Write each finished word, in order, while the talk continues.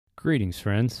Greetings,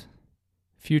 friends.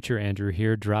 Future Andrew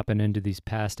here, dropping into these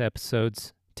past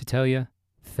episodes to tell you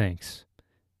thanks.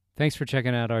 Thanks for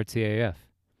checking out RTAF.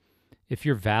 If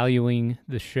you're valuing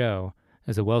the show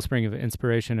as a wellspring of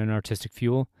inspiration and artistic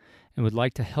fuel and would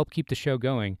like to help keep the show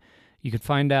going, you can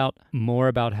find out more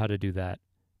about how to do that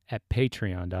at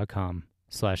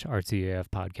patreon.com/RTAF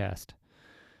podcast.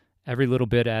 Every little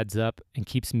bit adds up and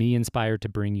keeps me inspired to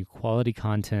bring you quality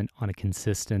content on a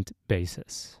consistent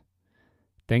basis.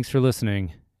 Thanks for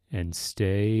listening, and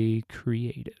stay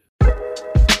creative.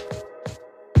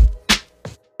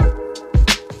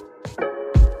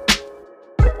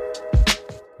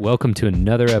 Welcome to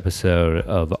another episode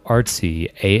of Artsy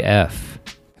AF.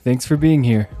 Thanks for being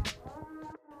here.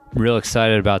 I'm real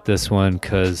excited about this one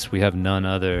because we have none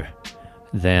other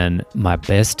than my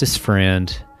bestest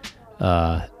friend,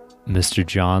 Mr.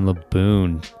 John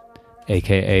LeBoon,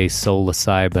 a.k.a.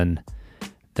 Soulacybin.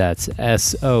 That's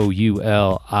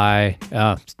S-O-U-L-I...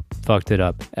 fucked it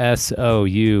up.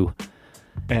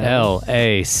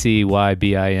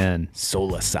 S-O-U-L-A-C-Y-B-I-N.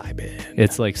 Soulacybin.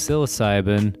 It's like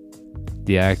psilocybin,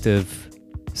 the active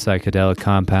psychedelic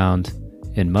compound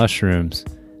in mushrooms,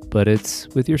 but it's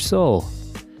with your soul.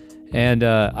 And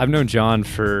I've known John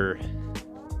for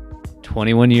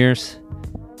 21 years.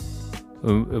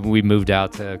 We moved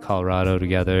out to Colorado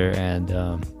together, and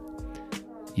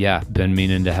been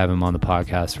meaning to have him on the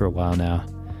podcast for a while now.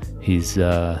 He's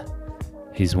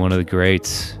one of the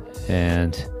greats.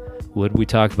 And what did we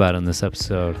talk about on this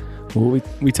episode? Well,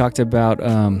 we talked about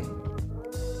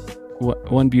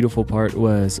one beautiful part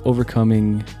was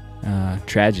overcoming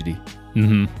tragedy,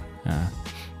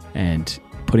 and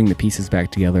putting the pieces back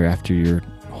together after your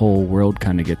whole world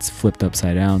kind of gets flipped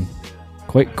upside down,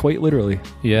 quite literally.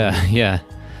 Yeah.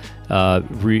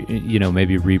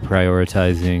 Maybe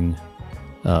reprioritizing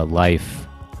life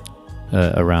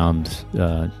around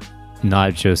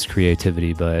not just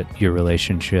creativity, but your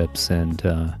relationships, and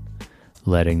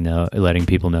letting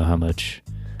people know how much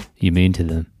you mean to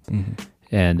them. Mm-hmm.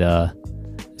 And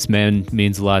this man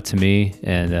means a lot to me,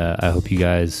 and I hope you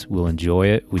guys will enjoy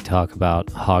it. We talk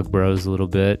about Hog Bros a little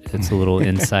bit. It's a little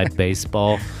inside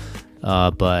baseball,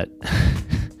 but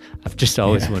I've just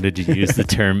always wanted to use the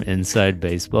term inside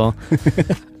baseball.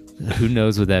 Who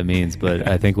knows what that means, but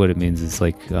I think what it means is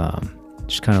like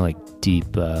just kind of like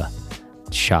deep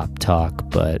shop talk,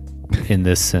 but in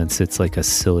this sense it's like a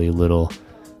silly little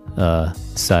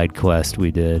side quest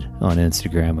we did on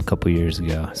Instagram a couple years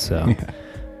ago. So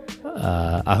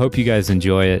I hope you guys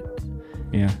enjoy it.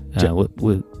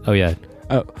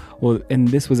 And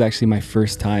this was actually my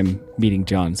first time meeting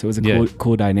John, so it was a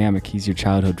cool dynamic. He's your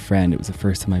childhood friend. It was the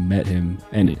first time I met him,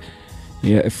 and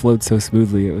it flowed so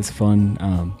smoothly. It was fun.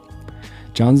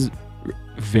 John's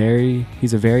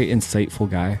he's a very insightful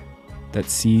guy that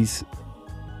sees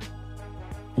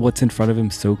what's in front of him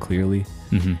so clearly.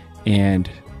 Mm-hmm. And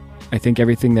I think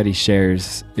everything that he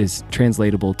shares is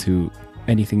translatable to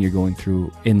anything you're going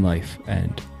through in life.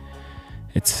 And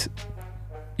it's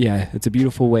a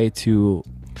beautiful way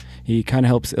he kind of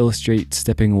helps illustrate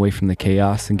stepping away from the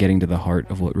chaos and getting to the heart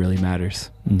of what really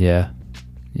matters. Yeah.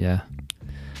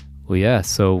 Well,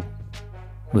 so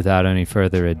without any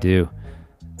further ado,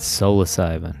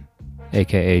 Soulacybin,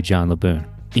 aka John LeBoon.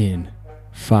 In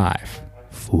 5,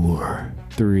 4,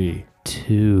 3,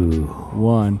 2,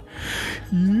 1.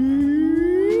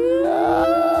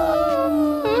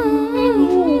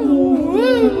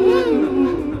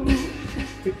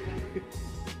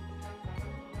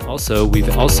 Also, we've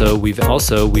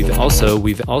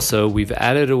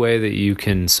added a way that you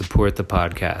can support the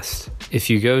podcast.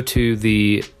 If you go to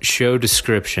the show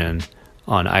description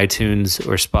on iTunes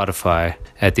or Spotify,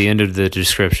 at the end of the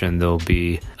description, there'll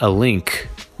be a link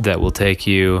that will take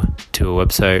you to a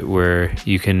website where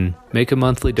you can make a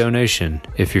monthly donation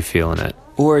if you're feeling it.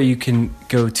 Or you can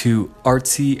go to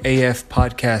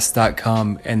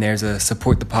artsyafpodcast.com, and there's a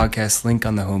support the podcast link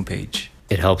on the homepage.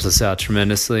 It helps us out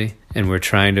tremendously, and we're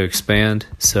trying to expand,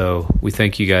 so we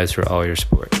thank you guys for all your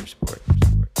support.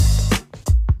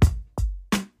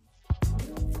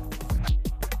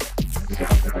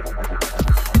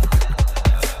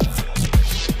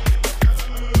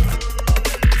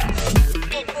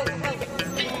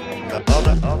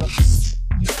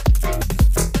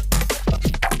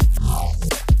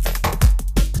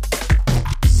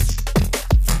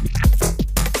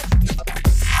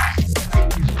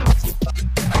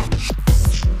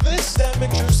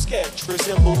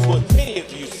 Resembles what many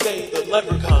of you say the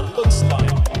leprechaun looks like.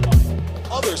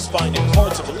 Others find it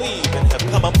hard to believe and have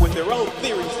come up with their own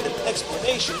theories and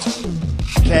explanations.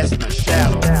 Casting a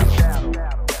shadow.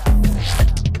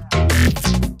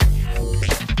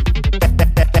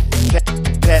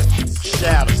 Casting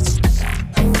shadows.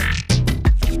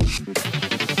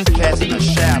 casting a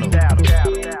shadow.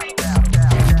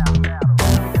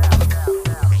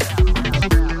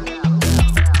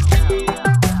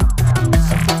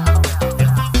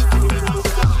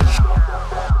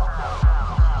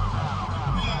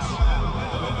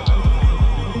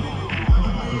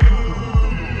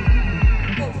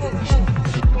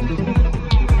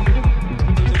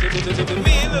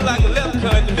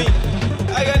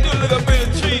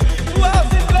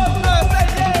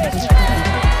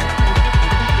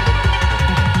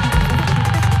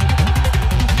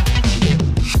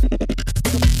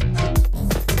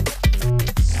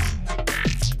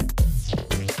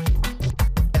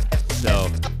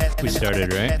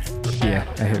 Started, right? Yeah,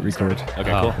 I hit record. Okay,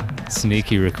 cool.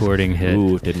 Sneaky recording hit.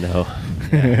 Ooh, didn't know.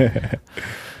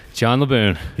 John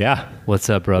LeBoon. Yeah. What's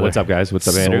up, brother? What's up, guys? What's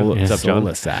up, Andrew? What's up, John?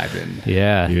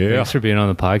 Yeah. Thanks for being on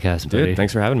the podcast, buddy. Dude,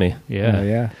 thanks for having me. Yeah.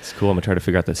 Yeah. It's cool. I'm going to try to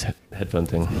figure out this headphone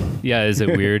thing. Yeah, is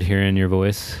it weird hearing your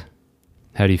voice?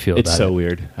 How do you feel about it? It's so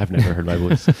weird. I've never heard my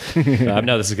voice.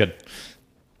 No, this is good.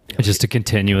 Just a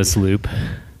continuous loop.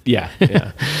 Yeah.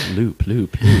 Loop.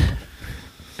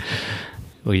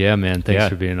 Well, yeah, man. Thanks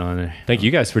for being on there. Thank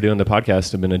you guys for doing the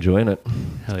podcast. I've been enjoying it.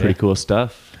 It's pretty cool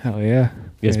stuff. Hell yeah.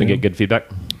 You guys been getting good feedback?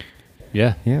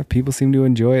 Yeah. Yeah, people seem to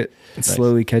enjoy it. It's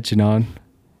slowly catching on.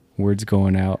 Words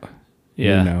going out.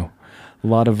 Yeah. You know, a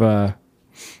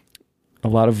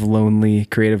lot of lonely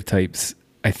creative types,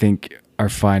 I think, are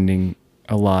finding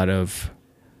a lot of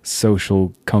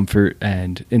social comfort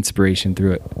and inspiration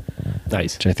through it.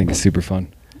 Nice. Which I think is super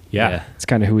fun. Yeah. It's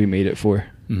kind of who we made it for.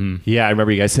 Mm-hmm. Yeah, I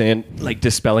remember you guys saying, like,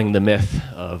 dispelling the myth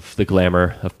of the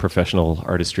glamour of professional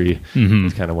artistry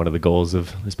is kind of one of the goals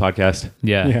of this podcast.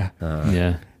 Yeah.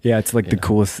 Yeah, it's like the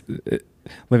coolest.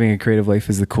 Living a creative life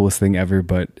is the coolest thing ever,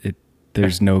 but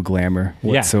there's no glamour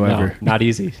whatsoever. Yeah, no, not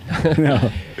easy.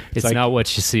 No. It's like, not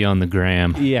what you see on the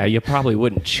gram. Yeah, you probably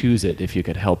wouldn't choose it if you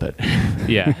could help it.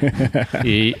 Yeah.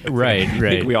 Right. I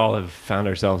think we all have found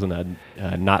ourselves in that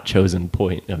not chosen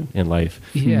point in life.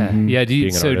 Yeah. Mm-hmm. Yeah.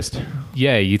 Being an artist.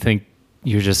 Yeah, you think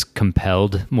you're just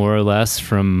compelled more or less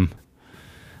from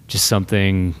just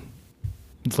something.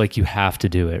 It's like you have to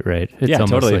do it, right? It's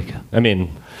almost totally. like, I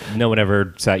mean, no one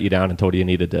ever sat you down and told you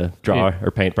needed to draw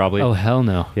or paint, probably. oh, hell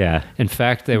no. Yeah. In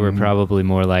fact, they were probably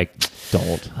more like,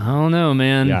 Don't. I don't know,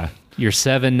 man. Yeah. You're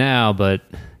 7 now, but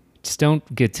just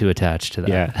don't get too attached to that.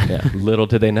 Yeah. Little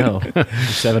did they know. You're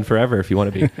 7 forever if you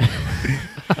want to be.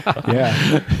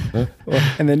 Yeah.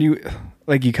 Well, and then you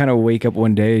kind of wake up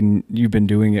one day and you've been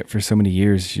doing it for so many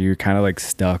years. You're kind of like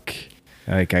stuck.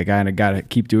 Like, I kind of got to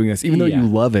keep doing this, even though you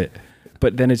love it.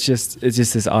 But then it's just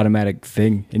this automatic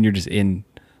thing, and you're just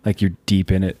you're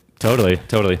deep in it. Totally.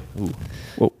 Ooh.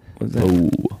 What was that?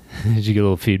 Oh. Did you get a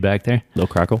little feedback there? Little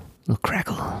crackle. A little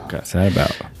crackle. What's that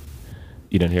about?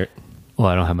 You didn't hear it? Well,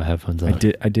 I don't have my headphones on.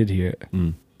 I did hear it.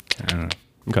 I don't know.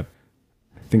 Okay.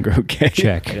 I think we're okay.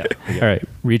 Check. Yeah. All right.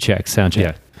 Recheck. Sound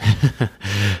check.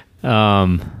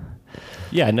 Yeah.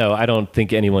 Yeah, no, I don't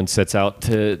think anyone sets out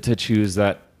to choose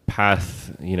that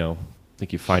path. You know, I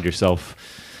think you find yourself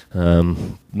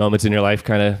moments in your life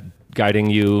kind of guiding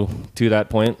you to that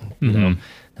point. You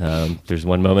know, there's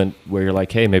one moment where you're like,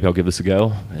 hey, maybe I'll give this a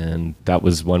go. And that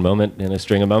was one moment in a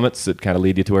string of moments that kind of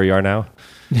lead you to where you are now.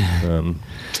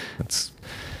 It's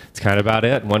kind of about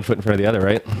it. One foot in front of the other,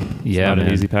 right? Yeah, It's not man.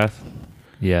 an easy path.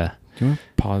 Yeah. Do you want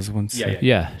to pause one second?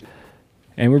 Yeah.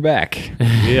 And we're back.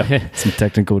 Yeah. Some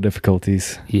technical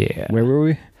difficulties. Yeah. Where were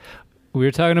we? We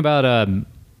were talking about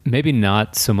maybe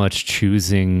not so much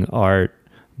choosing art,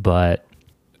 but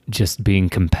just being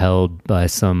compelled by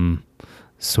some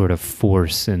sort of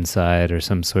force inside, or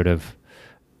some sort of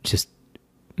just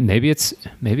maybe it's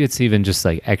even just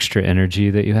like extra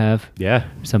energy that you have, Yeah.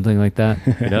 something like that.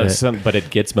 You know, but it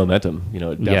gets momentum. You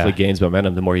know, it definitely gains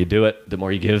momentum. The more you do it, the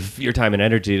more you give your time and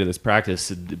energy to this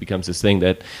practice, it becomes this thing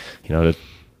that, you know,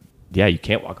 you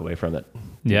can't walk away from it.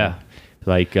 Yeah.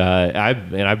 Like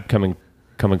I'm coming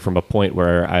from a point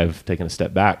where I've taken a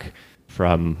step back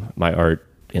from my art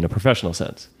in a professional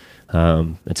sense.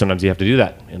 And sometimes you have to do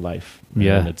that in life.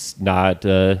 Yeah. And it's not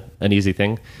an easy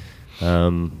thing.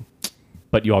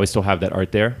 But you always still have that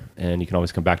art there, and you can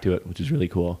always come back to it, which is really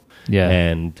cool. Yeah.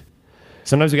 And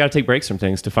sometimes we got to take breaks from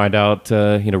things to find out,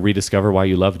 rediscover why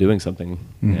you love doing something,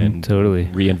 and Totally.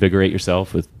 reinvigorate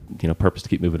yourself with, purpose to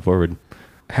keep moving forward.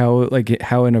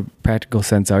 How in a practical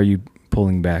sense are you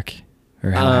pulling back,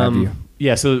 or how have you?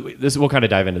 Yeah, so we'll kind of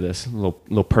dive into this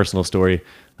little personal story.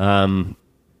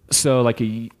 So like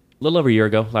little over a year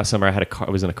ago, last summer, I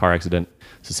was in a car accident.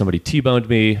 So somebody T-boned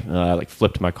me, like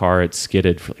flipped my car. It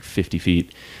skidded for like 50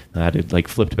 feet. I had to like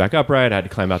flipped back upright. I had to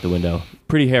climb out the window.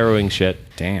 Pretty harrowing shit.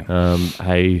 Damn.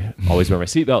 I always wear my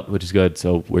seatbelt, which is good.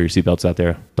 So wear your seatbelts out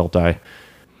there. Don't die.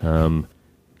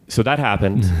 So that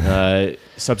happened.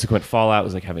 Subsequent fallout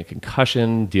was like having a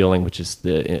concussion, dealing with just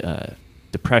the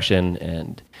depression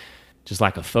and just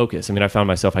lack of focus. I mean, I found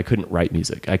myself, I couldn't write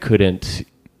music. I couldn't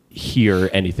hear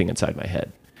anything inside my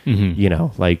head. You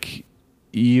know, like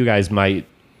you guys might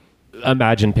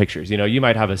imagine pictures, you know, you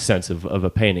might have a sense of a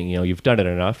painting, you know, you've done it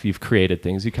enough, you've created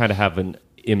things, you kind of have an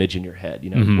image in your head, you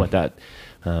know, what that,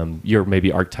 your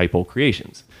maybe archetypal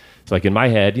creations. So like in my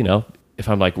head, you know, if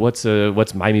I'm like, what's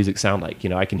my music sound like?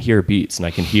 You know, I can hear beats and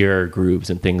I can hear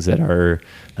grooves and things that are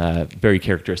very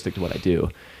characteristic to what I do.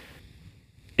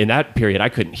 In that period, I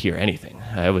couldn't hear anything.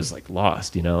 I was like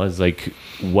lost, you know, I was like,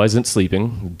 wasn't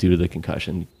sleeping due to the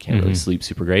concussion. Can't really sleep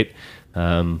super great.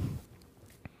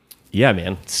 Yeah,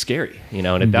 man, it's scary, you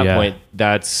know, and at that point,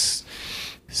 that's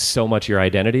so much your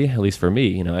identity, at least for me,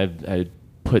 you know, I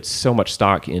put so much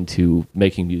stock into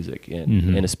making music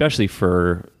and especially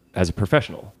as a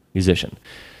professional musician.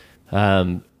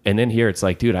 And then here it's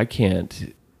like, dude, I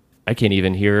can't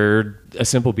even hear a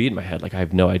simple beat in my head. Like I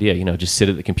have no idea, you know, just sit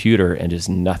at the computer and just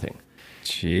nothing.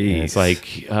 Jeez. And it's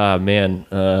like, man,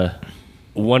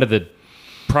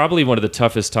 probably one of the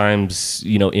toughest times,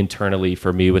 you know, internally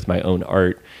for me with my own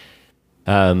art.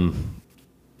 And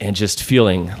just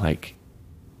feeling like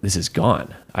this is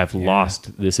gone. I've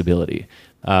lost this ability.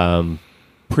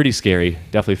 Pretty scary.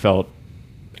 Definitely felt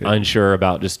unsure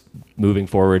about just moving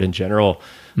forward in general.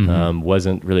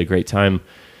 Wasn't really a great time.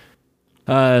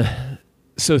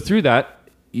 So through that,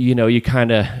 you know, you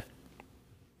kind of,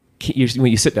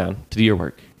 when you sit down to do your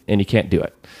work and you can't do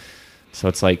it. So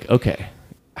it's like, okay,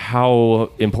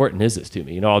 how important is this to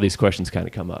me? You know, all these questions kind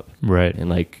of come up. Right. And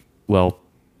like, well,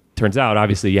 turns out,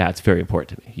 obviously, yeah, it's very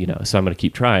important to me, you know, so I'm going to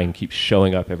keep trying, keep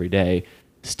showing up every day.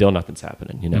 Still nothing's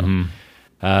happening, you know?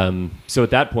 So at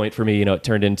that point for me, you know, it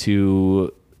turned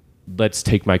into, let's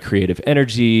take my creative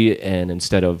energy and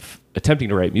instead of attempting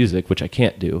to write music, which I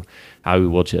can't do, I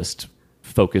will just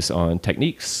focus on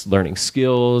techniques, learning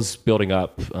skills, building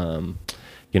up,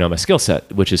 you know, my skill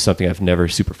set, which is something I've never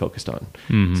super focused on.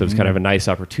 So it's kind of a nice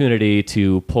opportunity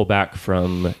to pull back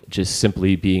from just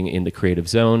simply being in the creative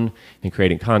zone and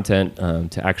creating content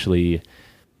to actually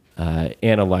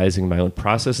analyzing my own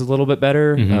process a little bit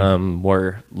better,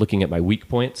 more looking at my weak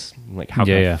points, like how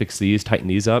can I fix these, tighten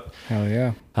these up. Hell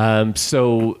yeah.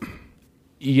 So,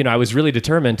 you know, I was really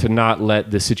determined to not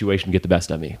let this situation get the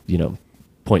best of me, you know,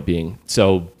 point being.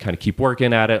 So kind of keep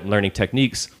working at it and learning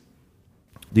techniques.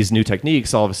 These new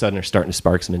techniques all of a sudden are starting to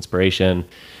spark some inspiration.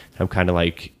 I'm kind of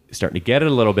like starting to get it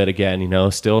a little bit again, you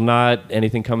know, still not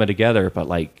anything coming together, but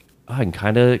like I'm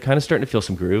kind of starting to feel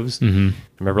some grooves. I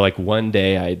remember like one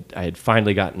day I had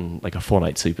finally gotten like a full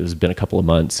night's sleep. It was been a couple of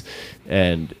months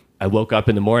and I woke up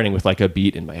in the morning with like a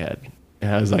beat in my head.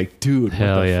 And I was like, dude,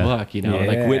 what the fuck? You know,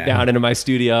 like went down into my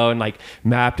studio and like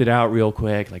mapped it out real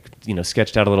quick, like, you know,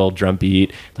 sketched out a little drum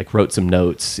beat, like wrote some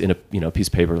notes in a, you know, piece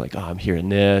of paper, like, oh, I'm hearing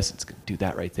this. It's going to do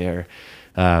that right there.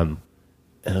 And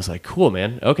I was like, cool,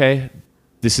 man. Okay.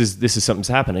 This is something's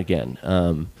happening again.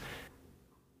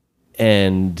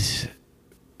 So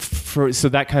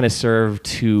that kind of served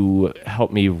to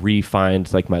help me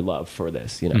re-find like my love for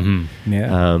this, you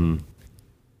know?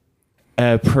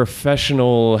 A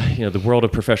professional, you know, the world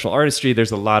of professional artistry,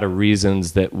 there's a lot of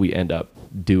reasons that we end up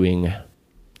doing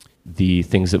the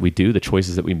things that we do, the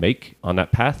choices that we make on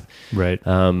that path. Right.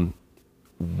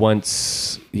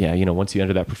 Once you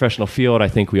enter that professional field, I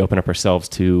think we open up ourselves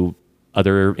to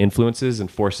other influences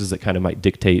and forces that kind of might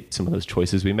dictate some of those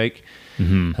choices we make.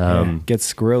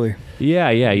 Gets squirrely.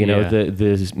 You know,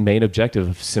 the main objective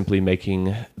of simply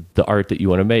making the art that you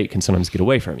want to make can sometimes get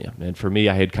away from you. And for me,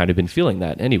 I had kind of been feeling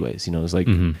that anyways. You know, it was like,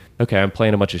 okay, I'm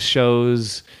playing a bunch of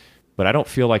shows, but I don't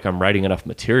feel like I'm writing enough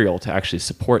material to actually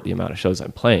support the amount of shows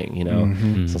I'm playing, you know?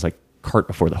 So it's like cart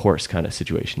before the horse kind of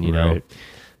situation, you know?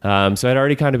 So I'd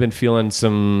already kind of been feeling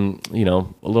some, you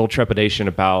know, a little trepidation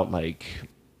about like,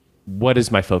 what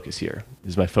is my focus here?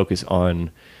 Is my focus on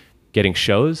getting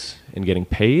shows and getting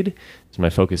paid? Is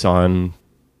my focus on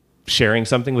sharing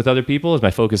something with other people? Is my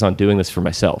focus on doing this for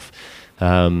myself?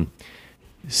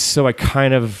 So I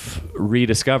kind of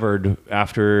rediscovered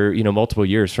after, you know, multiple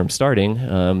years from starting,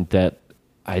 that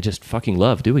I just fucking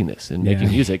love doing this and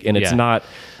making music. And it's not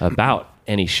about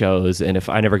any shows. And if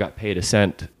I never got paid a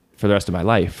cent for the rest of my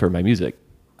life for my music,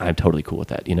 I'm totally cool with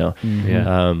that, you know?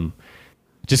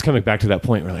 just coming back to that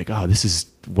point, we're like, oh, this is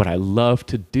what I love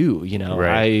to do. You know,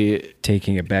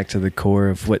 taking it back to the core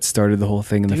of what started the whole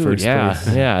thing in the first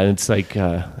place. Yeah. And it's like,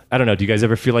 I don't know. Do you guys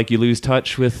ever feel like you lose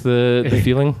touch with the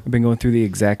feeling? I've been going through the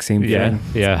exact same thing.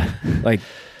 Yeah. Like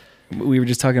we were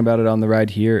just talking about it on the ride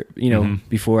here, you know,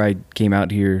 before I came out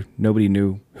here, nobody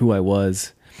knew who I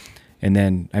was. And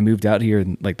then I moved out here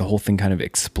and like the whole thing kind of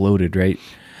exploded, right?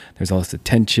 There's all this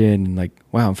attention and like,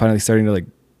 wow, I'm finally starting to like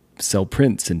sell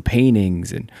prints and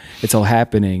paintings and it's all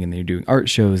happening and they're doing art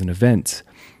shows and events.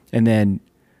 And then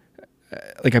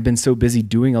like I've been so busy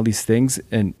doing all these things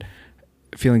and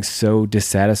feeling so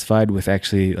dissatisfied with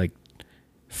actually like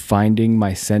finding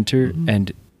my center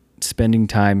and spending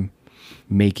time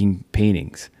making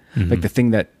paintings. Like the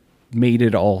thing that made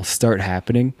it all start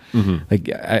happening.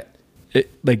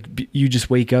 Like you just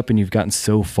wake up and you've gotten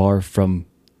so far from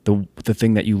the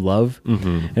thing that you love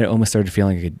and it almost started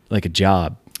feeling like a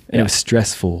job. And it was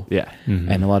stressful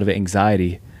and a lot of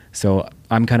anxiety. So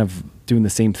I'm kind of doing the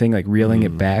same thing, like reeling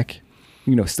it back,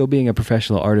 you know, still being a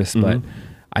professional artist, but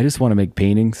I just want to make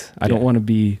paintings. I don't want to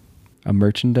be a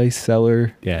merchandise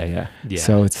seller. Yeah.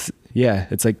 So it's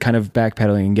like kind of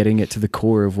backpedaling and getting it to the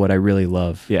core of what I really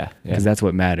love. Yeah. Because that's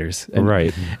what matters. And,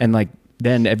 right. And like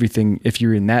then everything, if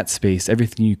you're in that space,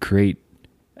 everything you create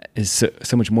is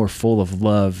so much more full of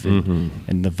love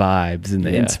and the vibes and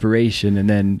the inspiration. And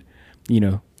then, you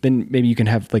know, then maybe you can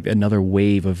have like another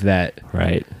wave of that,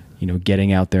 right? You know,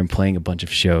 getting out there and playing a bunch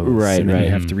of shows, right? And then you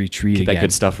have to retreat Get again. That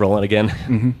good stuff rolling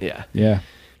again. Yeah.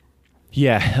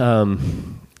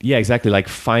 Exactly. Like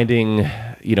finding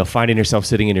yourself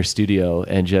sitting in your studio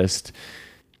and just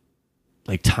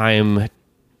like time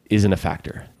isn't a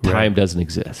factor. Time doesn't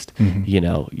exist. You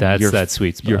know, that's that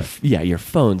sweet spot. Your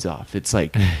phone's off. It's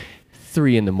like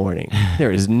 3 a.m.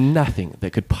 There is nothing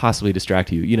that could possibly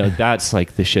distract you. You know, that's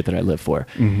like the shit that I live for.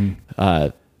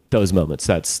 Those moments,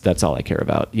 that's all I care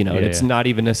about. You know, and it's not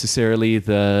even necessarily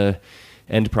the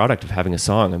end product of having a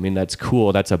song. I mean, that's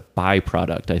cool. That's a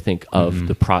byproduct, I think, of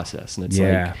the process. And it's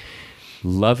like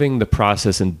loving the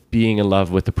process and being in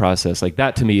love with the process. Like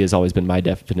that to me has always been my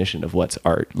definition of what's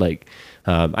art. Like,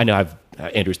 I know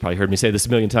Andrew's probably heard me say this a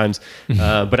million times,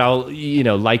 but I'll, you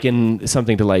know, liken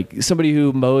something to like somebody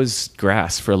who mows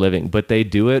grass for a living, but they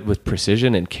do it with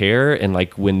precision and care. And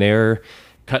like when they're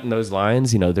cutting those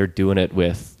lines, you know, they're doing it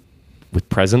with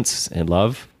presence and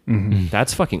love.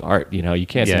 That's fucking art. You know, you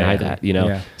can't deny that, you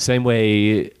know, same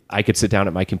way I could sit down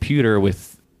at my computer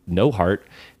with no heart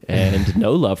and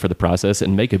no love for the process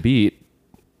and make a beat.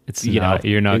 It's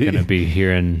you're not going to be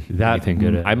hearing anything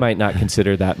good. I might not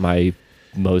consider that my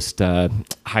most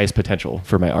highest potential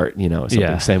for my art, you know.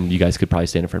 Same, you guys could probably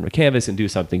stand in front of a canvas and do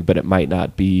something, but it might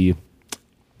not be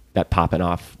that popping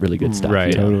off really good stuff.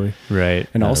 Right. Totally. Right.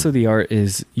 And also the art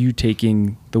is you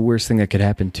taking the worst thing that could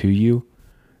happen to you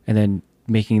and then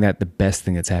making that the best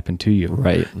thing that's happened to you.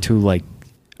 Right. To like,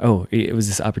 oh, it was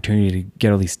this opportunity to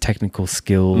get all these technical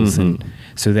skills. And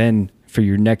so then for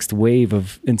your next wave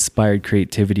of inspired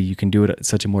creativity, you can do it at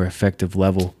such a more effective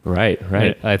level. Right.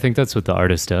 I think that's what the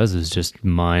artist does, is just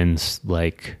mines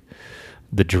like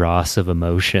the dross of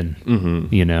emotion,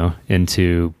 you know,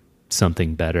 into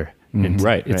something better. And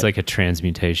it's like a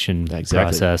transmutation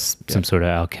process, some sort of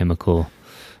alchemical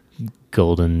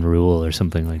golden rule or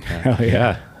something like that. Hell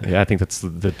yeah. I think that's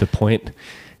the point,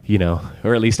 you know,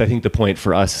 or at least I think the point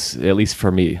for us, at least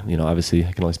for me, you know, obviously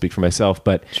I can only speak for myself,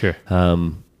 but sure.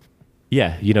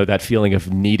 You know, that feeling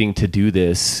of needing to do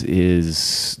this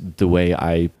is the way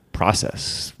I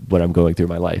process what I'm going through in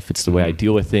my life. It's the way I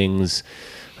deal with things.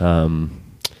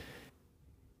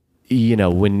 You know,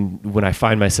 when I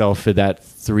find myself at that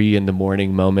 3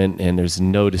 a.m. moment and there's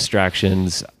no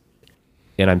distractions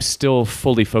and I'm still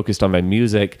fully focused on my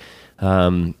music,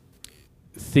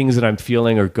 things that I'm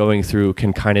feeling or going through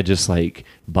can kind of just like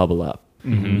bubble up.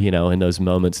 You know, in those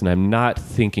moments, and I'm not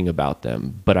thinking about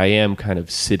them, but I am kind of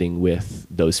sitting with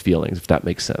those feelings, if that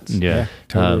makes sense. Yeah,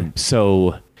 totally.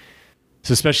 So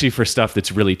especially for stuff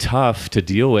that's really tough to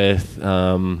deal with,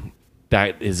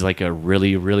 that is like a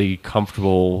really, really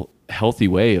comfortable, healthy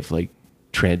way of like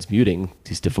transmuting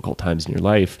these difficult times in your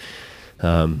life.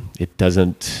 It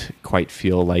doesn't quite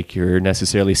feel like you're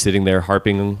necessarily sitting there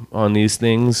harping on these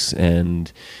things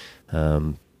and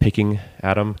picking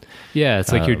at them. Yeah,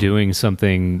 it's like you're doing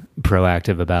something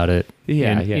proactive about it.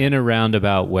 In a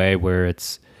roundabout way where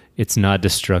it's not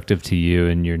destructive to you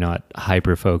and you're not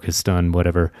hyper focused on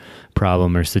whatever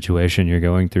problem or situation you're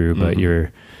going through, but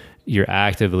you're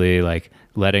actively like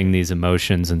letting these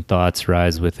emotions and thoughts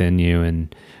rise within you,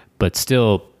 but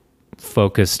still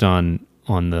focused on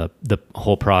the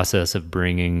whole process of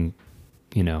bringing,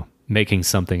 you know, making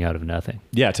something out of nothing.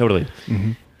 Yeah, totally.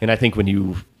 And I think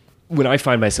when I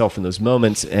find myself in those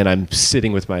moments and I'm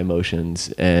sitting with my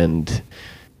emotions and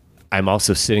I'm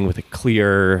also sitting with a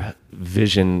clear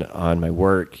vision on my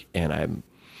work and I'm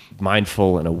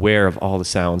mindful and aware of all the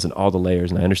sounds and all the layers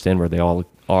and I understand where they all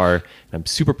are, and I'm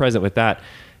super present with that,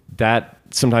 that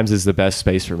sometimes is the best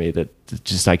space for me, that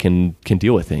just I can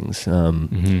deal with things.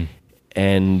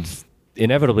 And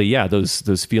inevitably, yeah,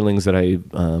 those feelings that I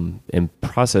am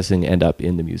processing end up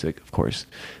in the music, of course.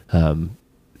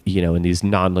 In these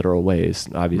non-literal ways,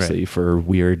 obviously. Right. For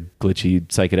weird, glitchy,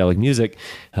 psychedelic music,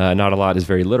 not a lot is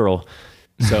very literal.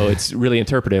 So it's really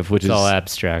interpretive, which is all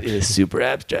abstract. It is super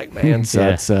abstract, man. So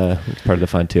that's part of the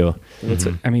fun too.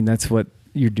 That's what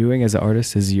you're doing as an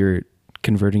artist, is you're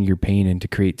converting your pain into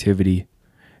creativity.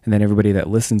 And then everybody that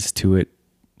listens to it,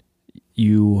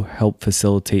 you help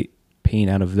facilitate pain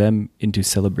out of them into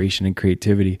celebration and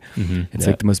creativity. It's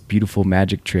like the most beautiful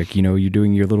magic trick. You're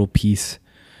doing your little piece.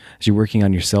 As you're working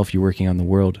on yourself, you're working on the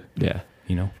world. Yeah.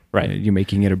 Right. You're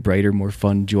making it a brighter, more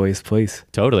fun, joyous place.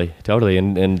 Totally.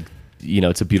 And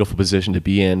it's a beautiful position to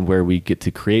be in, where we get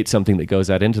to create something that goes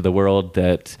out into the world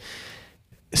that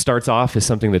starts off as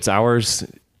something that's ours,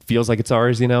 feels like it's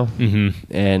ours,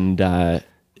 and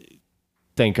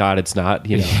thank God it's not.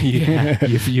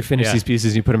 You finish these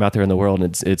pieces, you put them out there in the world,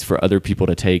 and it's for other people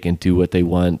to take and do what they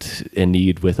want and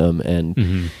need with them.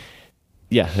 And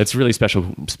yeah, it's a really special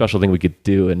thing we could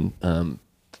do. And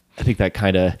I think that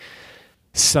kind of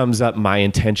sums up my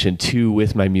intention too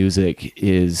with my music,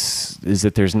 is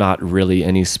that there's not really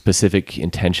any specific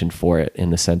intention for it, in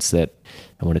the sense that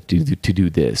I want to do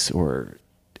this or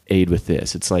aid with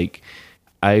this. It's like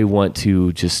I want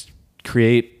to just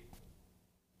create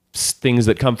things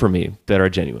that come from me that are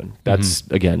genuine. That's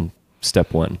again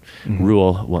step one,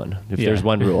 rule one. If there's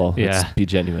one rule, it's be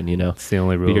genuine. It's the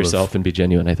only rule. Be yourself and be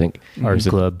genuine, I think. Art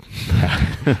club.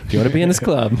 If you want to be in this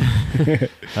club.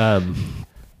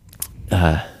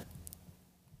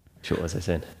 What was I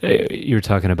saying? You were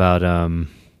talking about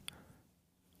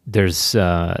there's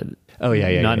not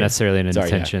necessarily an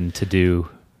intention to do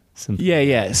something.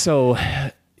 Yeah. So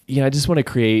I just want to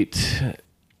create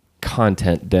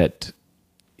content that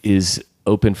is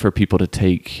open for people to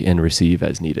take and receive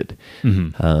as needed.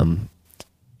 Like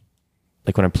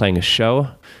when I'm playing a show,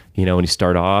 when you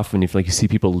start off and you see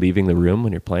people leaving the room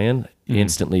when you're playing,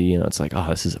 instantly, it's like, oh,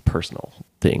 this is a personal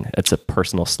thing. It's a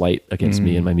personal slight against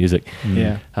me and my music.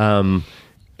 Yeah.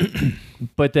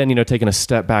 But then, taking a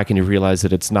step back and you realize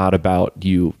that it's not about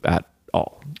you at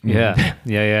all. Yeah.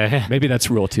 Maybe that's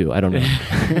rule 2. I don't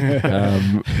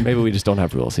know. Maybe we just don't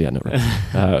have rules. Yeah, no rules.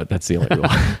 That's the only rule.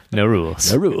 No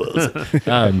rules. No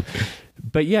rules.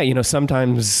 But yeah,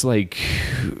 sometimes like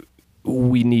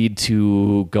we need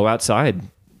to go outside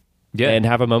and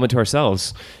have a moment to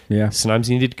ourselves. Yeah. Sometimes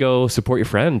you need to go support your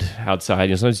friend outside.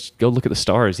 Sometimes go look at the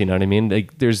stars. You know what I mean?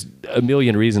 Like, there's a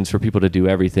million reasons for people to do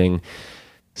everything.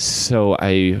 So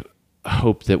I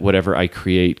hope that whatever I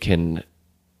create can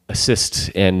assist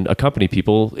and accompany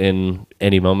people in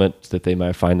any moment that they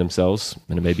might find themselves,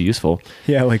 and it may be useful.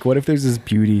 Yeah, like what if there's this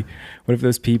beauty? What if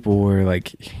those people were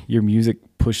like, your music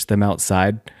pushed them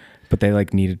outside, but they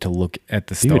like needed to look at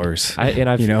the stars? Exactly.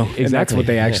 And that's what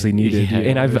they actually needed. Yeah.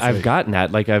 And I've gotten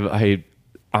that. Like I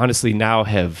honestly now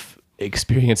have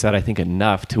experienced that, I think,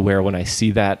 enough to where when I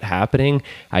see that happening,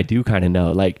 I do kind of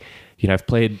know. Like, I've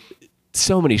played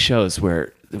so many shows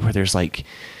where there's like,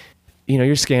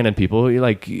 you're scanning people. I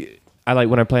like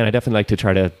when I'm playing, I definitely like to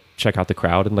try to check out the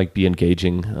crowd and like be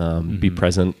engaging, be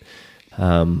present.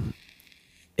 And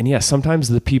yeah, sometimes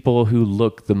the people who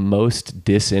look the most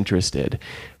disinterested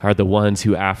are the ones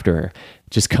who after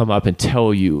just come up and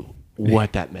tell you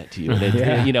what that meant to you.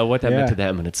 And what that meant to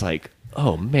them. And it's like,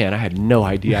 oh man, I had no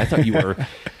idea. I thought you were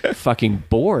fucking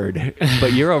bored,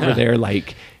 but you're over there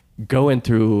like going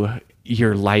through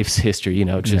your life's history,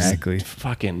 just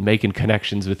fucking making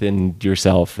connections within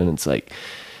yourself. And it's like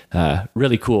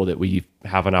really cool that we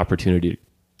have an opportunity to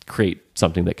create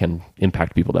something that can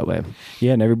impact people that way.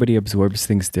 Yeah, and everybody absorbs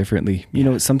things differently.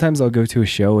 Sometimes I'll go to a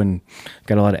show and I've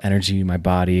got a lot of energy in my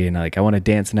body and like I want to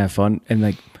dance and have fun. And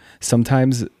like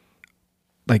sometimes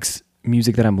like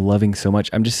music that I'm loving so much,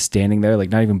 I'm just standing there like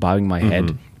not even bobbing my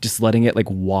head, just letting it like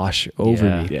wash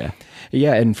over me.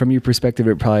 Yeah, and from your perspective,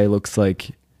 it probably looks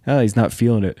like, oh, he's not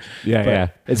feeling it. Yeah.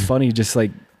 It's funny, just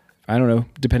like, I don't know,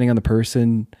 depending on the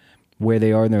person, where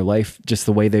they are in their life, just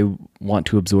the way they want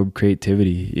to absorb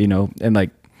creativity, and like,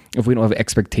 if we don't have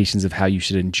expectations of how you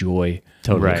should enjoy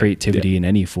creativity in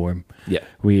any form,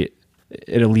 it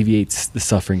alleviates the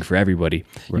suffering for everybody.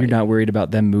 You're not worried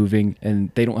about them moving,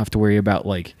 and they don't have to worry about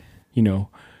like,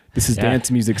 this is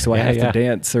dance music, so I have to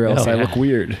dance or else I look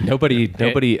weird.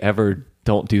 Nobody ever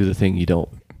don't do the thing you don't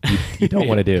you don't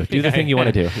want to do. Do the thing you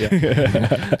want to do.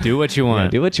 Yeah. Do what you want. Yeah,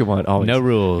 do what you want. Always. No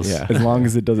rules. Yeah. As long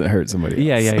as it doesn't hurt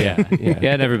somebody else. Yeah.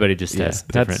 And everybody just has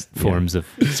different forms of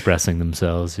expressing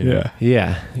themselves. You know?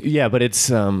 Yeah. But it's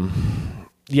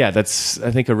that's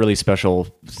I think a really special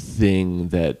thing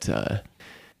that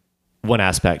one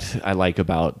aspect I like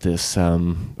about this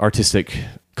artistic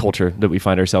culture that we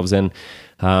find ourselves in.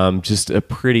 Just a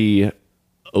pretty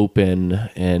open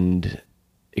and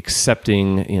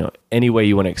accepting, any way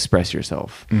you want to express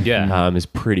yourself. Is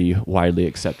pretty widely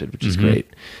accepted, which is great.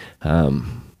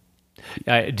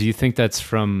 Do you think that's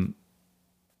from?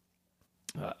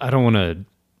 I don't want to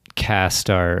cast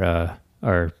our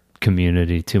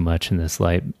community too much in this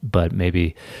light, but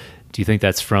maybe do you think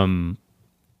that's from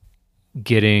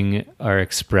getting our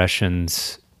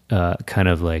expressions kind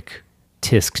of like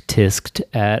tisked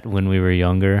at when we were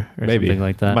younger or Maybe. something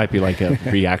like that? Might be like a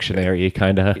reactionary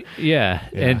kind of. Yeah,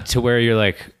 and to where you're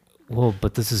like, well,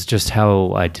 but this is just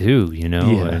how I do,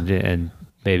 and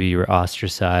maybe you were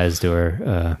ostracized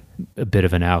or a bit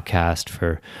of an outcast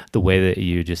for the way that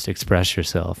you just express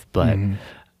yourself. But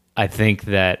I think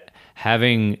that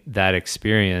having that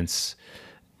experience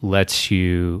allows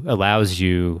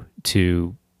you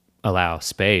to allow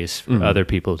space for other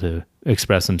people to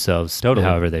express themselves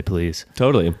however they please.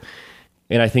 Totally.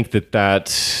 And I think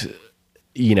that,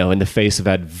 in the face of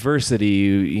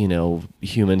adversity,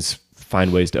 humans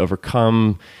find ways to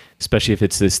overcome, especially if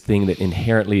it's this thing that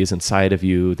inherently is inside of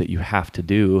you that you have to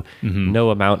do. No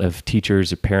amount of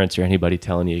teachers or parents or anybody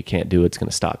telling you can't do it's going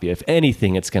to stop you. If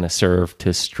anything, it's going to serve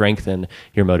to strengthen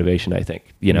your motivation, I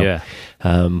think,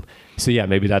 So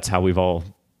maybe that's how we've all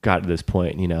got to this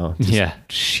point, just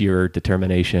sheer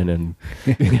determination and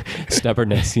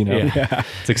stubbornness,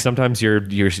 It's like sometimes your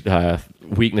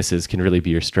weaknesses can really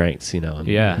be your strengths,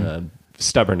 and,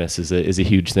 stubbornness is a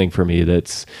huge thing for me.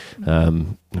 That's,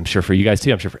 I'm sure for you guys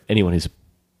too. I'm sure for anyone who's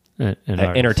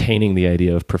entertaining the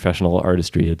idea of professional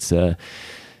artistry, it's,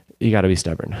 you got to be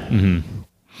stubborn.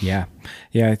 Yeah.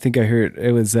 I think I heard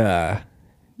it was,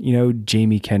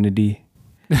 Jamie Kennedy.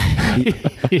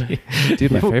 Dude,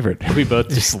 my favorite. We both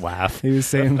just laugh. He was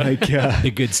saying like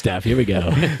the good stuff. Here we go.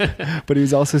 But he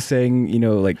was also saying,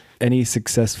 like any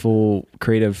successful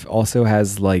creative also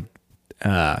has like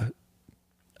a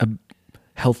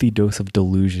healthy dose of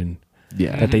delusion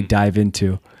that they dive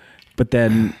into. But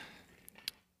then,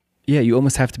 you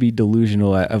almost have to be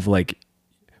delusional of like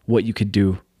what you could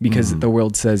do because the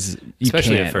world says you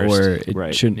Especially can't at first. or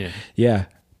it shouldn't. Yeah.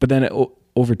 But then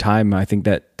over time, I think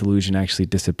that delusion actually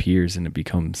disappears and it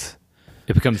becomes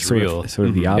real. Sort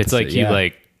of the opposite. It's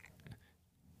like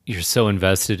you're so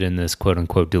invested in this quote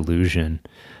unquote delusion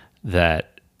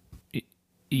that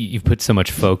you've put so much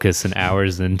focus and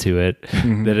hours into it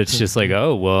that it's just like,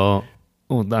 oh, well,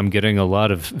 I'm getting a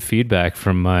lot of feedback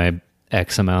from my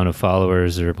X amount of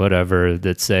followers or whatever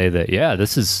that say that,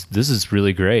 this is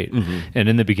really great. And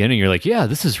in the beginning you're like,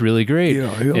 this is really great.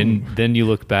 And then you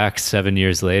look back 7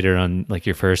 years later on like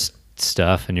your first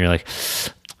stuff and you're like,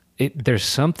 there's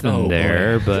something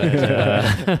there,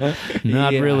 but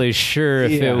not really sure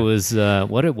if it was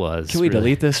what it was. Can we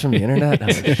delete this from the internet?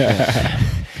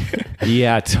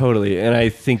 Yeah, totally. And I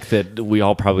think that we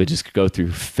all probably just go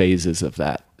through phases of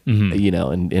that,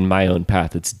 and in my own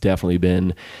path, it's definitely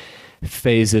been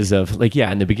phases of like,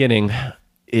 in the beginning,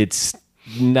 it's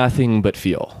nothing but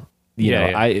feel.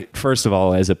 I first of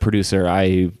all, as a producer,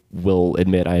 I will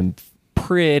admit I'm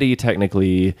pretty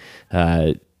technically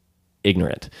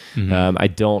ignorant. I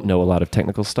don't know a lot of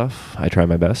technical stuff. I try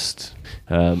my best.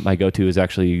 My go-to is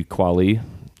actually Quali.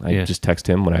 I just text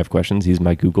him when I have questions. He's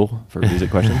my Google for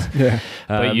music questions.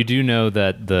 But you do know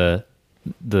that the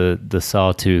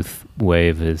sawtooth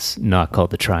wave is not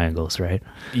called the triangles, right?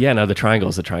 Yeah, no, the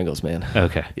triangles, man.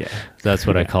 Okay. Yeah. That's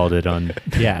what I called it on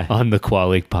on the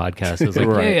Quali podcast. I was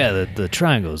like, the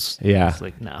triangles. Yeah. It's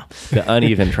like, no. The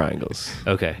uneven triangles.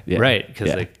 Okay. Yeah. Right.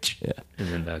 Because and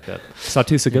then back up.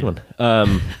 Sawtooth's a good one.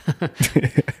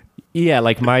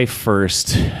 Like my first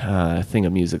thing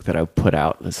of music that I put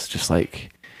out was just like,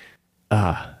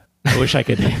 I wish I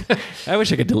could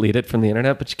delete it from the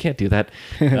internet, but you can't do that.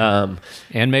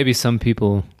 And maybe some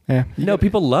people. No,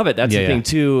 people love it. That's the thing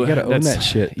too. You gotta own that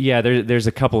shit. Yeah, there's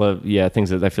a couple of things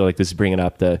that I feel like this is bringing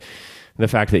up the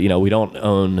fact that we don't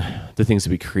own the things that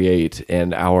we create,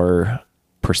 and our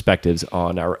perspectives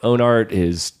on our own art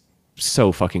is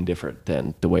so fucking different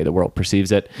than the way the world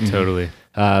perceives it. Totally.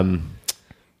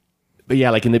 But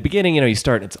like in the beginning, you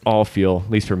start, it's all feel,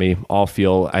 at least for me, all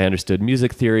feel. I understood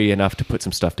music theory enough to put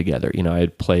some stuff together. I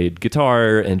had played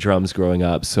guitar and drums growing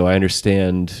up, so I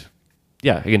understand,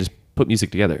 I can just put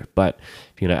music together. But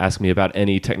if you ask me about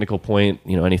any technical point,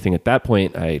 anything at that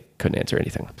point, I couldn't answer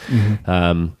anything.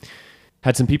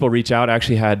 Had some people reach out. I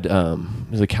actually had it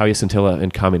was like Kauya Scintilla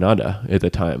and Caminanda at the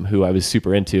time, who I was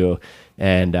super into,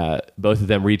 and both of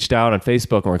them reached out on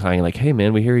Facebook and were kind of like, "Hey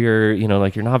man, we hear your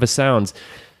like your novice sounds,"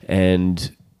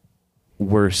 and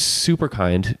were super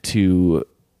kind to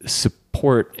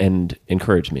support and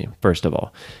encourage me. First of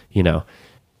all,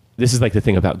 this is like the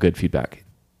thing about good feedback,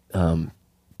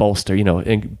 bolster,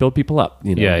 and build people up.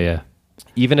 Yeah.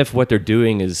 Even if what they're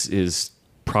doing is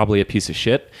probably a piece of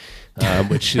shit.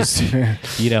 Which is,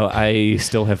 I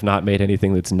still have not made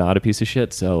anything that's not a piece of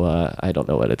shit, so I don't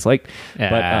know what it's like.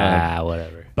 But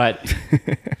whatever. But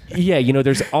yeah,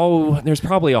 there's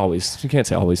probably always, you can't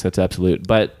say always, that's absolute,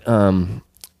 but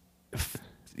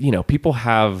people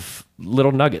have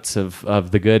little nuggets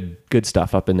of the good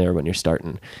stuff up in there when you're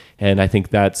starting, and I think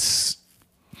that's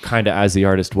kind of, as the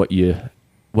artist, what you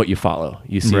follow.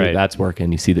 You see that that's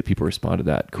working, you see that people respond to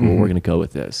that. Cool, we're gonna go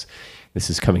with this. This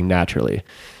is coming naturally.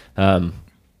 So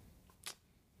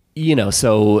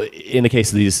in the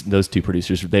case of those two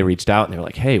producers, they reached out and they were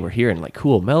like, "Hey, we're hearing like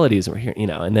cool melodies, and we're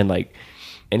hearing, and then like,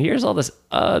 and here's all this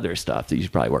other stuff that you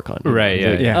should probably work on." Right. Yeah.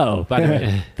 Like, Yeah. Oh, by the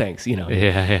way, thanks.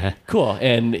 Yeah. Cool.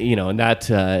 And and that,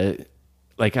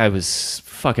 like, I was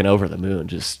fucking over the moon,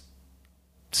 just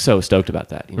so stoked about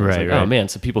that. It's Right. like, oh man,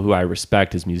 so people who I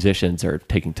respect as musicians are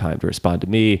taking time to respond to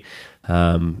me,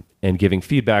 and giving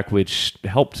feedback, which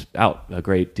helped out a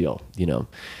great deal.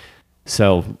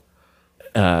 So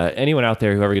anyone out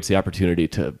there who ever gets the opportunity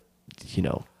to,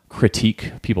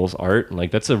 critique people's art,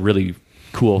 like, that's a really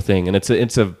cool thing, and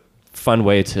it's a fun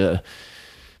way to,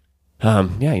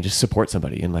 you just support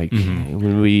somebody, and like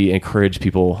when we encourage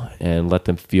people and let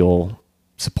them feel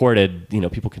supported,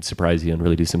 people can surprise you and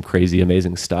really do some crazy,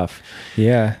 amazing stuff.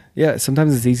 Yeah.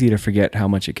 Sometimes it's easy to forget how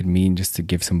much it can mean just to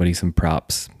give somebody some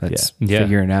props. That's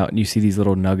figuring out, and you see these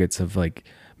little nuggets of like,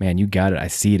 man, you got it. I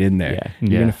see it in there. Yeah.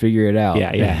 You're going to figure it out.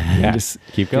 Yeah. Just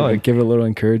keep going. Give it a little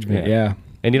encouragement. Yeah.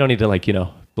 And you don't need to like,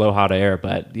 blow hot air,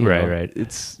 but Right.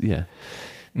 It's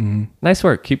nice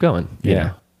work. Keep going.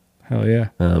 Yeah. Hell yeah.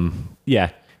 Yeah.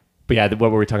 But yeah,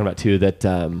 what were we talking about too? That,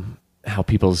 how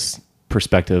people's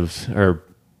perspectives or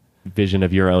vision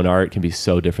of your own art can be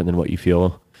so different than what you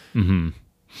feel.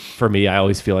 For me, I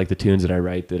always feel like the tunes that I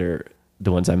write that are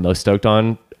the ones I'm most stoked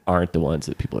on aren't the ones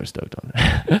that people are stoked on.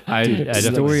 The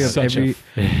story of I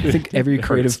think every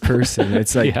creative person,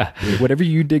 it's like whatever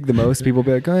you dig the most, people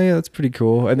be like, oh yeah, that's pretty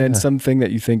cool. And then something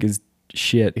that you think is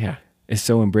shit is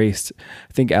so embraced.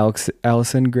 I think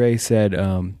Allison Gray said,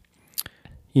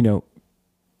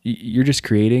 you're just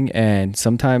creating, and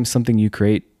sometimes something you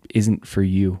create isn't for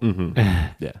you,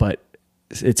 but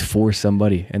it's for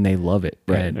somebody and they love it.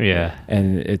 Right.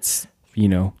 And it's,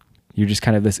 you're just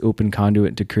kind of this open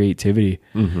conduit to creativity.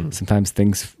 Sometimes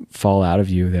things fall out of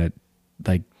you that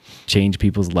like change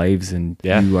people's lives, and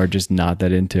you are just not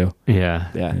that into. Yeah.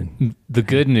 And the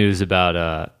good news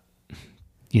about,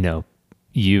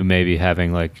 you maybe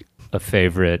having like a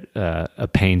favorite, a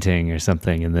painting or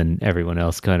something, and then everyone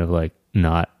else kind of like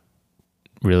not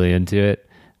really into it.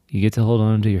 You get to hold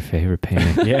on to your favorite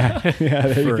painting. there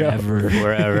you go.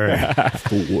 Forever.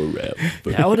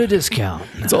 Now at a discount.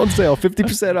 It's on sale,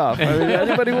 50% off. I mean,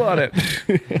 anybody want it?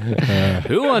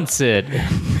 Who wants it?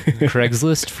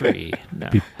 Craigslist free. No.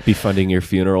 Be funding your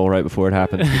funeral right before it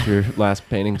happens with your last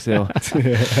painting sale.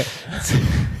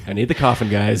 I need the coffin,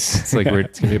 guys. It's like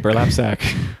it's gonna be a burlap sack.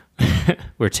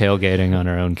 We're tailgating on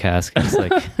our own casket. It's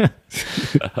like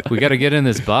we got to get in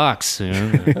this box.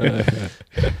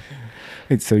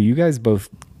 So you guys both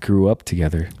grew up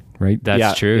together, right?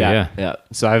 That's true. Yeah.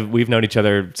 So we've known each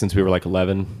other since we were like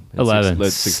 11.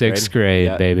 Sixth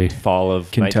grade, baby. Fall of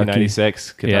Kentucky.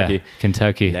 1996, Kentucky. Yeah,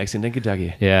 Kentucky. Lexington,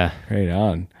 Kentucky. Yeah. Right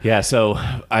on. Yeah. So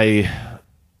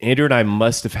Andrew and I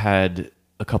must have had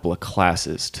a couple of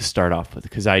classes to start off with,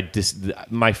 because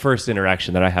my first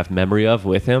interaction that I have memory of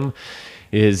with him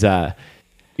is,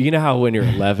 you know how when you're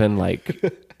 11, like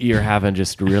you're having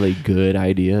just really good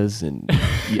ideas and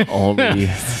you only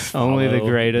the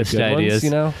greatest good ideas,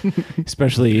 ones,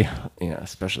 especially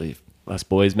us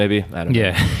boys, maybe. I don't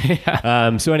know.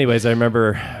 Yeah. So anyways, I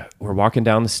remember we're walking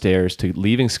down the stairs to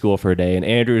leaving school for a day, and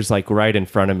Andrew's like right in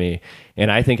front of me.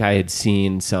 And I think I had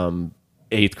seen some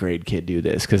 8th grade kid do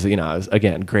this, because, I was,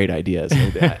 again, great ideas.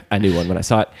 I knew one when I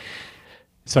saw it.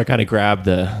 So I kind of grabbed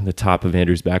the top of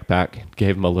Andrew's backpack,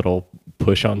 gave him a little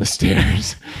push on the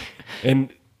stairs,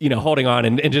 and holding on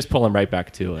and just pull him right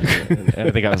back to it. And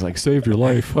I think I was like, saved your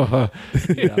life.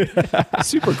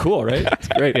 Super cool, right? It's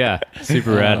great. Yeah.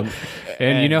 Super rad.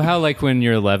 And you know how like when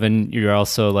you're 11, you're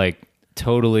also like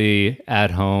totally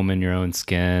at home in your own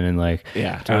skin and like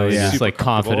totally just Super like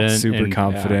confident, super and,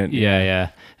 confident. yeah.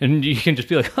 And you can just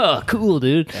be like, oh, cool,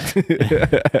 dude.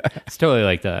 It's totally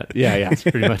like that. Yeah. It's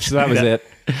pretty much So that was it.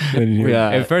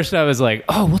 Yeah. At first I was like,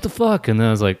 oh, what the fuck? And then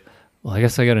I was like, well, I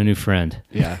guess I got a new friend.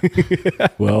 Yeah.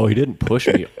 Well, he didn't push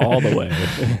me all the way.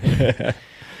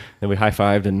 Then we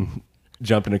high-fived and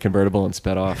jumped in a convertible and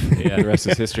sped off. Yeah. The rest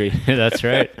is history. That's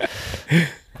right.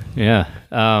 Yeah.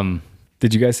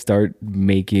 Did you guys start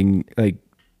making like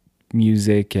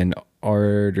music and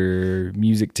art or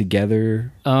music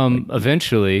together?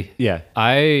 Eventually, Yeah.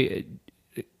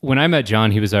 when I met John,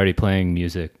 he was already playing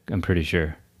music. I'm pretty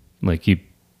sure. Like you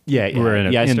were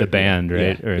in the band,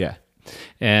 right? Yeah.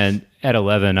 And at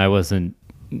 11, I wasn't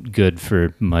good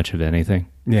for much of anything.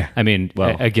 Yeah. I mean,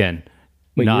 Well, again,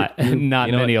 not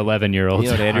many 11-year-olds. You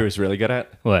know what Andrew is really good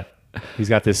at? What? He's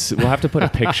got this. We'll have to put a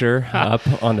picture up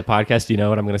on the podcast. Do you know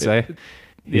what I'm going to say?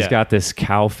 He's got this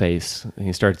cow face, and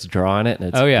he starts drawing it, and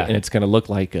it's, and it's going to look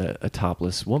like a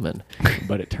topless woman,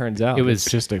 but it turns out it's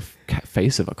just a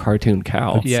face of a cartoon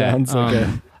cow. Sounds like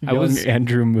a young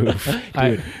Andrew move.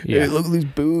 Dude, Hey, look at these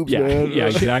boobs, man. Yeah,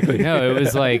 exactly. No, it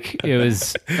was like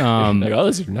those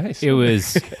are nice. It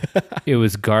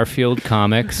was Garfield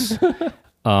comics.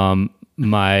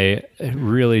 My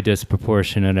really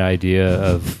disproportionate idea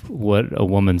of what a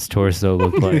woman's torso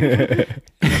looked like.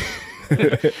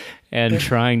 And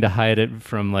trying to hide it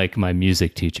from like my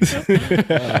music teacher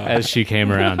as she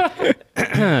came around.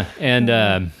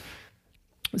 And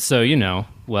so,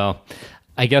 well,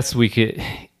 I guess we could,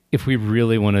 if we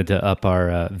really wanted to up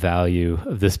our value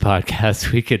of this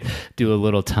podcast, we could do a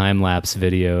little time lapse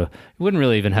video. It wouldn't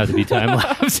really even have to be time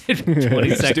lapse in 20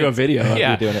 seconds. Just do a video of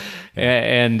yeah. you doing it.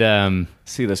 And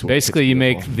see this. Basically, you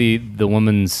make the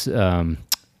woman's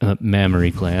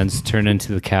mammary glands turn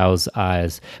into the cow's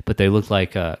eyes, but they look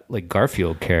like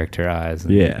Garfield character eyes.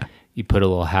 And you put a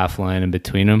little half line in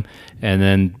between them, and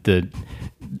then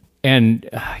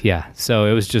so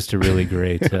it was just a really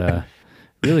great,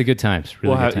 really good times.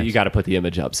 Really good times. You got to put the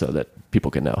image up so that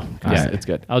people can know. Yeah, it's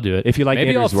good. I'll do it. If you like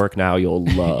Andrew's work now, you'll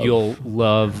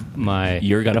love my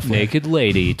You're gonna naked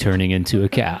lady turning into a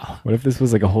cow. What if this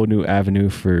was like a whole new avenue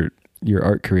for your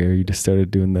art career? You just started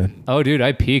doing the Oh, dude,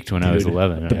 I peaked when I was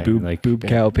 11. boob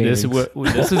cow paintings.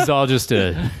 This is all just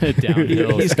a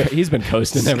downhill. He's been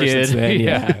coasting ever since then.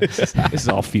 Yeah. This is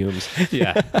all fumes.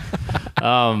 Yeah.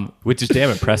 Which is damn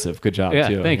impressive. Good job, Yeah,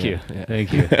 too. thank you.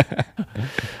 Thank you.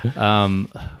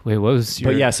 Wait, what was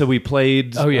your... But yeah, so we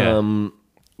played... Oh, yeah.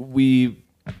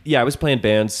 I was playing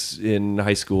bands in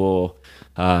high school.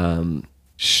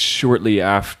 Shortly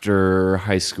after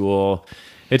high school,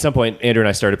 at some point, Andrew and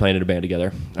I started playing in a band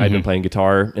together. I'd been playing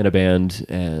guitar in a band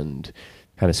and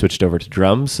kind of switched over to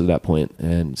drums at that point.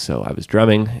 And so I was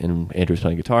drumming and Andrew was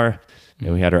playing guitar.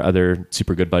 And we had our other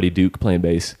super good buddy, Duke, playing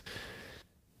bass,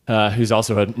 who's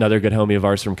also another good homie of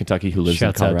ours from Kentucky who lives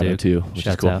in Colorado too, which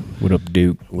is cool. Out. What up,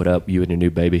 Duke? What up, you and your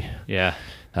new baby? Yeah.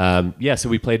 So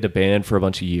we played in a band for a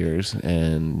bunch of years.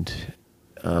 And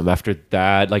after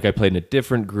that, I played in a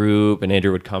different group, and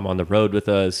Andrew would come on the road with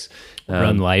us.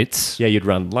 Run lights. Yeah, you'd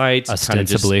run lights.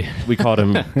 Ostensibly. We called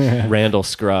him Randall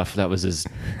Scruff. That was his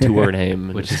tour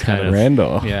name. Which is kind of...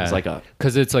 Randall. Yeah. It's like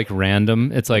because it's like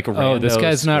random. It's like, oh, this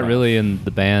guy's not really in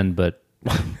the band, but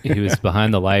he was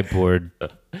behind the light board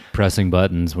pressing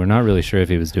buttons. We're not really sure if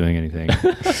he was doing anything.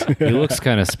 He looks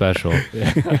kind of special.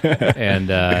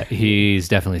 And he's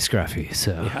definitely scruffy.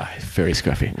 So yeah, very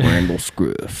scruffy. Randall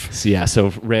Scruff.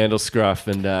 So Randall Scruff.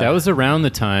 And that was around the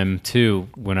time, too,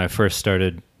 when I first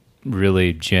started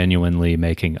really genuinely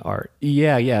making art.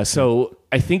 Yeah. So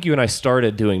I think you and I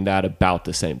started doing that about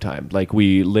the same time.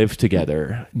 We lived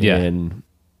together.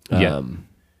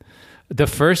 The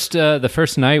first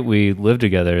night we lived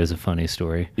together is a funny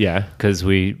story. Yeah. Because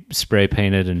we spray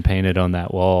painted and painted on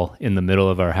that wall in the middle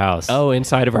of our house. Oh,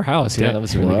 inside of our house. Yeah, that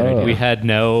was a really good idea. We had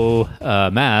no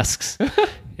masks,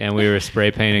 and we were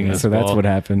spray painting this wall. So that's what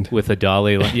happened. With a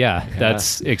dolly.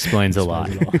 That explains a lot.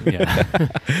 Yeah.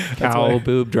 Cow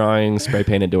boob drawing, spray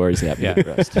painted doors. Yeah.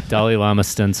 Dalai Lama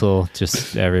stencil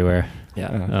just everywhere.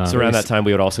 Yeah. So around that time,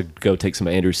 we would also go take some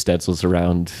Andrew stencils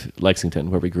around Lexington,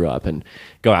 where we grew up, and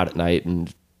go out at night.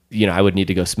 And, I would need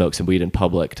to go smoke some weed in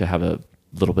public to have a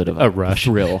little bit of a rush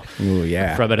thrill. Oh,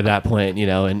 yeah. From it at that point, and you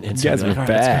guys were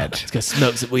bad. Let's go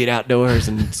smoke some weed outdoors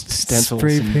and stencils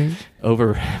Spray and paint.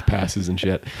 overpasses and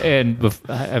shit. And,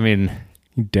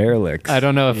 You derelicts. I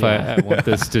don't know if I want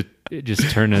this to just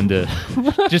turn into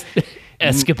just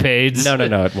escapades. No,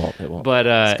 it won't. But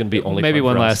it's gonna be only maybe fun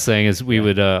one for us. last thing is we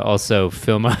would also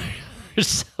film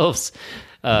ourselves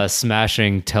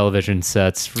smashing television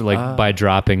sets by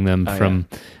dropping them from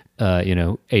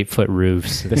 8-foot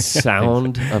roofs. The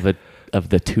sound of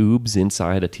the tubes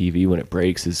inside a TV when it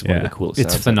breaks is one of the coolest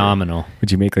sounds. It's phenomenal.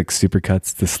 Would you make like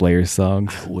supercuts to Slayer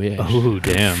songs? I wish. Oh,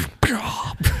 damn.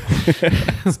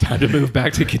 It's time to move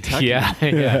back to Kentucky.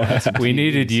 Yeah. We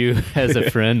needed you as a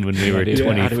friend when we were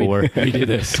 24. We do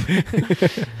this.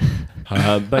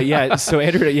 But yeah, so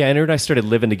Andrew and I started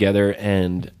living together,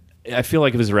 and I feel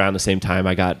like it was around the same time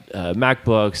I got a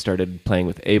MacBook, started playing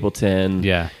with Ableton.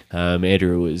 Yeah.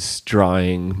 Andrew was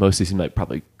drawing, mostly seemed like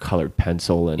probably colored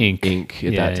pencil and ink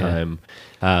at that time.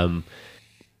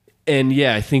 And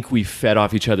yeah, I think we fed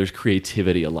off each other's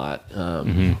creativity a lot.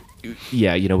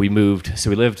 Yeah, we moved.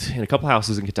 So we lived in a couple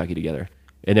houses in Kentucky together,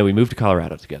 and then we moved to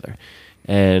Colorado together.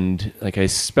 And like I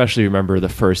especially remember the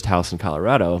first house in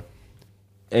Colorado,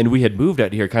 and we had moved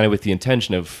out here kind of with the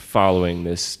intention of following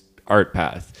this art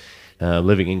path.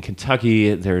 Living in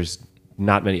Kentucky, there's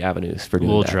not many avenues for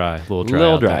doing that. A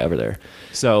little dry over there.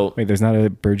 So wait, there's not a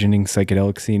burgeoning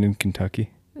psychedelic scene in Kentucky?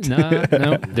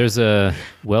 No. There's a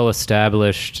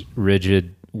well-established,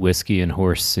 rigid whiskey and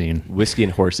horse scene. Whiskey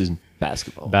and horses and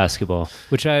basketball,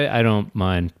 which I don't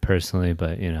mind personally,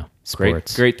 but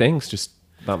sports. Great things, just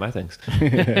not my things.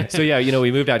 So yeah,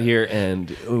 we moved out here and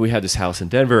we had this house in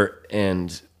Denver,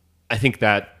 and I think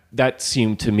that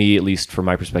seemed to me, at least from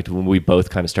my perspective, when we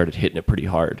both kind of started hitting it pretty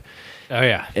hard. Oh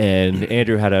yeah. And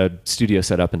Andrew had a studio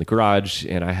set up in the garage,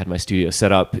 and I had my studio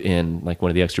set up in like one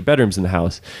of the extra bedrooms in the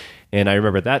house. And I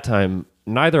remember at that time,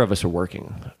 neither of us are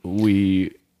working.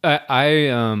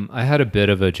 I had a bit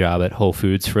of a job at Whole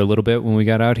Foods for a little bit when we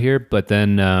got out here, but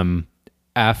then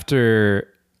after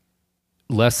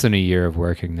less than a year of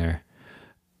working there,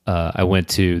 I went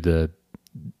to the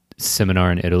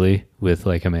seminar in Italy with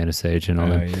like Amanda Sage and all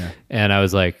that. Yeah. And I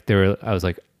was like,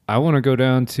 I want to go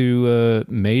down to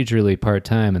majorly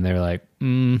part-time. And they were like,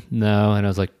 no. And I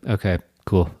was like, okay,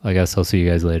 cool. I guess I'll see you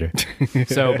guys later.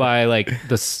 So by like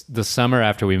the summer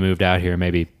after we moved out here,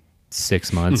 maybe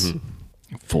 6 months,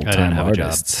 full-time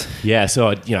artists. Yeah. So,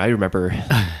 I remember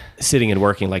sitting and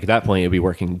working, like at that point, it'd be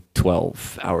working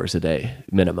 12 hours a day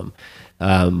minimum,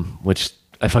 which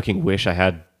I fucking wish I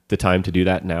had the time to do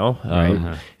that now.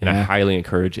 And I highly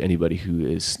encourage anybody who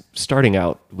is starting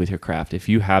out with your craft, if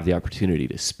you have the opportunity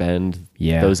to spend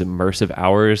those immersive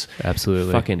hours,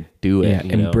 absolutely fucking do it.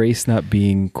 Embrace not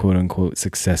being quote unquote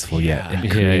successful yet,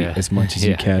 and create as much as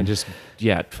you can. And just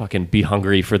fucking be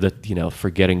hungry for the for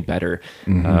getting better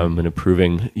and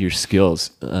improving your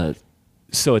skills.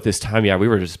 So at this time, we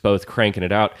were just both cranking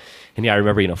it out. And I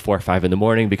remember, 4 or 5 in the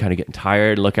morning, be kind of getting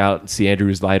tired, look out and see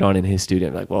Andrew's light on in his studio.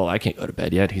 I'm like, well, I can't go to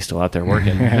bed yet. He's still out there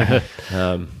working.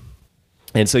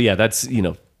 And so, that's,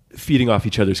 feeding off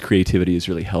each other's creativity has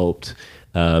really helped.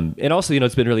 And also,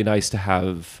 it's been really nice to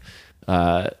have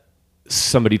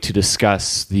somebody to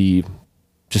discuss the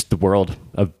world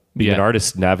of being an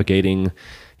artist, navigating,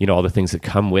 all the things that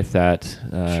come with that.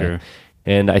 Sure.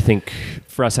 And I think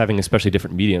for us having especially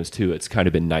different mediums too, it's kind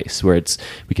of been nice where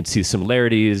we can see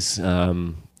similarities. We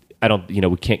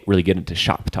can't really get into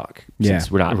shop talk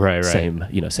since we're not same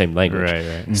language. Right.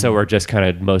 Mm-hmm. So we're just kind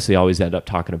of mostly always end up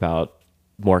talking about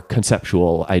more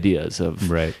conceptual ideas of,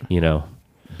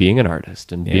 being an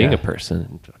artist and being a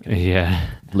person and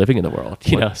living in the world,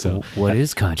 So what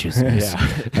is consciousness?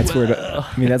 That's where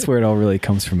that's where it all really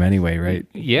comes from anyway, right?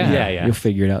 Yeah. You'll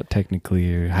figure it out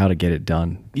technically or how to get it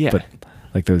done. Yeah. But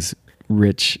like those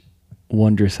rich,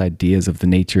 wondrous ideas of the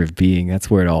nature of being, that's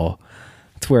where it all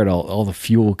the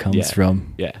fuel comes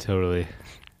from. Yeah, totally.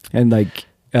 And like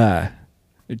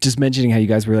just mentioning how you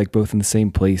guys were like both in the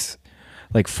same place,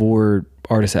 like for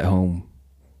artists at home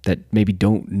that maybe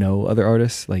don't know other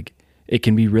artists, like it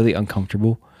can be really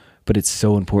uncomfortable, but it's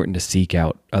so important to seek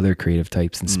out other creative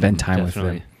types and spend time with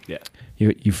them. Yeah.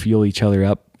 You fuel each other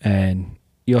up, and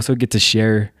you also get to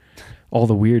share all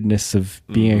the weirdness of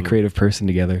being a creative person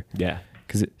together. Yeah.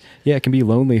 Cause it can be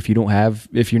lonely if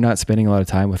you're not spending a lot of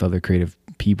time with other creative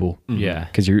people. Yeah.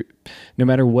 Cause no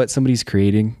matter what somebody's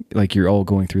creating, like you're all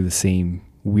going through the same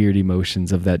weird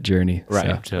emotions of that journey.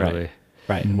 Right. So. Totally.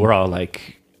 Right. Mm-hmm. We're all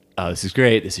like, oh, this is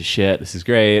great. This is shit. This is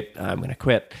great. I'm going to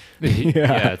quit.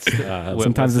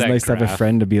 Sometimes it's nice to have a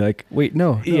friend to be like, wait,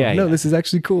 no, this is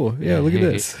actually cool. Yeah. Look at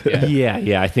this.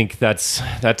 Yeah. I think that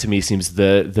to me seems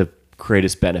the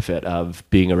greatest benefit of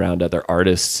being around other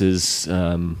artists is,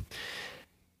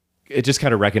 it just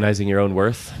kind of recognizing your own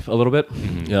worth a little bit.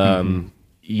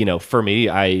 For me,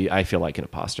 I feel like an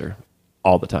imposter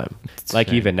all the time. That's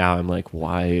like, even now I'm like,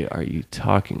 why are you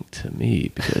talking to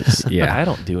me? Because I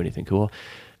don't do anything cool.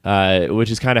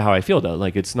 Which is kind of how I feel though.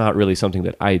 Like, it's not really something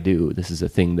that I do. This is a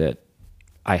thing that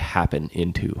I happen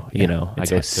into, you know, I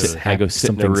go sit in a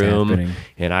something's room happening.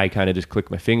 and I kind of just click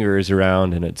my fingers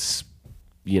around, and it's,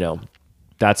 you know,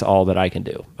 that's all that I can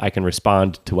do. I can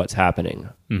respond to what's happening.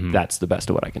 That's the best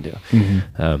of what I can do.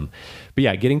 But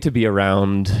yeah, getting to be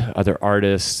around other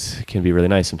artists can be really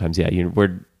nice sometimes. Yeah,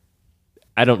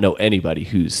 I don't know anybody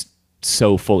who's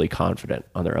so fully confident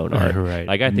on their own art. Right.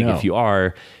 Like I think if you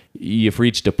are, you've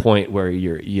reached a point where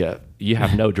you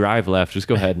have no drive left. Just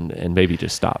go ahead and maybe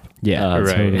just stop. Yeah,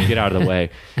 Right. Get out of the way.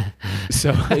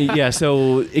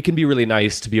 So it can be really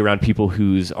nice to be around people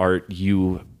whose art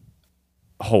you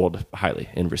hold highly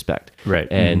in respect. Right.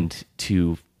 And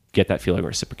to get that feeling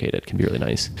reciprocated can be really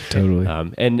nice. Totally.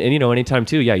 And you know, anytime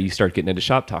too, you start getting into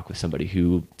shop talk with somebody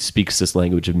who speaks this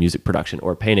language of music production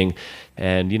or painting.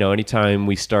 And, you know, anytime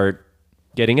we start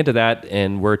getting into that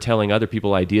and we're telling other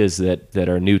people ideas that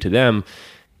are new to them,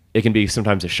 it can be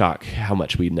sometimes a shock how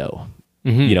much we know.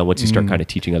 You know, once you start kind of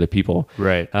teaching other people.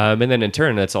 Right. And then in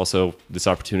turn, that's also this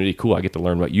opportunity. Cool. I get to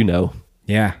learn what you know.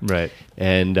 Yeah. Right.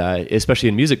 And especially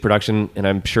in music production, and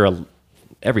I'm sure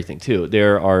everything too,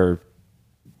 there are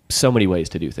so many ways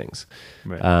to do things.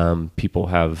 Right. People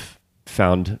have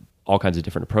found all kinds of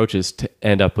different approaches to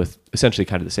end up with essentially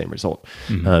kind of the same result.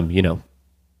 You know,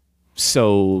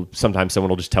 so sometimes someone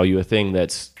will just tell you a thing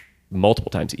that's multiple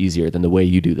times easier than the way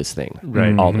you do this thing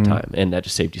all the time, and that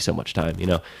just saved you so much time, you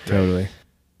know. Totally.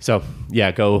 So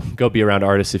yeah, go be around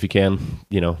artists if you can,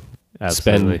 you know.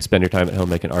 Absolutely. Spend your time at home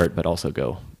making art, but also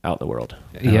go out in the world.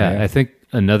 Yeah, I think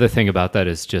another thing about that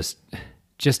is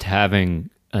just having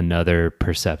another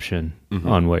perception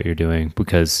on what you're doing,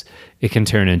 because it can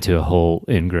turn into a whole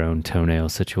ingrown toenail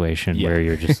situation where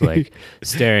you're just like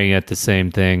staring at the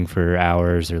same thing for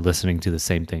hours or listening to the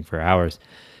same thing for hours.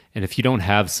 And if you don't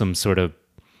have some sort of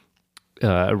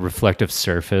reflective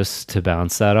surface to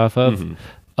bounce that off of,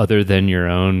 other than your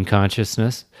own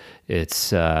consciousness,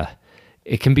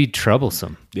 it can be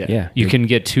troublesome. Yeah. You can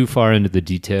get too far into the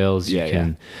details. Yeah, You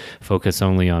can focus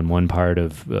only on one part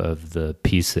of the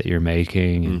piece that you're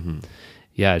making. And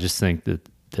I just think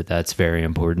that's very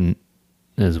important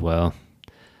as well.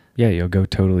 Yeah, you'll go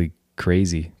totally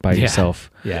crazy by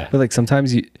yourself. Yeah. But like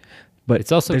sometimes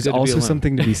It's also there's good to be also alone.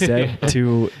 something to be said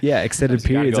to extended You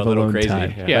gotta periods go of a little alone crazy.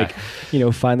 time. Yeah. Like, you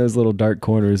know, find those little dark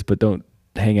corners, but don't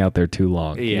hang out there too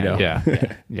long. You know?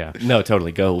 Yeah. No,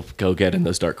 totally. Go get in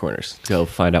those dark corners. Go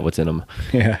find out what's in them,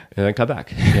 Yeah. and then come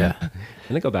back. Yeah. And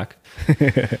then go back.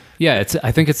 Yeah.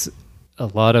 I think it's a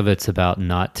lot of it's about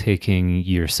not taking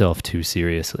yourself too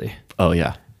seriously. Oh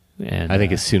yeah. And I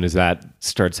think as soon as that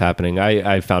starts happening,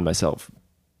 I found myself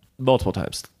multiple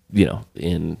times, you know,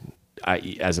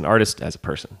 as an artist, as a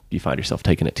person, you find yourself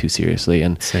taking it too seriously,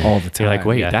 and All the time. you're like,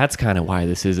 wait, yeah. that's kind of why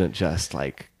this isn't just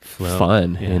like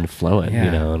fun and flowing, Yeah.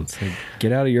 you know. And It's like,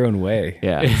 get out of your own way.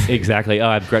 yeah, exactly. Oh,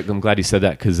 I'm glad you said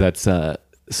that, because that's some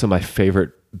of my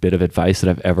favorite bit of advice that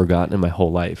I've ever gotten in my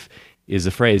whole life is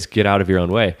the phrase "get out of your own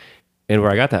way." And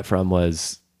where I got that from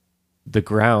was the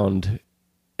ground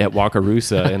at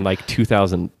Wakarusa in like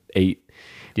 2008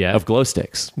 of glow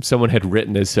sticks. Someone had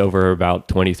written this over about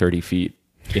 20, 30 feet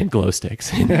in glow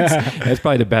sticks. That's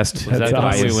probably the best is that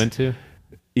advice. the one we went to?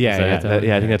 Yeah, Is that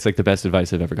I think that's like the best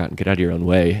advice I've ever gotten. Get out of your own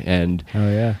way. And Oh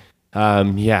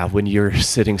yeah. when you're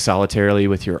sitting solitarily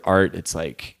with your art, it's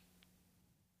like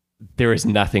there is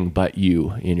nothing but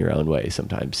you in your own way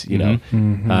sometimes, you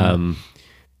know.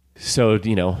 So,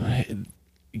 you know,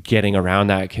 getting around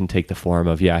that can take the form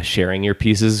of sharing your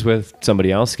pieces with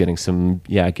somebody else, getting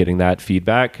that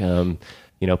feedback, you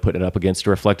know, putting it up against a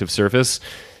reflective surface.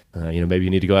 You know, maybe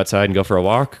you need to go outside and go for a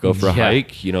walk, go for a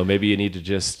hike. You know, maybe you need to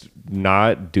just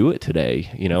not do it today,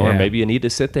 you know, or maybe you need to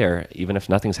sit there even if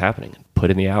nothing's happening and put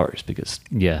in the hours, because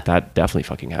that definitely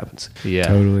fucking happens. Yeah.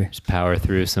 Totally. Just power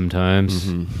through sometimes.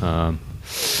 I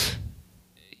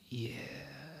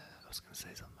was going to say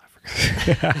something.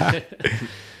 I forgot.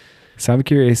 So I'm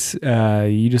curious,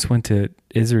 you just went to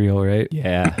Israel, right?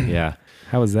 Yeah.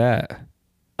 How was that?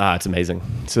 It's amazing.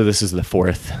 So this is the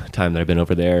 4th time that I've been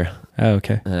over there. Oh,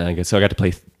 okay. So I got to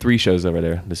play 3 shows over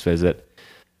there this visit.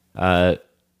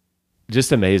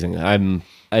 Just amazing.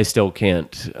 I still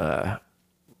can't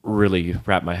really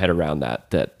wrap my head around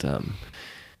that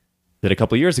a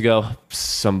couple of years ago,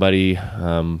 somebody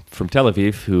from Tel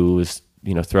Aviv who was,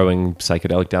 you know, throwing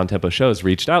psychedelic down-tempo shows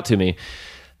reached out to me.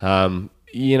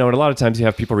 You know, and a lot of times you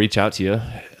have people reach out to you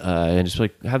and just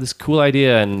like have this cool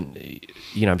idea, and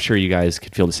you know, I'm sure you guys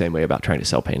could feel the same way about trying to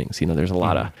sell paintings. You know, there's a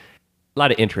lot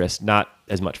of interest, not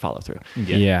as much follow through.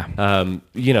 Yeah.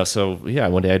 You know, so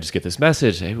one day I just get this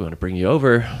message, hey, we want to bring you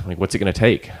over. I'm like, what's it going to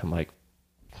take? I'm like,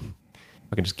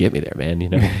 fucking just get me there, man. You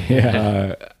know,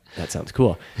 that sounds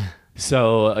cool.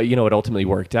 So it ultimately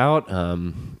worked out,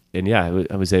 and yeah,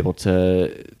 I was able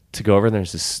to go over. And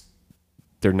there's this.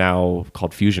 They're now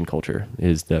called Fusion Culture,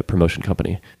 is the promotion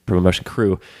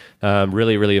crew.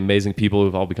 Really, really amazing people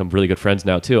who've all become really good friends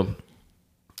now too.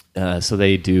 So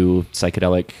they do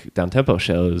psychedelic down-tempo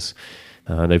shows.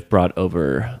 They've brought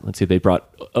over, they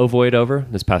brought Ovoid over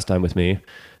this past time with me.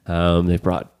 They've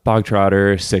brought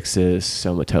Bogtrotter, Sixes,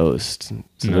 Soma Toast.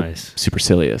 So nice.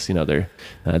 Supercilious, they're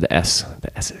the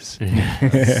S's.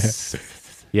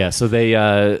 Yeah, so they,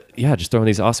 just throwing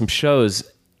these awesome shows.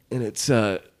 And it's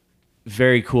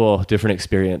very cool, different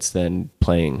experience than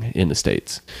playing in the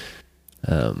States.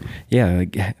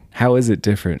 Like, how is it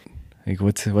different? Like,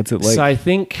 what's it like? So I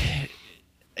think,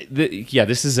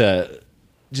 this is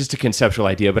just a conceptual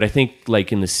idea, but I think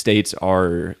like in the States,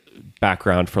 our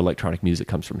background for electronic music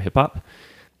comes from hip hop.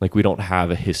 Like we don't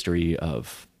have a history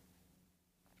of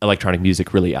electronic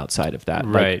music really outside of that,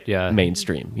 right?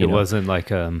 Mainstream. It wasn't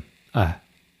like a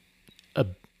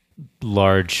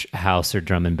large house or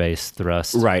drum and bass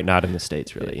thrust, right? Not in the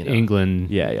States, really. England,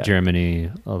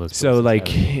 Germany, all those. So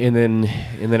like, and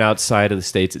then outside of the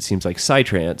States, it seems like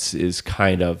psytrance is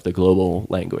kind of the global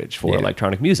language for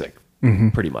electronic music,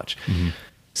 pretty much. Mm-hmm.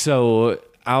 So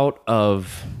out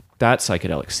of that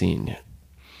psychedelic scene,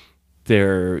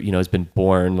 there has been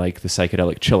born like the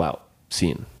psychedelic chill out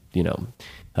scene.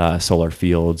 Solar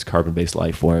fields, carbon-based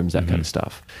life forms, that kind of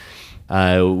stuff.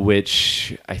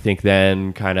 Which I think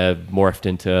then kind of morphed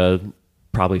into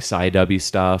probably Psy-Dubby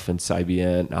stuff and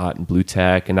Psybient, Not, and Blue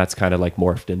Tech, and that's kind of like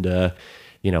morphed into,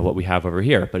 what we have over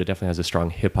here. But it definitely has a strong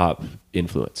hip hop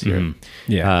influence here.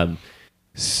 Mm-hmm. Yeah.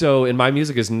 So, and my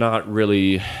music doesn't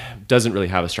really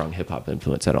have a strong hip hop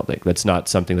influence. I don't think that's not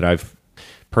something that I've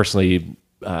personally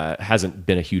hasn't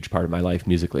been a huge part of my life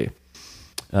musically.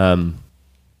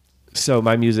 So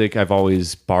my music, I've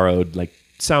always borrowed like.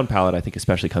 Sound palette, I think,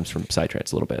 especially comes from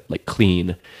psytrance a little bit. Like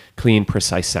clean,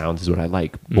 precise sounds is what I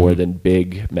like more than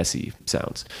big, messy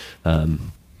sounds.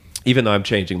 Even though I'm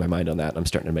changing my mind on that, I'm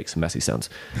starting to make some messy sounds.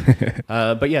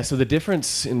 But yeah, so the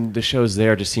difference in the shows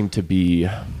there just seemed to be,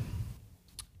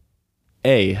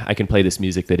 I can play this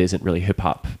music that isn't really hip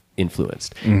hop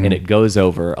influenced, and it goes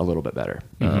over a little bit better.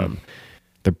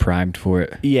 They're primed for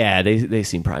it. Yeah, they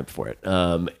seem primed for it.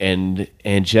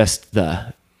 And just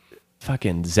the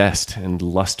fucking zest and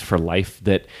lust for life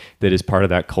that is part of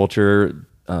that culture,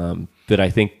 that I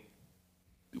think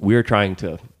we're trying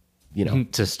to,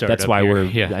 to start. That's why we're,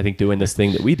 I think, doing this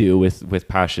thing that we do with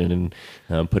passion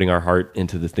and putting our heart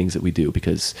into the things that we do,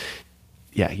 because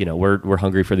we're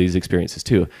hungry for these experiences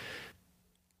too.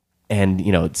 And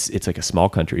it's like a small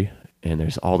country, and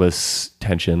there's all this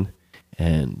tension,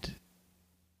 and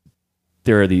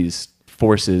there are these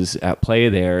forces at play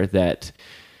there that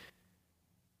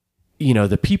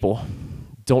the people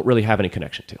don't really have any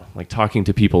connection to. Like talking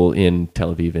to people in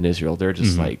Tel Aviv and Israel, they're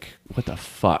just like, what the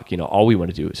fuck? All we want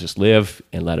to do is just live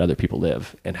and let other people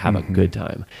live and have a good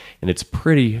time. And it's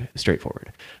pretty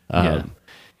straightforward.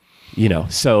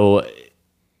 So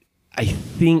I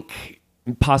think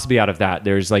possibly out of that,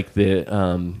 there's like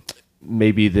the,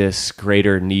 maybe this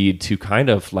greater need to kind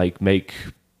of like make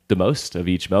the most of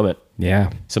each moment. Yeah.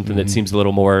 Something that seems a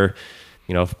little more,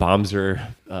 if bombs are,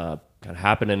 kind of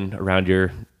happening around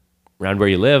where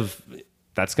you live,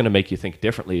 that's going to make you think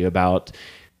differently about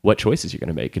what choices you're going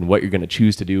to make and what you're going to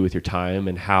choose to do with your time,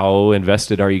 and how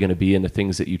invested are you going to be in the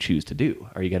things that you choose to do.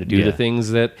 Are you going to do the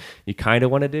things that you kind of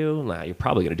want to do? Nah, you're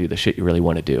probably going to do the shit you really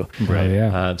want to do. Right.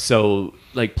 Yeah. So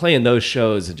like playing those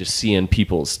shows and just seeing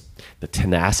the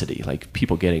tenacity, like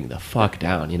people getting the fuck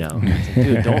down, It's like,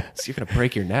 dude, you're going to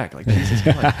break your neck. Like, this is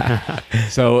fun.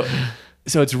 So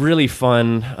it's really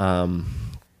fun.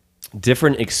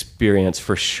 Different experience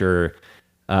for sure.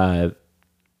 It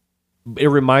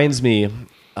reminds me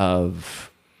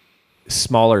of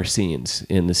smaller scenes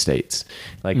in the States.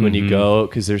 Like when you go,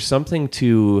 because there's something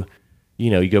to,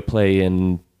 you go play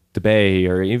in the Bay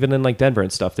or even in like Denver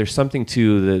and stuff. There's something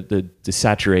to the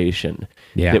saturation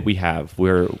that we have,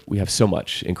 where we have so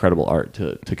much incredible art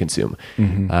to consume.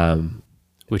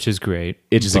 Which is great.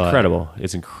 It's just incredible.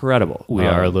 It's incredible. We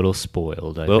are a little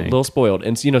spoiled, I think. Little spoiled.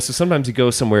 And, so sometimes you go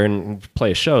somewhere and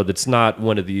play a show that's not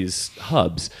one of these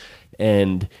hubs,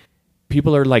 and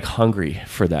people are like hungry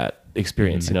for that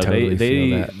experience.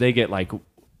 They get like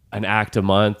an act a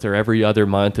month or every other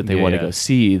month that they want to go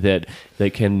see that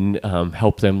can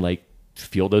help them like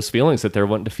feel those feelings that they're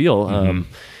wanting to feel.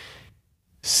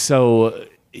 So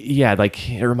yeah, like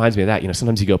it reminds me of that.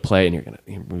 Sometimes you go play and you're going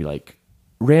to be like,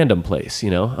 random place,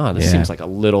 this seems like a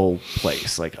little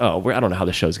place, like, I don't know how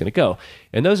the show's going to go.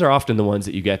 And those are often the ones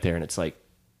that you get there and it's like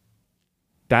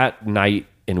that night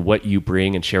and what you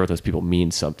bring and share with those people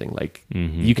means something. Like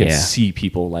you can see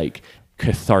people like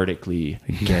cathartically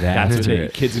get after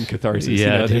it. Kids in catharsis. You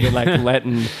know, they've been like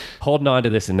holding on to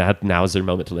this, and now's their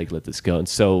moment to like let this go. And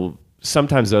so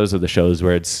sometimes those are the shows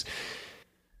where it's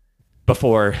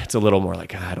before it's a little more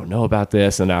like, I don't know about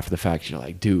this, and after the fact you're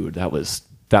like, dude, that was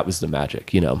the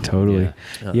magic, you know. Totally.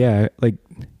 Yeah, like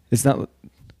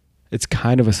it's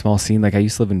kind of a small scene. Like I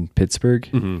used to live in Pittsburgh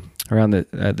around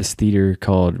this theater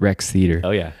called Rex Theater.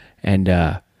 Oh yeah. And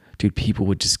dude, people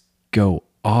would just go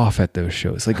off at those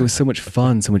shows. Like it was so much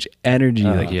fun, so much energy,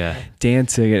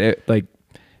 dancing, and it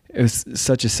was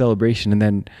such a celebration. And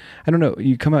then I don't know,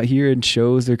 you come out here and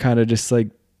shows, they're kind of just like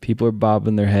people are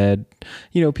bobbing their head,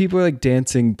 you know, people are like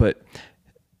dancing, but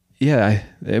yeah,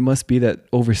 it must be that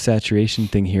oversaturation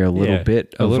thing here a little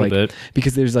bit,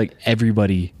 because there's like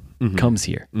everybody comes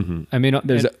here. I mean,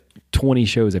 there's 20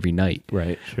 shows every night,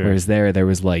 right? Sure. Whereas there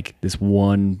was like this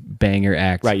one banger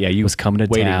act, right? Yeah, you was coming to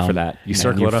waiting town for that. You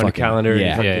circle it on your calendar.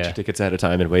 Yeah, and get your tickets ahead of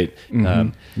time and wait.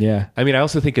 Yeah. I mean, I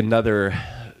also think another,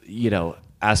 you know,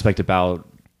 aspect about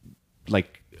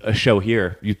like a show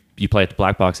here. You play at the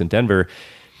Black Box in Denver,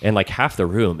 and like half the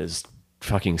room is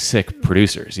fucking sick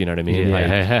producers. You know what I mean?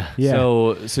 Yeah.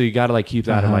 So you got to like keep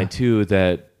that in mind too.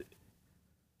 That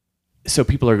so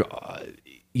people are,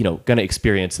 you know, going to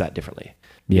experience that differently.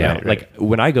 Yeah. You know, like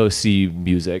when I go see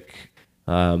music,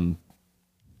 I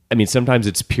mean, sometimes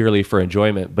it's purely for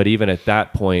enjoyment, but even at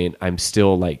that point, I'm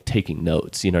still like taking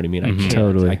notes. You know what I mean?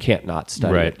 I can't not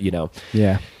study it, you know?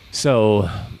 Yeah. So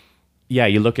yeah,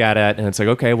 you look at it and it's like,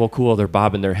 okay, well, cool. They're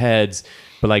bobbing their heads,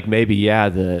 but like maybe,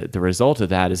 the result of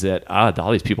that is that,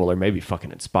 all these people are maybe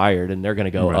fucking inspired and they're going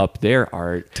to go up their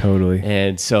art. Totally.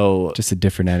 And so just a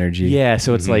different energy. Yeah.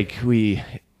 So it's like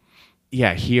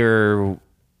here,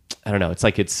 I don't know. It's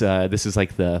like this is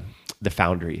like the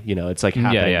foundry, you know. It's like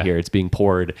happening here. It's being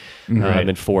poured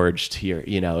and forged here,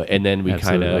 you know. And then we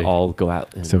kind of all go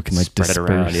out and so it can like spread disperse.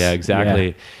 it around. Yeah, exactly.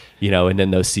 Yeah. You know, and then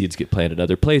those seeds get planted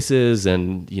other places,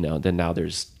 and you know, then now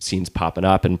there's scenes popping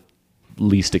up in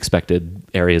least expected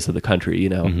areas of the country, you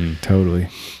know. Totally.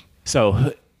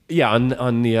 So yeah,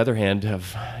 on the other hand,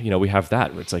 we have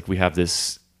that where it's like we have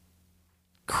this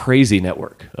crazy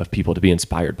network of people to be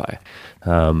inspired by.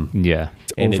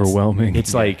 It's overwhelming.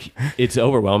 It's like, it's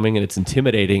overwhelming and it's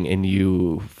intimidating, and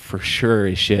you for sure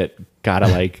as shit gotta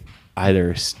like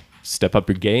either step up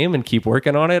your game and keep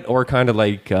working on it, or kind of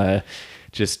like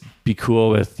just be cool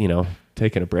with, you know,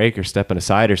 taking a break or stepping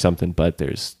aside or something. But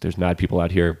there's mad people out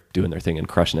here doing their thing and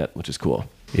crushing it, which is cool.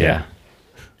 Yeah.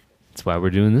 That's why we're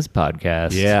doing this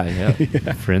podcast. Yeah.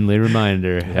 Friendly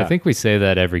reminder. Yeah. I think we say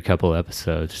that every couple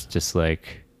episodes, just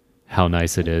like how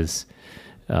nice it is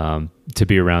to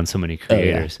be around so many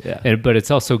creators. But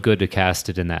it's also good to cast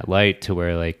it in that light to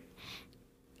where like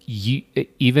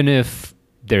even if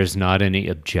there's not any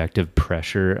objective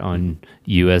pressure on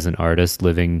you as an artist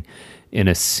living in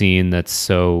a scene that's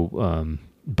so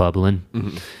bubbling,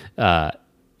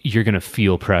 you're going to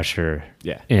feel pressure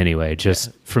anyway,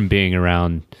 just from being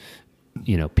around,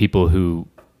 you know, people who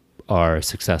are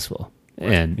successful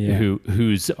and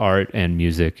whose art and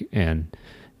music and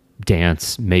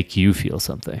dance make you feel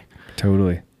something.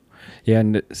 Totally. Yeah.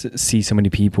 And see so many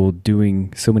people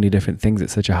doing so many different things at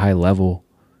such a high level,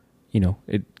 you know,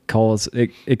 it calls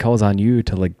on you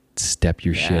to like step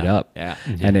your shit up. Yeah.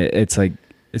 And it's like,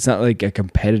 it's not like a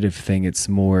competitive thing. It's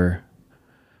more,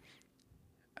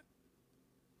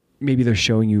 maybe they're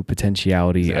showing you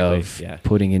potentiality of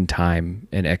putting in time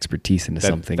and expertise into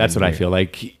something. That's what I feel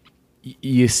like.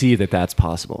 You see that's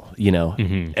possible. You know,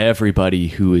 everybody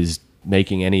who is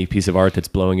making any piece of art that's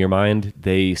blowing your mind,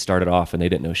 they started off and they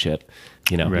didn't know shit,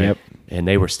 you know. Right. Yep. And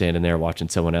they were standing there watching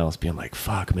someone else being like,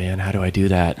 fuck, man, how do I do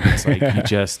that? And it's like, you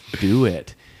just do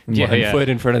it. One foot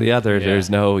in front of the other. There's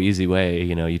no easy way,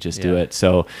 you know, you just do it.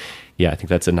 So yeah, I think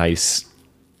that's a nice,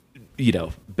 you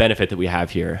know, benefit that we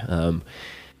have here.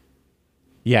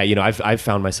 You know, I've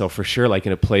found myself for sure like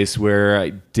in a place where I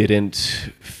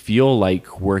didn't feel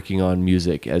like working on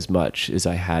music as much as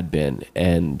I had been,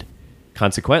 and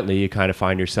consequently you kind of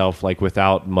find yourself like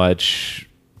without much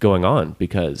going on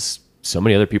because so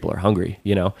many other people are hungry,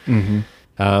 you know.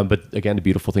 But again, the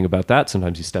beautiful thing about that,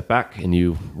 sometimes you step back and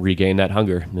you regain that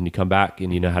hunger, and then you come back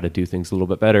and you know how to do things a little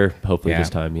bit better, hopefully this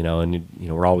time, you know. And you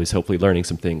know, we're always hopefully learning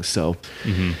some things, so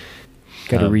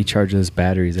got to recharge those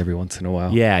batteries every once in a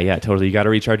while. Yeah, totally. You got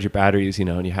to recharge your batteries, you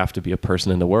know, and you have to be a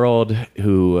person in the world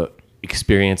who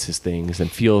experiences things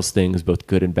and feels things both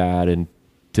good and bad and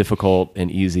difficult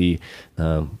and easy,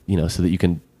 you know, so that you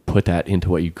can put that into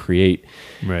what you create.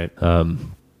 Right.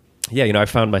 You know, I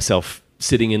found myself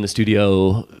sitting in the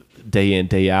studio day in,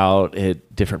 day out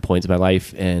at different points in my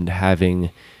life and having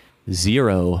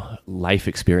zero life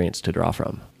experience to draw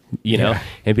from, you know,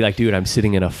 and be like, dude, I'm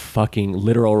sitting in a fucking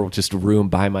literal just room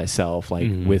by myself,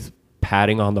 like with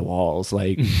padding on the walls,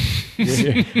 like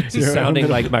sounding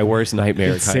like my worst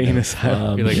nightmare. Insane as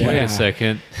hell. You're like, wait a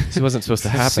second. This wasn't supposed to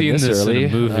happen Seen this early.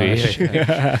 in a movie.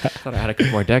 I thought I had a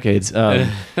couple more decades.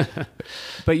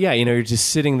 But yeah, you know, you're just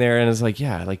sitting there and it's like,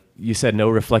 yeah, like you said, no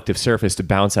reflective surface to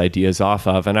bounce ideas off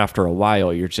of. And after a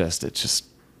while, it's just,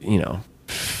 you know,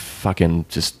 fucking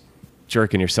just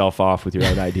jerking yourself off with your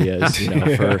own ideas, you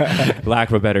know, for lack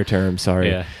of a better term. Sorry.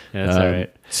 Yeah, that's all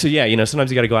right. So yeah, you know,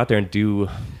 sometimes you got to go out there and do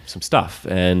some stuff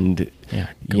and,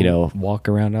 you know, walk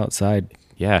around outside.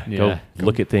 Yeah, go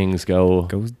look at things, go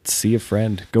see a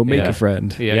friend, go make a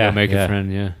friend. Yeah, go make a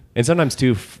friend, yeah. And sometimes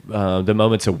too, the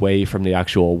moments away from the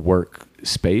actual work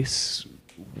space,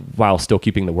 while still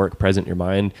keeping the work present in your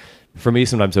mind, for me,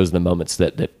 sometimes those are the moments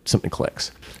that something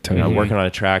clicks. Totally. You know, I'm working on a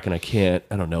track and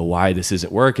I don't know why this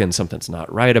isn't working. Something's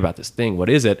not right about this thing. What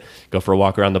is it? Go for a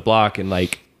walk around the block and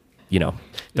like, you know,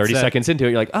 30 seconds into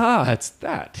it, you're like, it's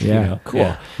that. Yeah, you know? cool.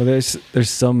 Yeah. Well, there's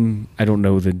some, I don't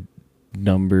know the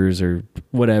numbers or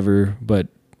whatever, but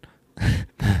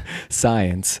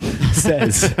science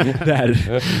says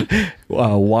that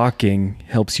walking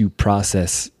helps you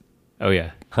process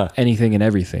anything and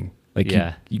everything. Like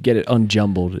you get it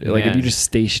unjumbled. Like if you're just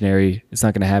stationary, it's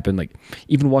not going to happen. Like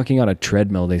even walking on a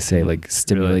treadmill, they say like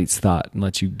stimulates thought and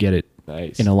lets you get it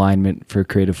in alignment for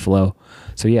creative flow.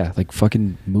 So yeah, like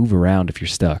fucking move around if you're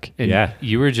stuck. And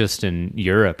you were just in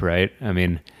Europe, right? I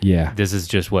mean, this is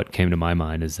just what came to my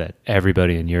mind is that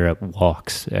everybody in Europe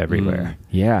walks everywhere.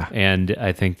 Yeah. And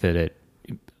I think that it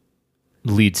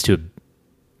leads to a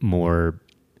more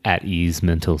at ease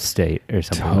mental state or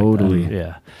something Totally. like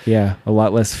that. Yeah. A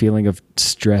lot less feeling of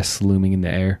stress looming in the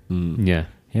air. Yeah.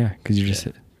 Yeah. Because you're just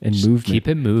in movement. Keep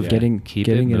it moving.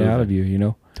 Getting it out of you, you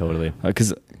know? Totally.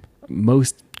 Because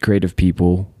most creative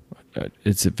people,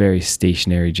 it's a very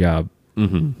stationary job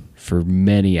for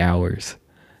many hours.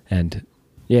 And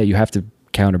you have to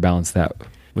counterbalance that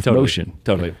with motion.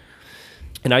 Totally.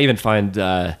 And I even find,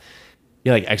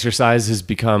 like exercise has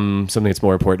become something that's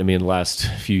more important to me in the last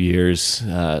few years.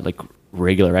 Like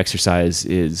regular exercise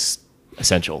is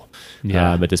essential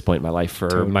at this point in my life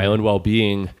for my own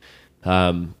well-being.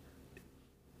 And,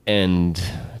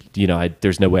 you know,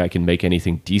 there's no way I can make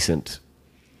anything decent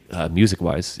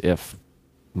music-wise if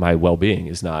my well-being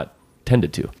is not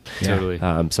tended to. Totally.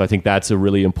 So I think that's a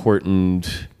really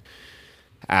important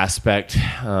aspect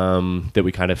that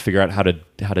we kind of figure out how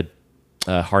to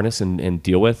harness and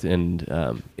deal with and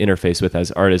interface with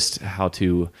as artists. How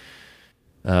to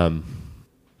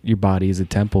your body is a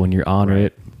temple and you honor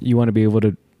it. You want to be able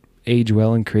to age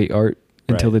well and create art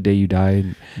until the day you die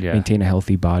and maintain a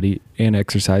healthy body. And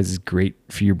exercise is great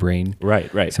for your brain.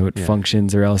 Right. So it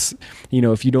functions, or else, you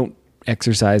know, if you don't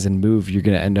exercise and move, you're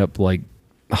going to end up like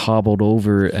hobbled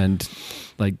over and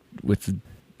like with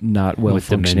not well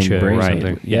functioning brain.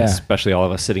 Right. Yeah. Especially all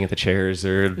of us sitting at the chairs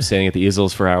or standing at the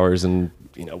easels for hours in,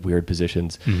 you know, weird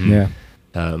positions. Yeah.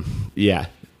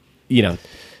 You know,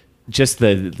 just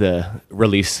the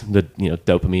release, the, you know,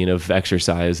 dopamine of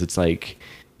exercise. It's like,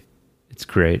 it's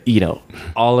great. You know,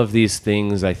 all of these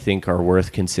things I think are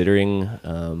worth considering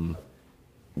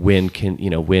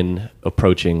when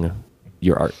approaching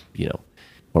your art, you know,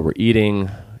 what we're eating,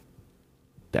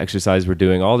 the exercise we're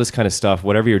doing, all this kind of stuff,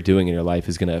 whatever you're doing in your life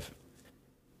is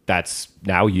that's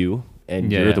now you,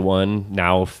 and you're the one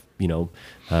now, you know,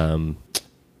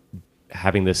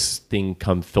 having this thing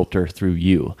come filter through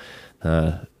you.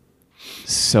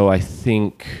 So I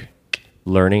think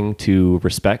learning to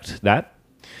respect that,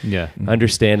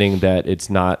 understanding that it's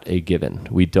not a given.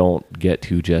 We don't get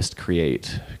to just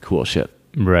create cool shit.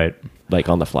 Right. Like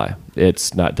on the fly.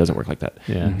 Doesn't work like that.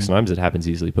 Yeah. Sometimes it happens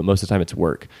easily, but most of the time it's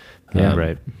work. Yeah.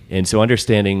 Right. And so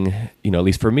understanding, you know, at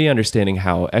least for me, understanding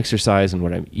how exercise and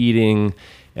what I'm eating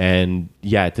and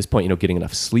at this point, you know, getting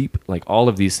enough sleep, like all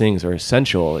of these things are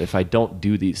essential. If I don't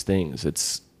do these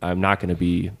things, I'm not going to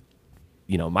be,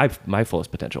 you know, my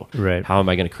fullest potential. Right. How am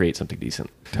I going to create something decent?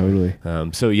 Totally.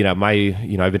 So, you know,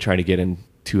 I've been trying to get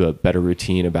into a better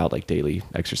routine about like daily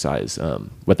exercise,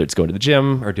 whether it's going to the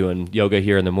gym or doing yoga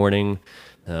here in the morning,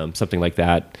 something like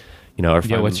that. You know,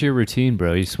 what's your routine,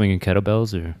 bro? You swinging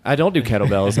kettlebells or? I don't do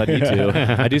kettlebells. I need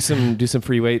to. I do some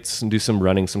free weights and do some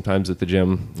running sometimes at the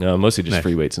gym. Mostly just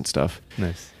free weights and stuff.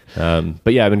 Nice.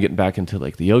 But yeah, I've been getting back into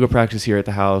like the yoga practice here at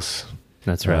the house.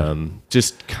 That's right.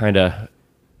 Just kind of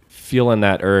feeling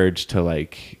that urge to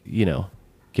like, you know,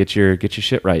 get your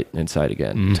shit right inside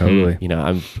again. Totally. You know,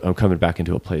 I'm coming back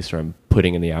into a place where I'm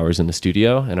putting in the hours in the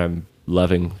studio and I'm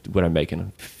loving what I'm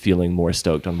making, feeling more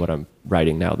stoked on what I'm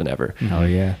writing now than ever. Oh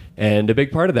yeah. And a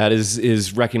big part of that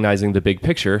is recognizing the big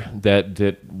picture,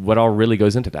 that what all really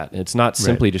goes into that. It's not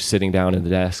simply just sitting down at the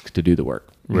desk to do the work.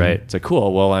 Right. It's like,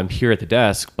 cool, well, I'm here at the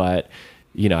desk, but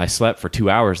I slept for 2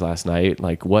 hours last night.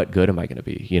 Like, what good am I going to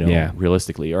be,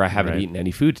 realistically? Or I haven't eaten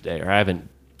any food today, or I haven't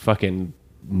fucking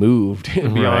moved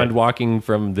beyond walking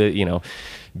from the,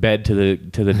 bed to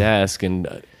the desk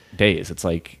and days. It's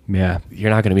like, you're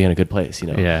not going to be in a good place,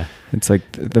 Yeah. It's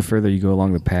like the further you go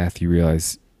along the path, you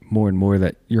realize more and more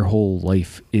that your whole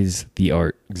life is the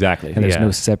art. Exactly. And there's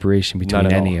no separation between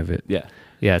any of it. Yeah.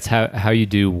 Yeah, it's how you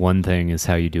do one thing is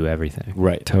how you do everything.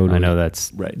 Right. Totally. I know that's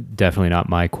definitely not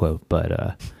my quote,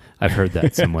 but I've heard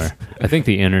that somewhere. I think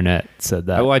the internet said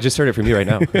that. Oh, I just heard it from you right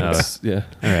now. Yeah.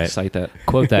 All right. Cite that.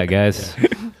 Quote that, guys.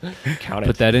 Count it.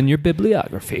 Put that in your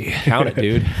bibliography. Count it,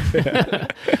 dude.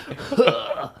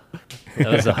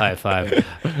 That was a high five.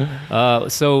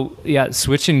 So,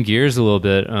 switching gears a little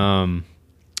bit.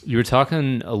 You were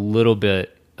talking a little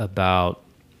bit about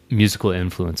musical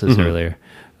influences earlier.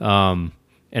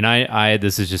 And I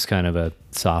this is just kind of a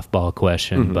softball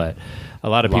question, but a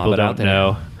lot of people don't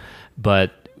know.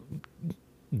 But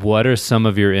what are some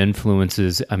of your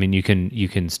influences? I mean, you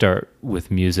can start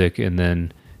with music and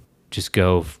then just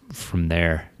go from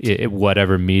there.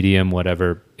 Whatever medium,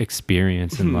 whatever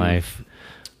experience in life.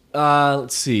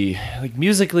 Let's see. Like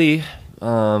musically,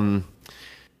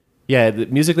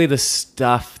 musically the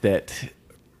stuff that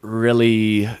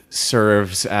really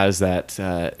serves as that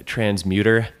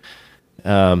transmuter,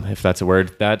 if that's a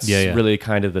word. That's really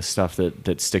kind of the stuff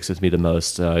that sticks with me the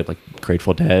most. Like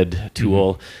Grateful Dead,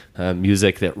 Tool,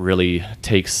 music that really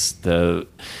takes the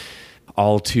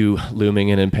all too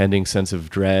looming and impending sense of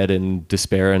dread and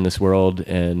despair in this world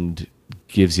and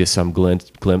gives you some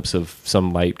glimpse of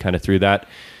some light kind of through that.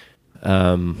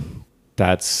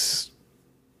 That's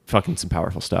fucking some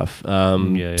powerful stuff.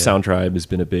 Sound Tribe has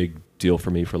been a big deal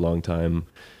for me for a long time.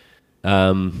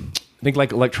 I think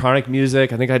like electronic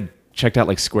music, I think I checked out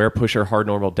like Square Pusher, Hard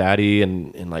Normal Daddy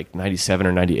in like 97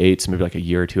 or 98, so maybe like a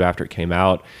year or two after it came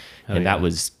out. That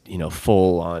was,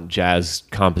 full on jazz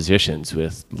compositions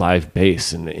with live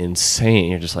bass and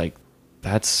insane. You're just like,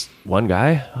 that's one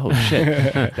guy? Oh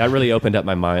shit. That really opened up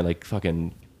my mind, like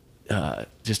fucking,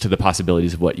 just to the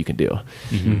possibilities of what you can do.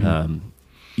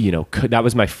 That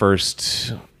was my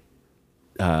first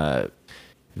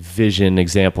vision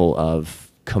example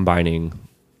of combining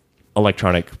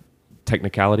electronic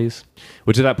technicalities,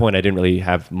 which at that point I didn't really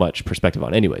have much perspective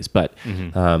on anyways, but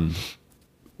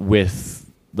with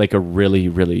like a really,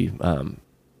 really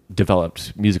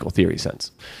developed musical theory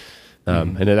sense.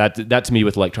 And that to me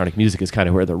with electronic music is kind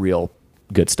of where the real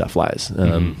good stuff lies.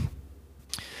 I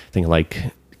think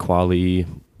like Quali,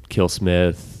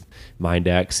 Killsmith,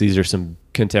 Mindex, these are some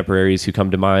contemporaries who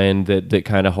come to mind that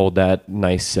kind of hold that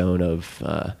nice zone of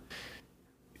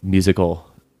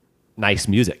nice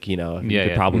music, you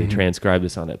could probably transcribe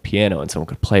this on a piano and someone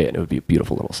could play it and it would be a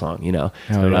beautiful little song,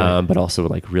 but also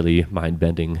like really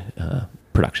mind-bending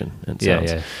production and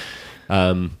sounds.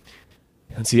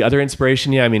 Let's see, other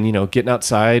inspiration, getting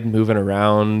outside, moving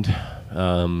around,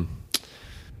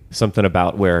 something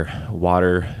about where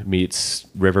water meets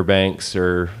riverbanks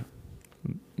or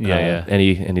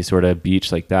any sort of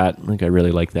beach like that. I think I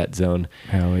really like that zone.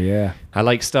 Hell yeah. I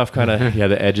like stuff kind of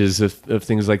the edges of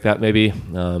things like that maybe.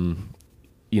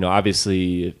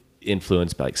 Obviously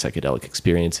influenced by like psychedelic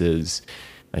experiences.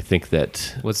 I think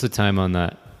that... What's the time on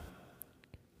that?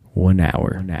 1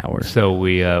 hour. So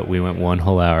we went one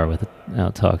whole hour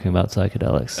without talking about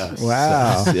psychedelics.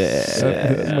 Wow.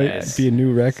 That might be a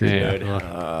new record.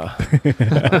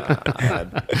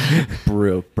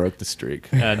 Broke the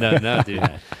streak. No, dude.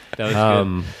 That was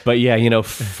good. But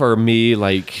for me,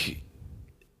 like,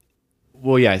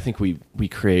 I think we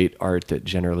create art that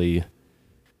generally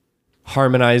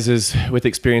harmonizes with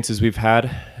experiences we've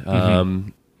had,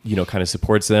 kind of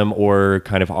supports them or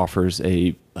kind of offers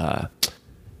a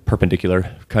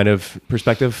perpendicular kind of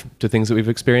perspective to things that we've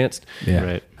experienced.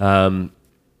 Yeah. Right.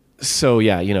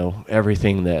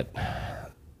 Everything that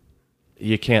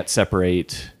you can't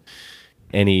separate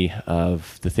any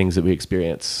of the things that we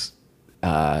experience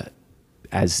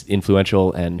as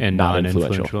influential and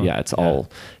non-influential. Yeah, it's all,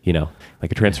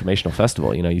 like a transformational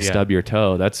festival. You stub your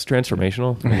toe, that's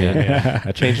transformational.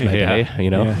 That changed my day,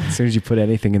 As soon as you put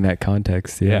anything in that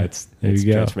context, it's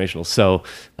transformational. So,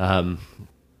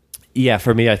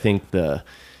 for me, I think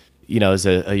as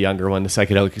a younger one, the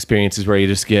psychedelic experience is where you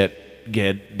just get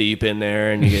get deep in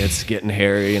there, and it's getting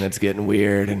hairy, and it's getting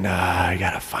weird, and I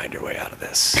gotta find your way out of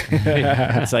this.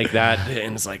 It's like that,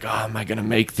 and it's like, oh, am I gonna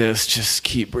make this? Just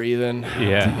keep breathing.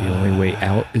 Yeah. The only way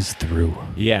out is through.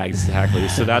 Yeah, exactly.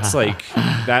 So that's like,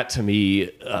 that to me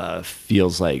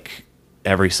feels like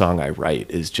every song I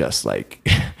write is just like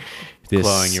this,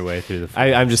 Clawing your way through the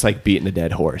forest. I'm just like beating a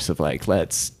dead horse of like,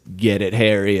 let's get it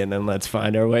hairy and then let's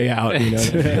find our way out. You know,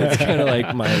 that's kind of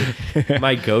like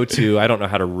my go-to. I don't know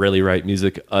how to really write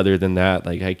music other than that.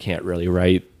 Like I can't really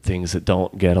write things that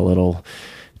don't get a little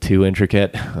too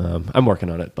intricate. I'm working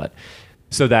on it, but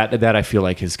so that I feel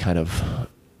like is kind of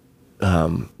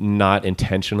not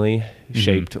intentionally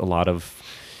shaped a lot of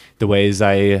the ways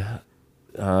I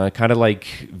kind of like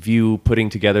view putting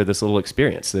together this little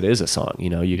experience that is a song. You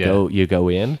know, you go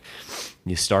in,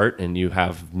 you start, and you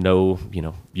have no, you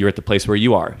know, you're at the place where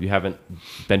you are. You haven't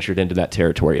ventured into that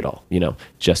territory at all. You know,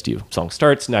 just you. Song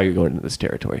starts, now you're going into this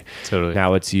territory. Totally.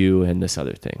 Now it's you and this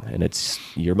other thing, and it's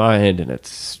your mind, and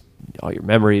it's all your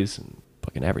memories and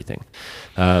fucking everything.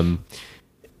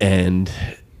 And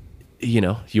you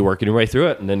know, you're working your way through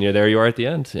it, and then there you are at the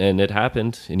end, and it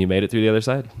happened, and you made it through the other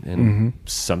side, and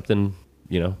something,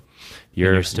 you know,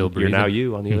 you're still breathing. You're now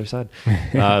you on the other side.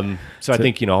 So I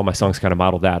think, you know, all my songs kind of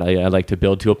model that. I like to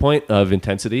build to a point of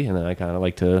intensity, and then I kind of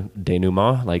like to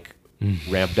denouement, like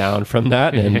ramp down from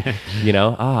that, and you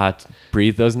know,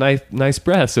 breathe those nice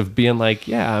breaths of being like,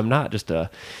 yeah, I'm not just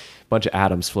a bunch of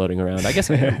atoms floating around. I guess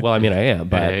I am. Well, I mean, I am,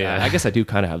 but I guess I do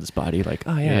kind of have this body like,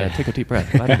 oh yeah, take a deep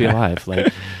breath, glad to be alive.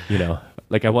 Like, you know,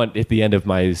 like I want at the end of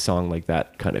my song, like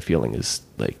that kind of feeling is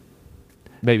like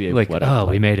maybe like, what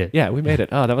we made it. Yeah, we made it.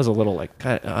 Oh, that was a little like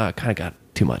kind of got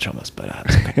too much almost, but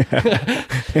it's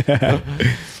okay.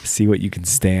 See what you can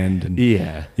stand. And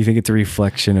Yeah. you think it's a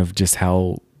reflection of just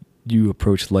how you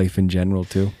approach life in general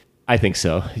too? I think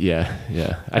so. Yeah.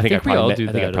 I think we all do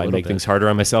I think that I a probably little make bit. things harder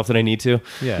on myself than I need to.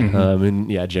 Yeah. And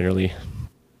yeah, generally,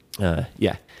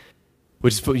 yeah.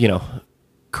 Which is, you know,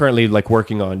 currently like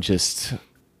working on just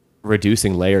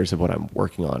reducing layers of what I'm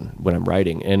working on when I'm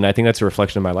writing. And I think that's a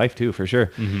reflection of my life too, for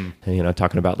sure. And, you know,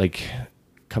 talking about like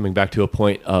coming back to a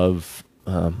point of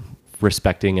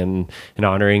respecting and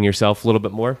honoring yourself a little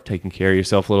bit more, taking care of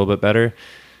yourself a little bit better.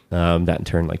 That in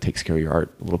turn like takes care of your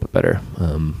art a little bit better.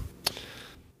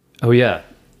 Oh yeah,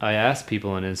 I asked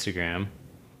people on Instagram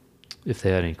if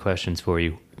they had any questions for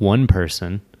you. One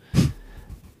person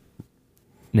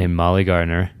named Molly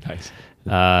Gardner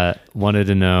wanted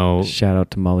to know. Shout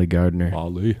out to Molly Gardner.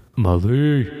 Molly,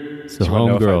 it's the Do you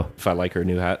wanna know homegirl. if I like her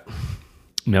new hat.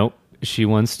 Nope. She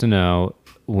wants to know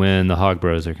when the Hog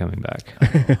Bros are coming back.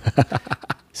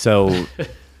 So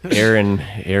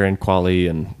Aaron, Quali,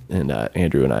 and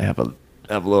Andrew and I have a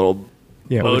little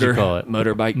Yeah, What would you call it?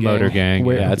 motorbike gang. Motor gang.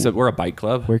 Where- Yeah, we're a bike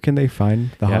club. where can they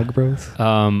find the Yeah. Hog Bros?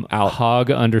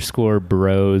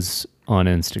 Hog_bros on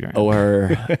Instagram.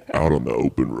 Or Out on the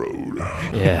open road,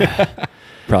 yeah.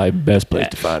 probably best place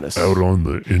to find us. out on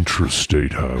the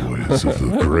intrastate highways of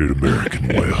the great American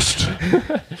West.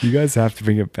 You guys have to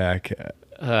bring it back.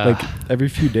 Like every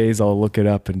few days, I'll look it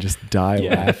up and just die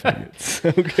laughing. It's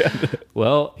so good.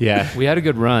 Well, Yeah. we had a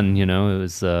good run, you know. It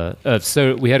was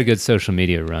so we had a good social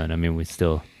media run. I mean,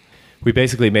 We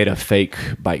basically made a fake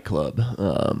bike club,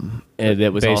 and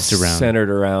it was Based all around centered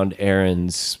around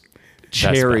Aaron's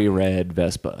cherry red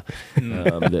Vespa.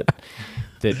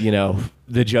 That you know,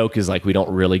 the joke is like we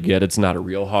don't really get it's not a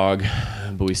real hog,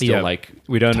 but we still Yeah, like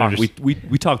we don't talk, underst- we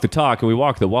talk the talk and we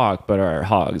walk the walk, but our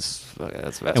hogs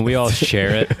that's and we all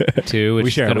share it too. Which we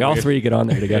is share. kinda We all weird. three get on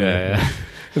there together. Yeah.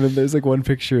 And then there's like one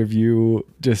picture of you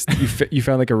just you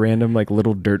found like a random like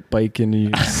little dirt bike and you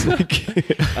just,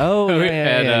 like, Oh,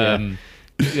 At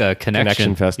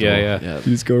Connection Festival. Yeah. you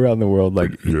just go around the world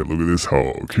like Yeah, look at this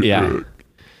hog. Yeah.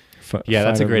 Yeah,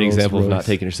 that's a find great Rolls example of not Royce.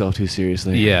 taking yourself too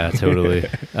seriously. Yeah, totally.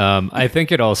 I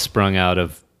think it all sprung out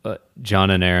of John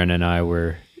and Aaron and I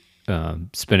were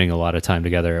spending a lot of time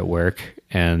together at work,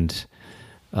 and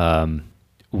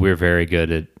we're very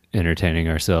good at entertaining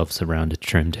ourselves around a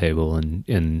trim table and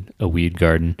in a weed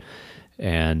garden.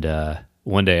 And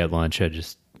one day at lunch, I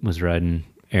just was riding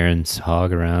Aaron's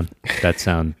hog around. That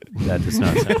does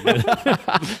not sound good.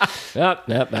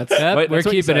 Yep, that's Yep, wait, we're that's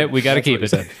what you keeping said. it. We got to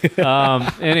That's keep what you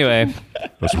it. Anyway,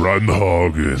 That's riding the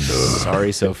hog, and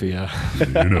Sorry, Sophia. you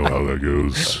know how that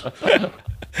goes.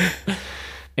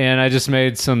 and I just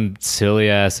made some silly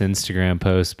ass Instagram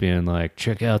post being like,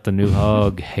 check out the new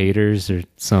hog, haters, or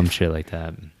some shit like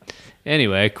that.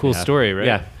 Anyway, cool story, right?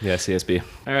 Yeah, CSB.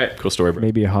 All right. Cool story, bro.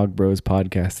 maybe a Hog Bros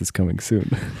podcast is coming soon.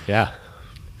 Yeah.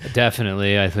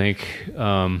 Definitely. I think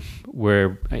I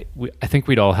think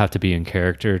we'd all have to be in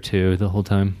character too the whole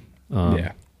time.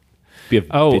 Yeah. be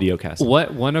a video cast.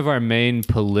 What one of our main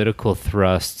political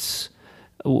thrusts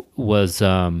was,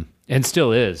 and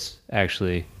still is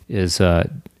actually, is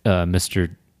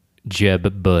Mr.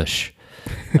 Jeb Bush.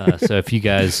 So if you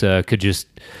guys could just,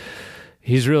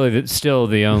 he's really still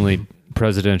the only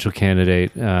presidential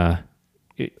candidate.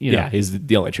 Yeah, he's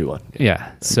the only true one.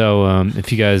 Yeah. So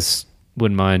if you guys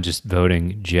wouldn't mind just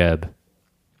voting Jeb,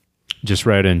 just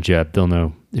write in Jeb. They'll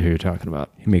know who you're talking about.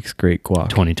 He makes great guac.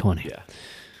 2020. Yeah.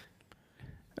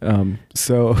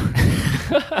 So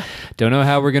don't know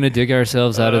how we're gonna dig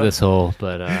ourselves out of this hole,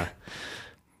 but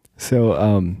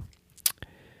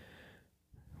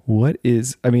what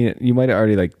is? I mean, you might have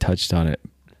already like touched on it,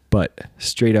 but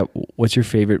straight up, what's your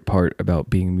favorite part about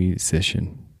being a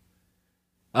musician?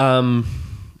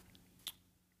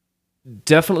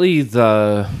 Definitely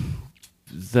the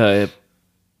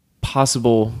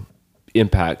possible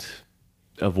impact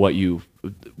of what you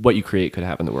create could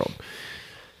have in the world.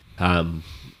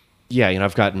 Yeah, you know,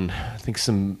 I've gotten, I think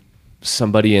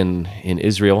somebody in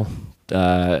Israel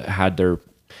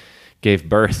gave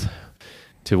birth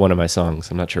to one of my songs.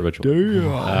 I'm not sure which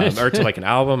one. Or to like an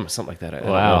album, something like that. I don't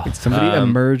know. Somebody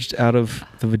emerged out of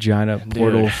the vagina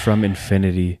portal from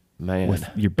infinity. Man, with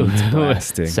your boots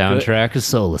blasting. Soundtrack is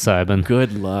psilocybin.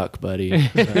 Good luck, buddy.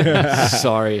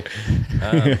 Sorry.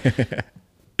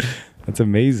 That's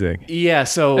amazing. Yeah.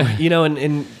 So, you know,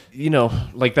 and you know,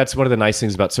 like that's one of the nice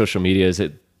things about social media is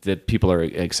that people are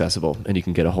accessible and you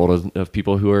can get a hold of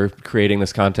people who are creating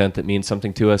this content that means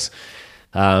something to us.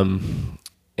 And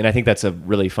I think that's a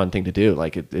really fun thing to do.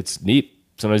 Like it's neat.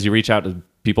 Sometimes you reach out to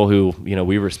people who, you know,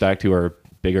 we respect, who are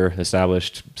bigger,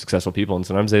 established, successful people, and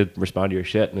sometimes they respond to your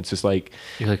shit, and it's just like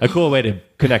a cool way to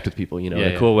connect with people, you know,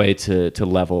 a cool way to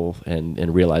level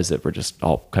and realize that we're just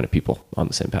all kind of people on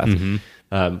the same path,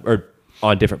 or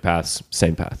on different paths,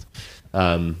 same path.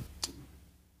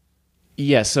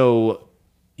 Yeah, so,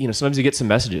 you know, sometimes you get some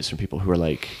messages from people who are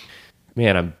like,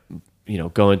 man, I'm, you know,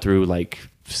 going through like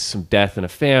some death in a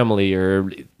family or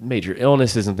major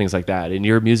illnesses and things like that, and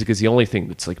your music is the only thing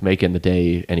that's like making the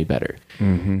day any better.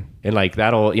 And like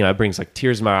that'll, you know, it brings like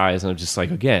tears in my eyes, and I'm just like,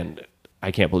 again,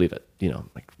 I can't believe it, you know,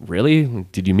 like, really?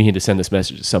 Did you mean to send this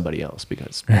message to somebody else?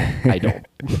 Because I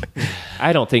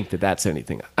don't think that that's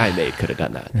anything I made could have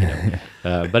done that, you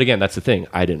know. But again, that's the thing,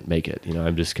 I didn't make it, you know,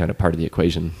 I'm just kind of part of the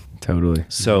equation. Totally.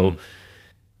 So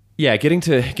yeah, getting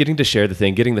to share the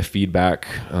thing, getting the feedback.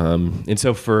 And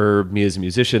so for me as a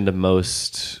musician, the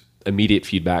most immediate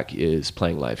feedback is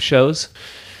playing live shows,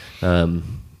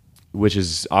 which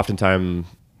is oftentimes,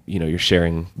 you know, you're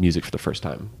sharing music for the first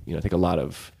time. You know, I think a lot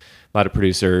of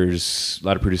producers, a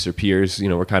lot of producer peers, you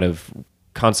know, we're kind of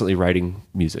constantly writing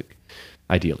music,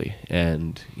 ideally.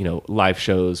 And, you know, live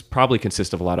shows probably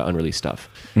consist of a lot of unreleased stuff.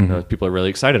 People are really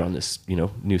excited on this, you know,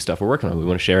 new stuff we're working on. We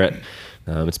want to share it.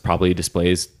 It's probably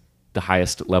displays the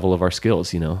highest level of our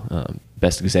skills, you know,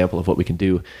 best example of what we can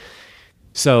do.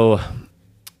 So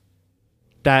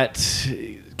that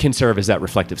can serve as that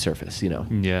reflective surface, you know?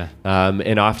 Yeah.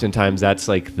 And oftentimes that's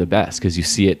like the best because you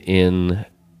see it in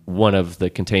one of the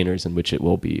containers in which it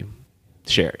will be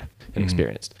shared and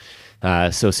experienced.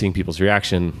 So seeing people's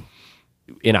reaction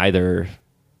in either,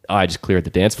 oh, I just cleared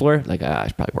the dance floor, like, I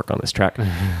should probably work on this track,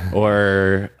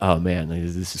 or, oh man,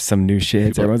 this is some new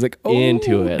shit. Everyone's like, oh,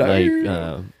 into it,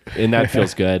 darn. like, and that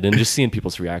feels good. And just seeing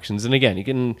people's reactions. And again, you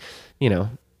can, you know,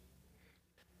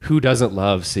 who doesn't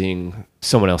love seeing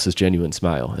someone else's genuine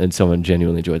smile and someone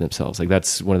genuinely enjoy themselves? Like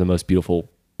that's one of the most beautiful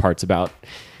parts about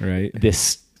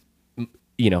this,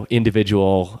 you know,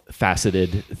 individual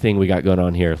faceted thing we got going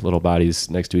on here, little bodies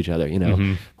next to each other, you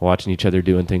know, watching each other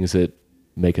doing things that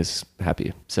make us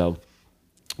happy. So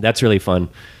that's really fun.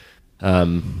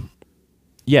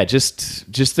 Yeah,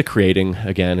 just the creating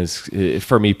again is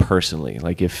for me personally,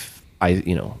 like if I,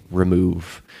 you know,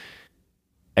 remove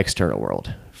external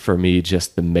world, for me,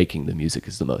 just the making the music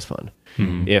is the most fun.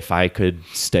 If I could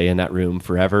stay in that room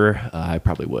forever, I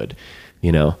probably would,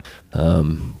 you know.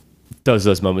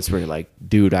 Those moments where you're like,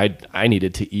 dude, I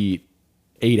needed to eat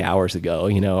 8 hours ago,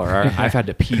 you know, or I've had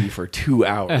to pee for 2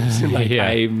 hours. And like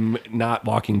I'm not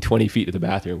walking 20 feet to the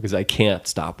bathroom because I can't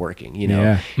stop working, you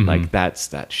know, like that's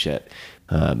that shit.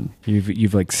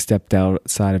 You've like stepped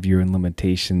outside of your own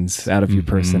limitations, out of your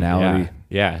personality.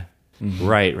 Yeah.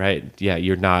 Right. Yeah.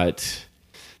 You're not,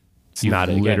 it's not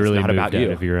literally it's not about you.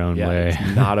 Out of your own way.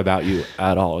 It's not about you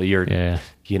at all. You're,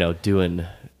 you know,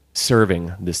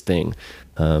 serving this thing.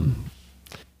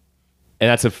 And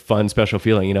that's a fun, special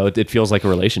feeling. You know, it feels like a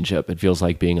relationship. It feels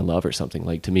like being in love or something.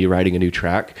 Like to me, writing a new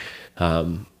track,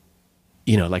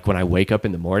 you know, like when I wake up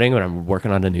in the morning when I'm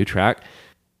working on a new track,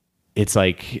 it's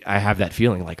like I have that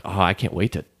feeling like, oh, I can't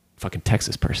wait to fucking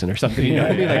Texas person or something. You know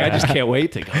what I mean? Like, I just can't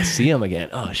wait to go see him again.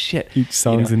 Oh shit. Each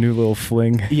song's a new little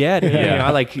fling. Yeah. You know, I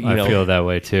like, you know, I feel that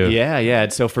way too. Yeah.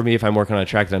 And so for me, if I'm working on a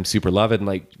track that I'm super loving,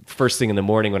 like first thing in the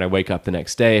morning when I wake up the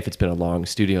next day, if it's been a long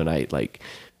studio night, like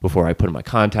before I put in my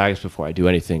contacts, before I do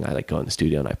anything, I like go in the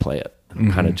studio and I play it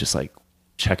and kind of just like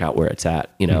check out where it's at,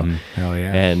 you know? Hell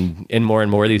yeah. And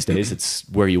more these days, it's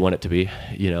where you want it to be,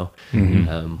 you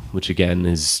know? Which again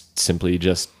is simply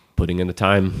just putting in the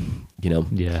time, you know?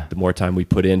 Yeah. The more time we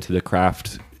put into the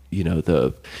craft, you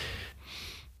know,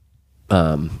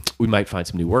 we might find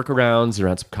some new workarounds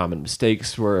around some common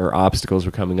mistakes or obstacles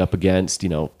we're coming up against, you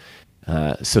know?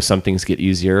 So some things get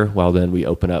easier while then we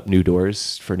open up new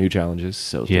doors for new challenges.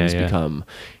 So things become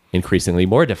increasingly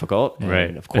more difficult.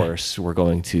 And of course, we're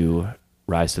going to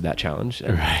rise to that challenge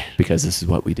because this is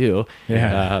what we do.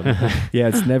 Yeah. Yeah,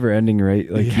 it's never ending, right?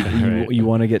 Like you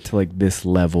want to get to like this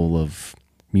level of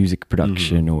music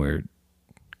production or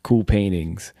cool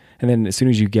paintings. And then as soon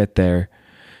as you get there,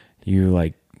 you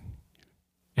like,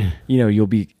 you know, you'll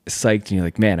be psyched and you're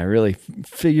like, man, I really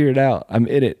figured it out. I'm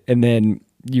in it. And then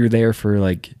you're there for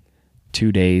like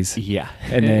 2 days. Yeah.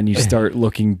 And then you start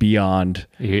looking beyond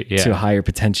to a higher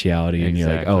potentiality and you're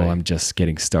like, oh, I'm just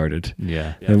getting started.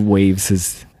 Yeah. And Waves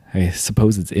is, I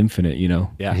suppose it's infinite, you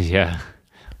know? Yeah. Yeah.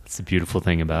 That's the beautiful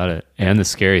thing about it. And the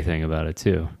scary thing about it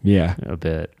too. Yeah. A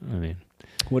bit. I mean,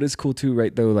 what is cool too,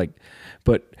 right, though, like,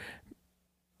 but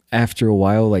after a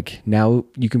while, like now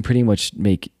you can pretty much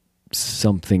make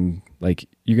something, like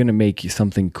you're going to make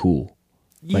something cool.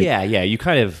 Like, yeah. You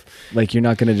kind of, like, you're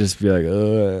not going to just be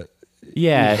like,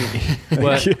 yeah.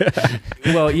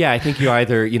 Well, yeah, I think you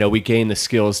either, you know, we gain the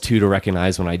skills too to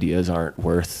recognize when ideas aren't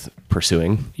worth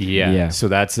pursuing. yeah. So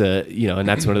that's you know, and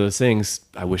that's one of those things.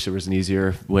 I wish there was an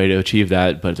easier way to achieve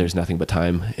that, but there's nothing but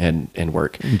time and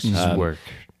work. Just work.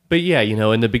 But yeah, you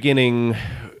know, in the beginning,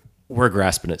 we're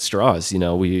grasping at straws. You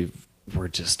know, we're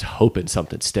just hoping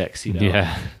something sticks. You know,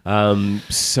 Yeah.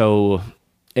 So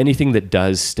anything that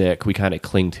does stick, we kind of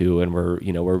cling to, and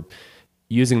we're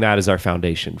using that as our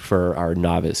foundation for our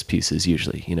novice pieces.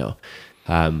 Usually, you know,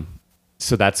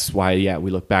 so that's why we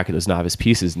look back at those novice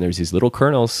pieces, and there's these little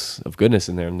kernels of goodness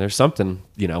in there, and there's something,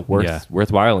 you know,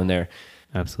 worthwhile in there.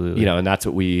 Absolutely. You know, and that's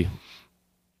what we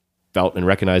felt and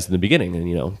recognized in the beginning, and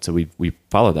you know, so we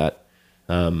follow that.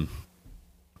 Do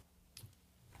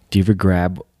you ever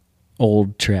grab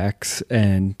old tracks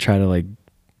and try to like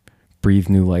breathe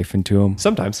new life into them?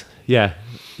 Sometimes, yeah.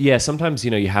 Sometimes,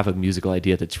 you know, you have a musical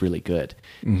idea that's really good,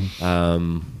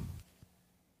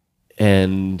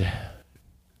 and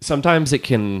sometimes it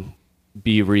can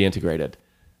be reintegrated.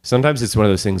 Sometimes it's one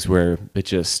of those things where it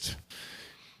just,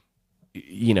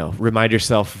 you know, remind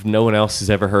yourself no one else has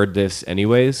ever heard this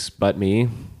anyways but me.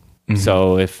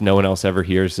 So if no one else ever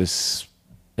hears this,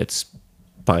 it's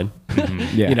fine.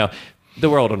 Yeah. You know, the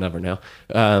world will never know.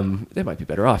 They might be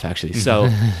better off, actually. So,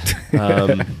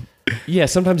 yeah,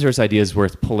 sometimes there's ideas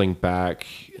worth pulling back.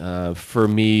 For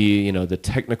me, you know, the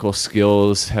technical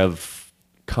skills have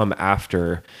come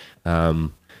after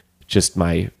just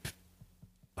my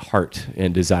heart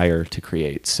and desire to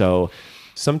create. So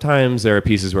sometimes there are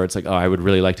pieces where it's like, oh, I would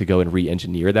really like to go and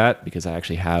re-engineer that because I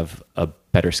actually have a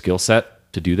better skill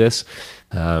set to do this.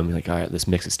 Like, all right, this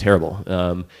mix is terrible.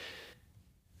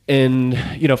 And,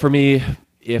 you know, for me,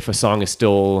 if a song is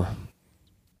still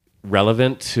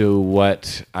relevant to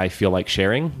what I feel like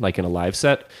sharing, like in a live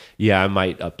set, I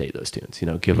might update those tunes, you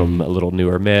know, give them a little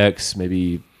newer mix,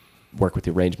 maybe work with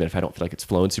the arrangement if I don't feel like it's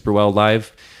flowing super well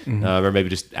live, or maybe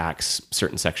just axe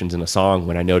certain sections in a song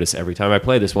when I notice every time I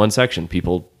play this one section,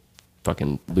 people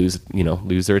fucking lose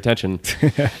their attention.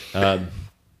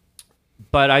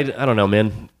 But I don't know,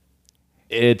 man.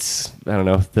 It's, I don't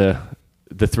know,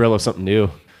 the thrill of something new.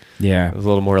 Yeah. It's a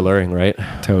little more alluring, right?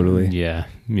 Totally.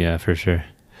 Yeah, for sure.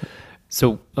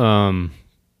 So,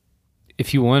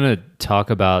 if you want to talk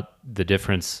about the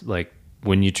difference, like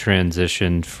when you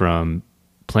transitioned from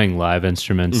playing live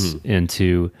instruments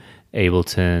into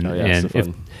Ableton,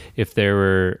 and if there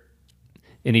were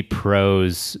any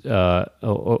pros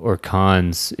or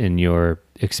cons in your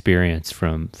experience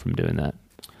from doing that.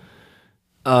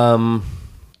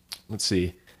 Let's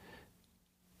see.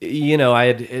 You know,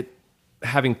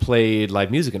 having played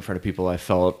live music in front of people, I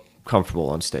felt comfortable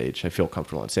on stage. I feel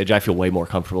comfortable on stage. I feel way more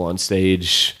comfortable on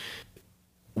stage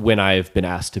when I've been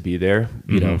asked to be there,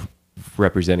 you know,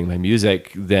 representing my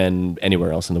music than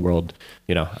anywhere else in the world.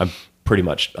 You know, I'm pretty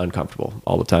much uncomfortable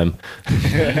all the time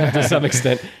to some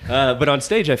extent. But on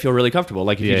stage, I feel really comfortable.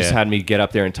 Like if you just had me get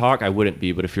up there and talk, I wouldn't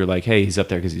be. But if you're like, hey, he's up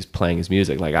there because he's playing his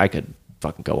music, like I could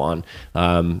fucking go on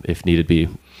if needed be,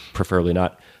 preferably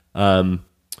not.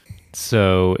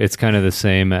 So it's kind of the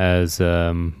same as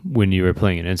when you were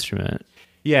playing an instrument.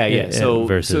 Yeah. So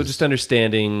versus just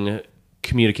understanding,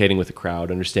 communicating with the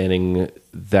crowd, understanding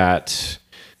that,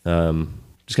 just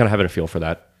kind of having a feel for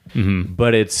that. Mm-hmm.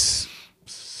 But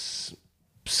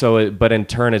but in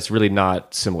turn, it's really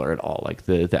not similar at all. Like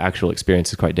the actual experience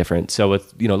is quite different. So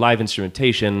with, live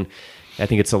instrumentation, I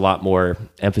think it's a lot more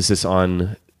emphasis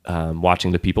on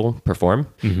watching the people perform.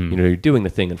 Mm-hmm. You're doing the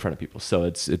thing in front of people. So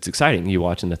it's exciting. You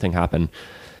watching the thing happen.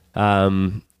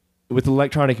 With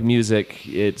electronic music,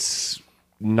 it's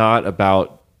not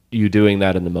about you doing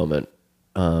that in the moment.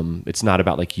 It's not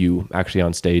about like you actually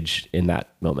on stage in that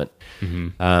moment.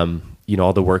 Mm-hmm.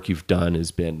 All the work you've done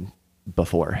has been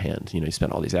beforehand. You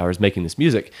spent all these hours making this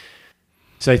music.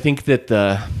 So I think that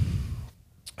the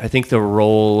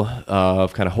role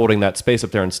of kind of holding that space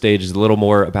up there on stage is a little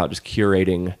more about just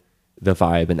curating the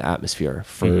vibe and the atmosphere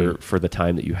for the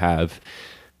time that you have,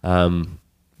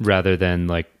 rather than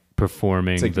like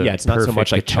performing. It's not so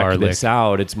much like check this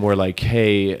out. It's more like,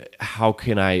 hey, how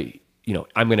can I?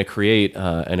 I'm going to create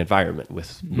an environment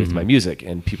with my music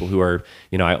and people who are,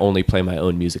 I only play my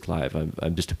own music live.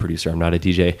 I'm just a producer. I'm not a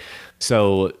DJ.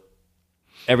 So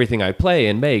everything I play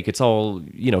and make, it's all,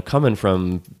 coming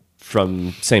from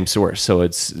same source. So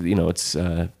it's, they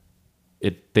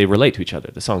relate to each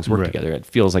other. The songs work together. It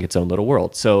feels like its own little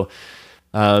world. So,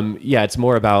 it's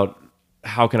more about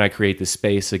how can I create this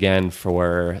space again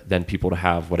for then people to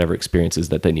have whatever experiences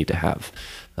that they need to have.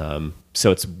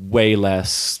 So it's way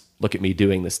less, look at me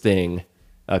doing this thing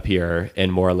up here,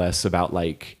 and more or less about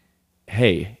like,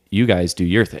 hey, you guys do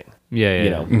your thing.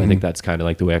 Yeah. I think that's kind of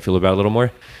like the way I feel about it a little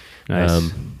more.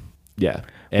 Nice.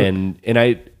 And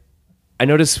I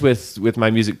notice with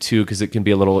my music too, because it can be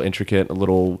a little intricate, a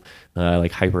little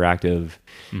like hyperactive,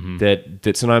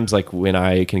 that sometimes like when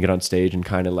I can get on stage and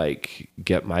kind of like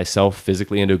get myself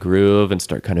physically into a groove and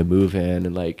start kind of moving,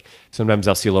 and like sometimes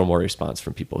I'll see a little more response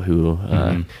from people who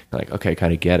like, okay,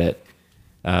 kind of get it.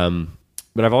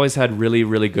 But I've always had really,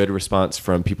 really good response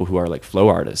from people who are like flow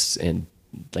artists and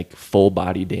like full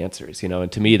body dancers,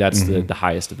 and to me that's the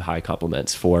highest of the high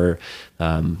compliments for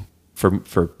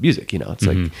music. It's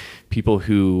like people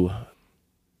who,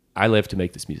 I live to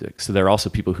make this music, so there are also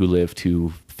people who live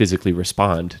to physically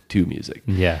respond to music.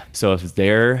 So if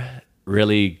they're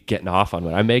really getting off on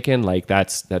what I'm making, like that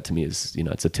to me is,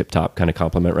 it's a tip top kind of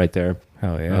compliment right there.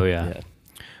 Oh yeah.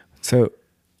 So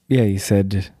you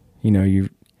said, you're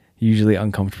usually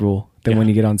uncomfortable. Then when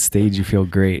you get on stage, you feel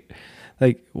great.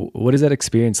 Like, what is that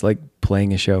experience like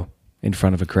playing a show in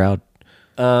front of a crowd?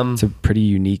 It's a pretty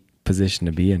unique position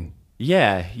to be in.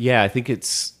 Yeah. I think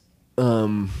it's,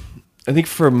 I think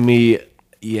for me,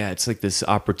 it's like this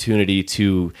opportunity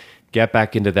to get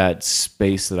back into that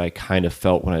space that I kind of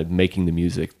felt when I'm making the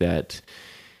music, that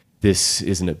this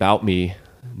isn't about me,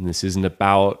 and this isn't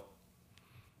about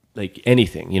like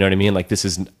anything, you know what I mean? Like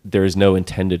there is no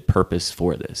intended purpose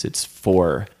for this. It's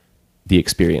for the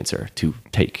experiencer to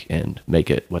take and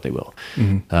make it what they will.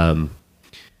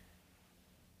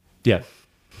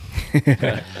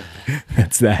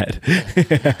 That's that.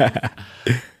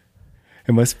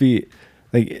 It must be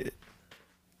like,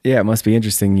 it must be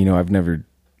interesting. I've never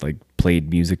like played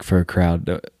music for a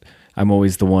crowd. I'm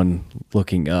always the one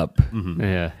looking up.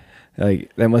 Yeah.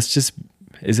 Like that must just,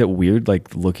 is it weird?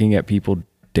 Like looking at people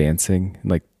dancing,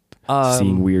 like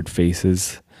seeing weird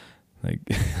faces, like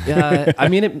I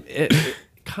mean it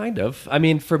kind of. I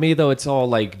mean, for me though, it's all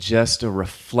like just a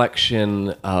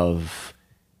reflection of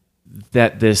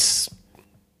that this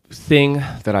thing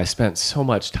that I spent so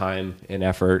much time and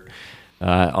effort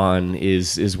on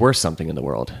is worth something in the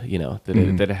world,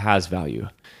 that it has value,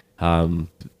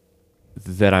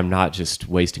 that I'm not just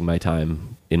wasting my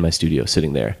time in my studio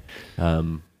sitting there,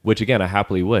 which again I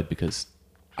happily would, because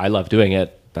I love doing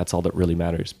it. That's all that really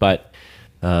matters. But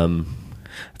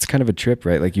it's kind of a trip,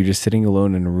 right? Like you're just sitting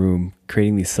alone in a room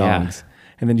creating these songs,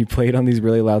 and then you play it on these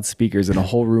really loud speakers, and a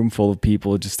whole room full of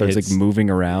people just starts like moving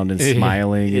around and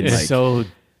smiling. It's and like, so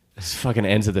it's fucking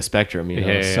ends of the spectrum,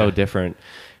 It's so different,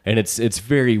 and it's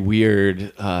very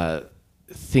weird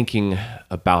thinking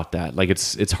about that. Like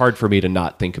it's hard for me to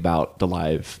not think about the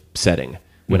live setting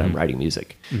when I'm writing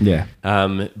music.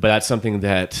 But that's something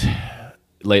that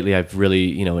lately I've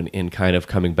really, in kind of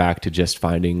coming back to just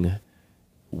finding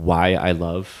why I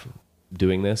love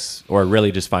doing this, or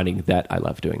really just finding that I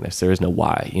love doing this. There is no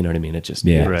why, you know what I mean? It just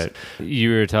is. Right.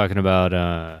 You were talking about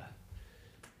now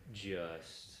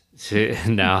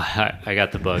I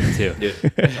got the bug too.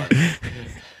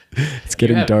 It's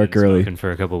getting dark early.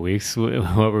 For a couple of weeks. What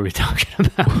were we talking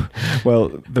about?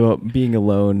 Well, being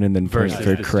alone and then playing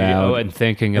for a crowd and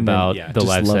thinking about the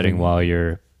live setting while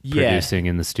you're producing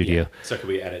in the studio. So can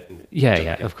we edit?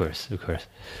 Yeah, of course.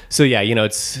 So yeah,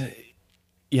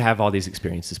 you have all these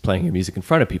experiences playing your music in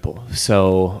front of people.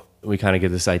 So we kind of get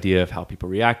this idea of how people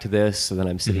react to this. So then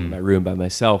I'm sitting in my room by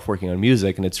myself working on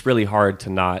music, and it's really hard to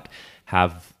not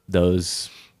have those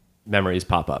memories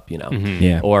pop up,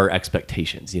 or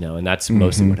expectations, and that's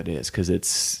mostly what it is,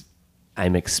 because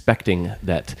I'm expecting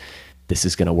that this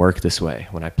is going to work this way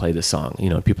when I play this song,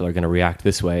 people are going to react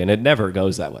this way, and it never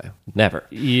goes that way. Never.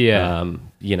 Yeah.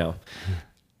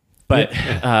 But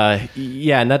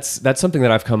and that's something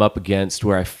that I've come up against,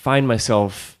 where I find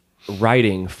myself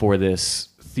writing for this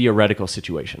theoretical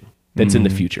situation that's in the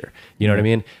future. You know what I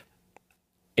mean?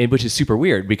 Which is super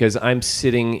weird, because I'm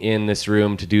sitting in this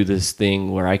room to do this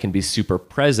thing where I can be super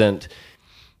present,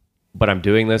 but I'm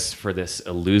doing this for this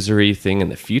illusory thing in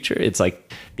the future. It's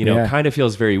like, kind of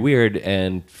feels very weird,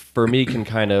 and for me can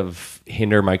kind of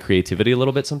hinder my creativity a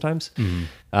little bit sometimes.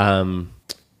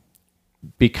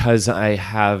 Because I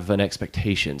have an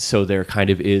expectation. So there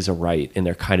kind of is a right and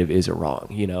there kind of is a wrong,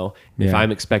 If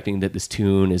I'm expecting that this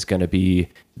tune is going to be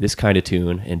this kind of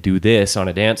tune and do this on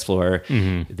a dance floor,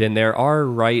 then there are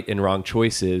right and wrong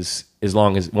choices, as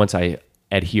long as once I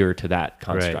adhere to that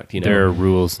construct, There are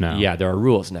rules now. Yeah, there are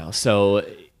rules now. So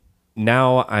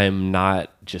now I'm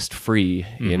not just free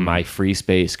in my free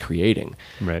space creating.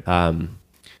 Right. And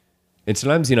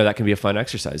sometimes, that can be a fun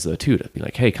exercise though too, to be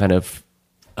like, hey, kind of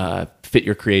fit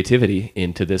your creativity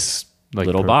into this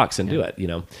little box and do it. It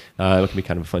can be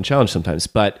kind of a fun challenge sometimes.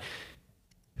 But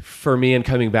for me, and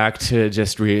coming back to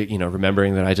just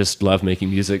remembering that I just love making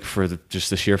music for just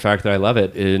the sheer fact that I love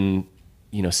it, and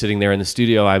sitting there in the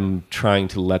studio, I'm trying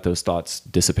to let those thoughts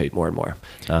dissipate more and more.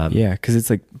 Because it's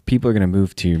like people are gonna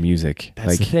move to your music.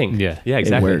 That's the thing. Yeah,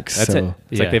 exactly. It works. That's it.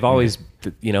 It's like they've always,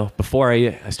 before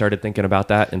I started thinking about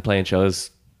that and playing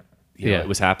shows, it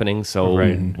was happening. So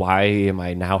why am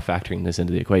I now factoring this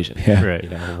into the equation? Yeah.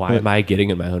 Right. Why am I getting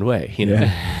in my own way?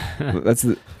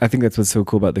 I think that's what's so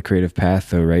cool about the creative path,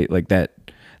 though, right? Like that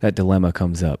dilemma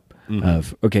comes up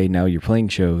of, okay, now you're playing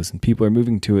shows and people are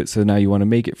moving to it. So now you want to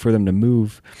make it for them to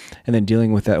move. And then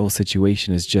dealing with that whole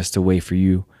situation is just a way for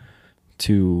you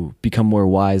to become more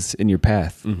wise in your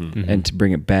path and to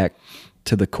bring it back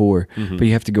to the core. But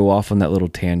you have to go off on that little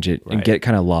tangent and get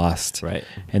kind of lost,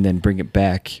 and then bring it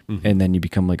back, and then you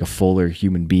become like a fuller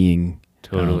human being,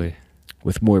 Totally.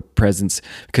 With more presence.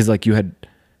 Because like you had,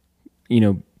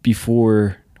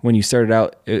 before, when you started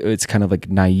out, it's kind of like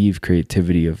naive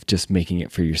creativity of just making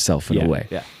it for yourself in a way.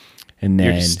 Yeah. And then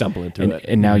you're just stumbling through it.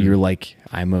 And now you're like,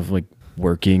 I'm a like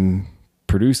working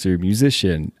producer,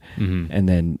 musician, and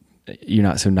then you're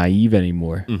not so naive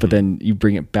anymore, but then you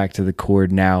bring it back to the core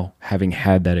now, having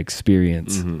had that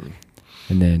experience, and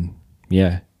then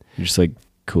you're just like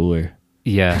cooler.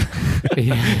 Yeah.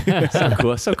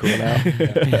 So cool now.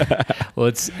 Well,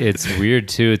 it's weird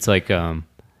too. It's like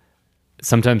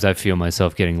sometimes I feel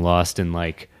myself getting lost in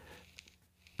like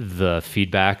the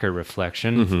feedback or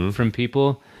reflection from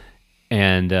people,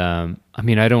 and I'm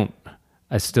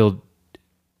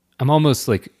almost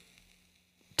like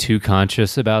too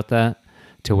conscious about that,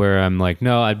 to where I'm like,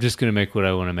 no, I'm just gonna make what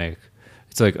I want to make.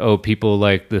 It's like, oh, people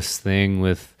like this thing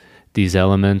with these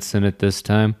elements in it this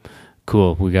time.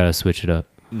 Cool, we gotta switch it up.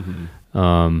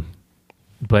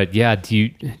 But yeah, do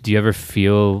you ever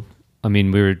feel? I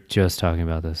mean, we were just talking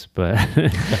about this, but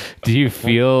do you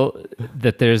feel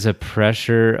that there's a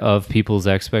pressure of people's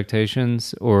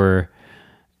expectations, or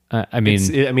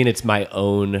it's my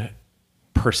own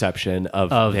perception of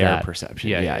their that. perception.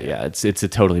 Yeah. It's a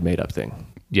totally made up thing.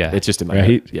 Yeah, it's just in my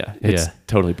head. Yeah, it's Yeah.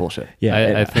 totally bullshit.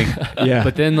 Yeah, I think. Yeah.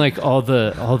 But then like all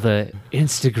the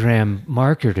Instagram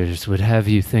marketers would have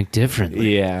you think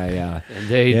differently. Yeah. And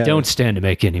they don't stand to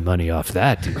make any money off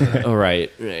that, do they? Oh,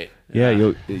 right.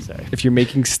 Yeah, if you're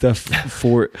making stuff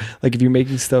for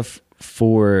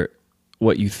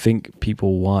what you think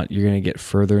people want, you're going to get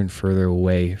further and further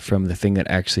away from the thing that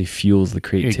actually fuels the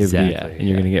creativity. Exactly, and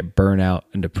you're going to get burnout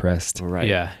and depressed. Right.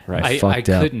 Yeah. Right. I Fucked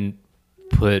up. couldn't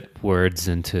put words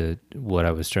into what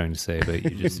I was trying to say, but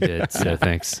you just did. So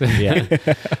thanks. Yeah.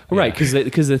 Right.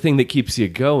 Because the thing that keeps you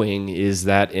going is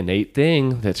that innate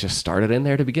thing that just started in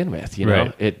there to begin with.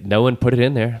 Right. No one put it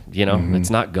in there. It's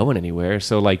not going anywhere.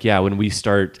 So like, when we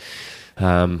start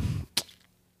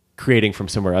creating from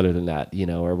somewhere other than that,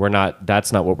 or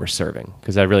that's not what we're serving.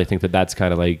 Because I really think that that's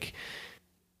kind of like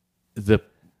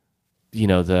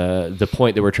the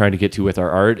point that we're trying to get to with our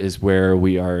art is where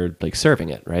we are like serving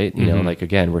it, right? Like,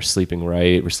 again, we're sleeping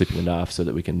right, we're sleeping enough so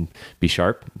that we can be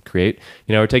sharp, create,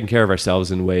 we're taking care of ourselves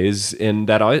in ways, and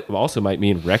that also might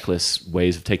mean reckless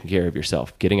ways of taking care of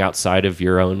yourself, getting outside of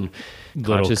your own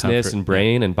consciousness and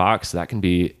brain and box. That can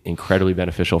be incredibly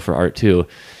beneficial for art too.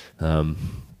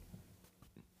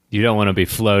 You don't want to be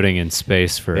floating in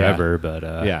space forever, but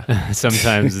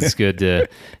sometimes it's good to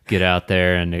get out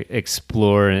there and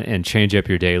explore and change up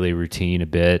your daily routine a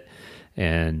bit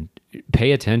and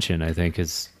pay attention. I think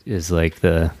is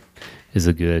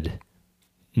a good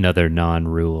another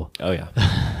non-rule. Oh yeah.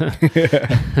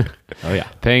 Oh yeah.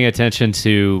 Paying attention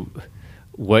to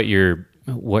what you're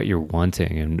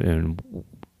wanting and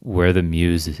where the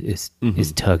muse is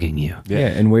tugging you. Yeah,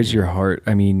 and where's your heart?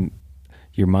 I mean,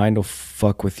 your mind will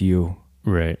fuck with you,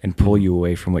 right, and pull you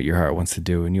away from what your heart wants to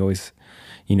do. And you always,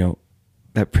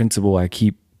 that principle, I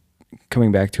keep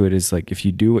coming back to it, is like, if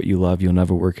you do what you love, you'll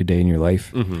never work a day in your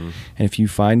life. And if you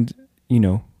find,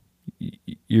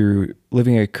 you're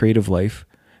living a creative life,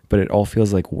 but it all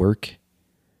feels like work,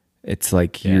 it's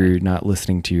like you're not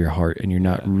listening to your heart, and you're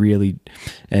not really,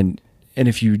 and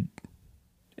if you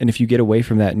get away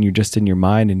from that and you're just in your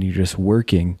mind and you're just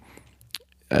working,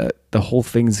 the whole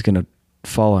thing's going to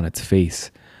fall on its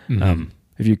face.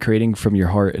 If you're creating from your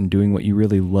heart and doing what you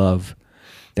really love,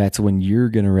 that's when you're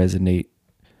going to resonate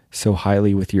so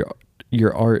highly with your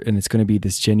art, and it's going to be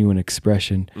this genuine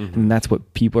expression. And that's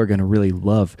what people are going to really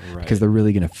love, because they're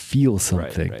really going to feel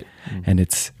something. And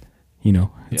it's,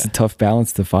 it's a tough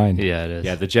balance to find. Yeah, it is.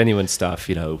 Yeah, the genuine stuff,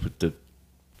 we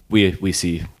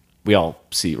all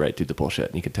see right through the bullshit,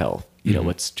 and you can tell,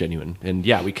 what's genuine. And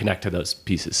we connect to those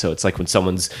pieces. So it's like when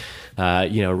someone's,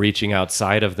 reaching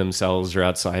outside of themselves or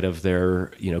outside of their,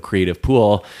 creative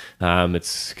pool,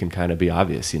 can kind of be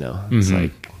obvious, it's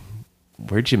like,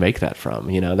 where'd you make that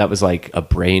from? That was like a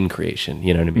brain creation,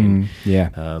 you know what I mean?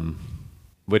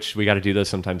 Which we got to do those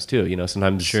sometimes too.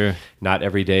 Sometimes not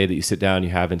every day that you sit down, you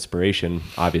have inspiration,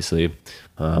 obviously.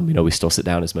 We still sit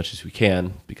down as much as we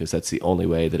can, because that's the only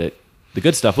way that the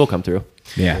good stuff will come through.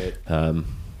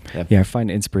 I find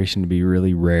inspiration to be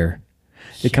really rare.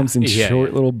 It comes in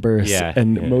short little bursts,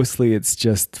 and mostly it's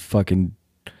just fucking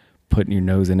putting your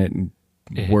nose in it and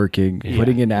working,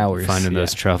 putting in hours, finding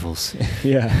those truffles.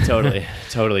 Totally.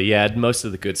 Yeah, most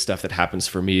of the good stuff that happens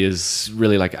for me is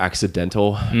really like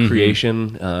accidental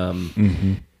creation.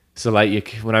 So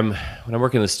like when I'm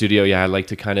working in the studio, I like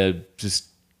to kind of just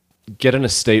get in a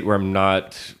state where I'm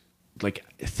not like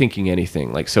thinking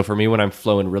anything. Like, so for me, when I'm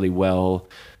flowing really well,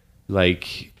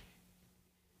 like,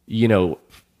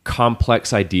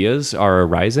 complex ideas are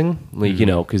arising, like,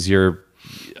 because you're,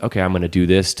 okay, I'm going to do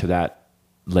this to that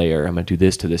layer, I'm going to do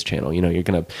this to this channel, you're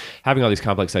going to having all these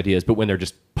complex ideas, but when they're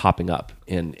just popping up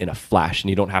in a flash, and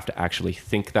you don't have to actually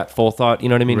think that full thought, you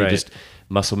know what I mean? You just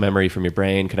muscle memory from your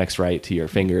brain connects right to your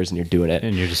fingers, and you're doing it.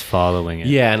 And you're just following it.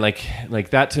 Yeah. And like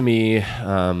that to me,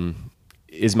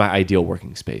 is my ideal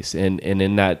working space. And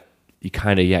in that, you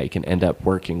kind of, you can end up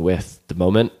working with the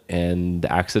moment and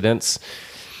the accidents.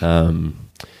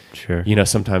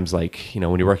 Sometimes like,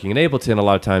 when you're working in Ableton, a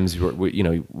lot of times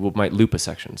we might loop a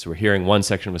section. So we're hearing one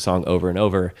section of a song over and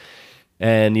over.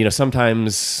 And,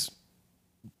 sometimes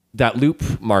that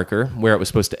loop marker where it was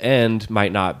supposed to end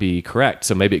might not be correct.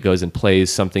 So maybe it goes and plays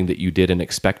something that you didn't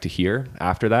expect to hear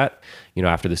after that,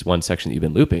 after this one section that you've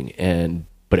been looping,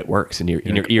 but it works, and your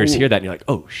ears hear that, and you're like,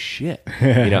 oh shit,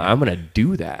 I'm gonna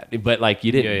do that. But like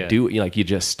you didn't do it, you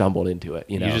just stumbled into it.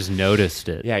 You just noticed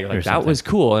it. Yeah, you're like, that was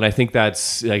cool. And I think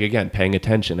that's like, again, paying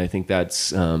attention. I think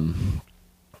that's you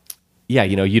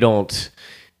don't.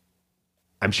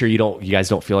 I'm sure you guys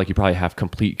don't feel like you probably have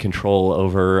complete control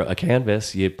over a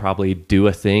canvas. You probably do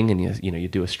a thing, and you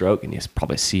do a stroke, and you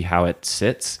probably see how it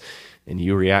sits, and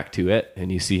you react to it,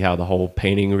 and you see how the whole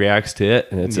painting reacts to it,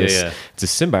 and it's a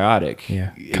symbiotic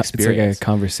experience. It's like a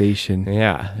conversation.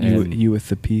 You with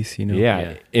the piece,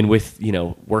 and with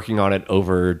working on it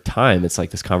over time, it's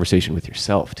like this conversation with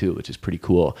yourself too, which is pretty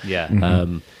cool.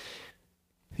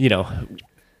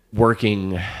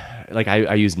 Working, like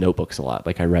I use notebooks a lot.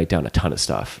 Like I write down a ton of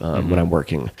stuff when I'm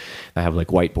working. I have like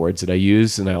whiteboards that I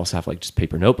use, and I also have like just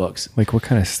paper notebooks. Like what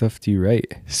kind of stuff do you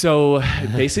write? So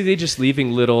basically just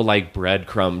leaving little like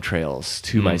breadcrumb trails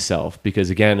to myself, because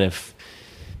again, if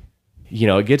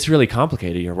it gets really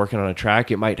complicated, you're working on a track,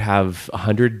 it might have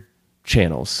 100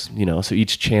 channels, so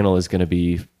each channel is going to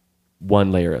be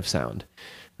one layer of sound.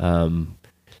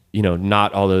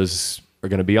 Not all those are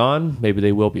going to be on, maybe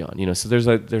they will be on, so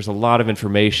there's a lot of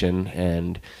information,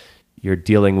 and you're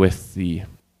dealing with the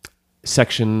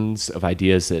sections of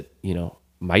ideas that,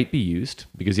 might be used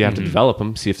because you have to develop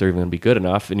them, see if they're even going to be good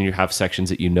enough. And you have sections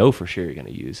that you know for sure you're going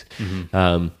to use.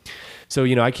 So,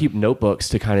 I keep notebooks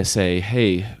to kind of say,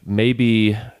 hey,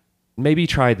 maybe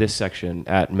try this section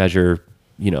at measure,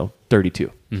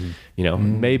 32.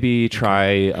 Maybe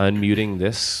try unmuting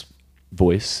this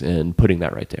voice and putting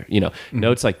that right there,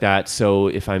 notes like that. So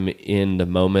if I'm in the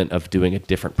moment of doing a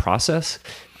different process,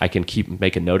 I can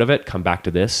make a note of it, come back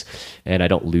to this, and I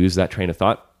don't lose that train of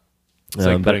thought. It's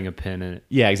like putting a pin in it.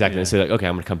 Yeah, exactly. And say like, okay,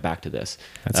 I'm going to come back to this.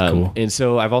 That's cool. And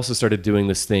so I've also started doing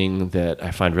this thing that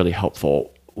I find really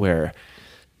helpful where,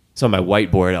 so on my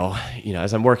whiteboard, I'll,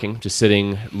 as I'm working, just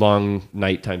sitting long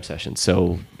nighttime sessions.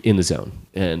 So in the zone.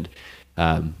 And,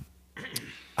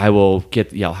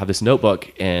 I'll have this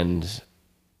notebook and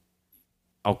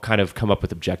I'll kind of come up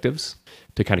with objectives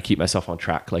to kind of keep myself on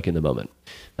track, like in the moment.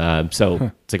 It's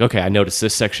like, okay, I noticed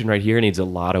this section right here needs a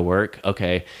lot of work.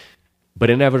 Okay. But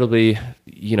inevitably,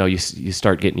 you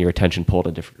start getting your attention pulled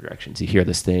in different directions. You hear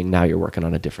this thing, now you're working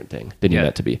on a different thing than you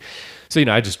meant to be. So,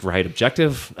 I just write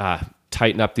objective,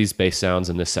 tighten up these bass sounds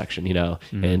in this section,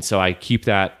 and so I keep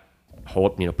that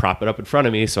prop it up in front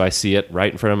of me so I see it right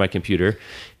in front of my computer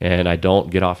and I don't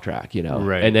get off track,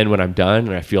 Right. And then when I'm done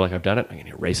and I feel like I've done it, I can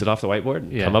erase it off the whiteboard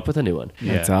and come up with a new one.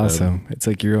 That's awesome. It's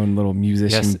like your own little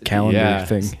musician calendar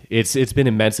thing. It's been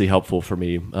immensely helpful for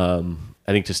me. I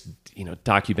think just,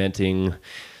 documenting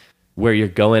where you're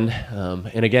going.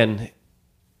 And again, if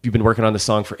you've been working on the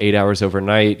song for 8 hours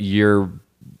overnight, you're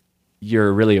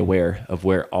really aware of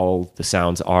where all the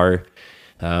sounds are.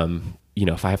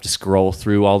 If I have to scroll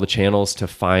through all the channels to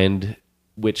find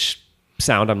which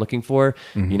sound I'm looking for,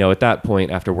 at that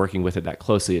point, after working with it that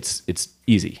closely, it's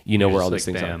easy. Where all these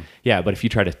things are. Yeah, but if you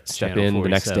try to step Channel in 47. the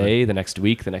next day, the next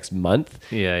week, the next month,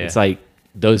 Yeah. it's like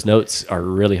those notes are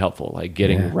really helpful. Like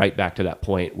getting right back to that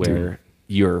point where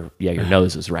your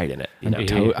nose is right in it.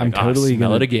 I'm totally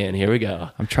smell gonna it again. Here we go.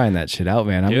 I'm trying that shit out,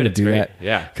 man. I'm Dude, gonna it's do great. that.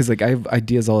 Yeah. Because I have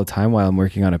ideas all the time while I'm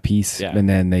working on a piece, and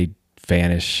then they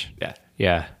vanish. Yeah.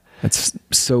 Yeah. That's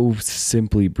so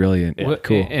simply brilliant. Well,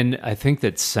 Cool. And I think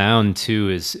that sound too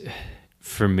is,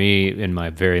 for me, in my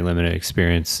very limited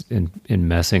experience in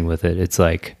messing with it, it's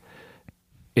like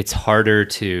it's harder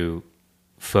to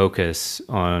focus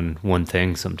on one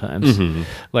thing sometimes.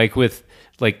 Like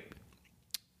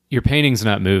your painting's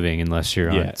not moving unless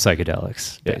you're on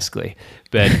psychedelics, basically.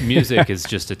 But music is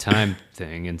just a time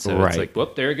thing, and so it's like,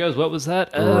 whoop, there it goes. What was that?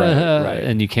 Right.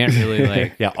 And you can't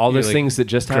really all those things that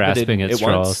just happened grasping at at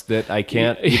straws once that I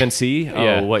can't even see.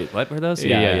 Oh, wait, what were those?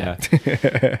 Yeah.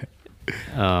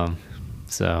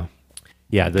 So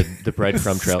Yeah, the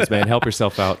breadcrumb trails, man. Help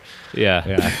yourself out.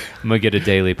 yeah, I'm gonna get a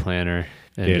daily planner,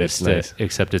 and Dude, it's nice.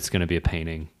 except it's gonna be a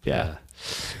painting. Yeah.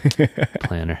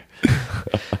 Planner.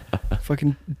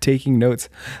 Fucking taking notes.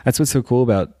 That's what's so cool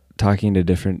about talking to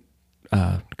different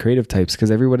creative types,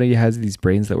 because everybody has these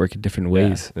brains that work in different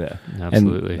ways. Yeah.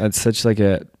 Absolutely. And that's such like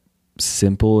a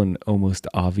simple and almost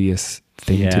obvious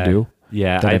thing to do.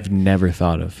 Yeah, that I've never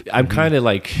thought of. I'm kind of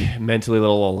like mentally a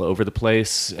little all over the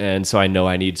place, and so I know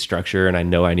I need structure and I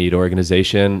know I need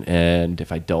organization, and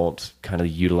if I don't kind of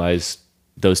utilize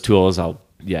those tools,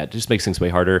 it just makes things way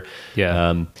harder.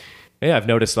 Yeah. I've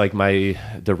noticed like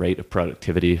the rate of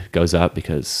productivity goes up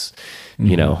because,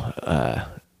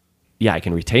 I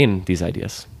can retain these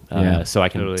ideas. So I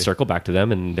can circle back to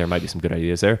them, and there might be some good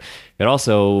ideas there. It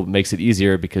also makes it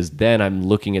easier because then I'm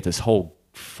looking at this whole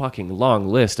fucking long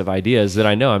list of ideas that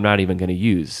I know I'm not even going to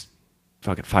use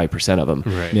fucking 5% of them.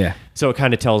 Right. Yeah. So it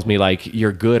kind of tells me like,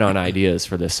 you're good on ideas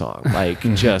for this song. Like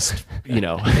just,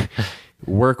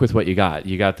 work with what you got.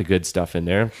 You got the good stuff in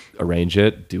there, arrange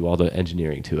it, do all the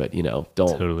engineering to it,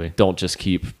 don't just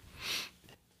keep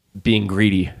being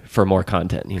greedy for more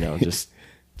content, just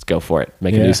let's go for it.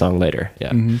 Make a new song later.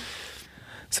 Yeah. Mm-hmm.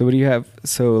 So what do you have?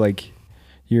 So like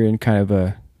you're in kind of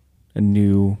a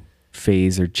new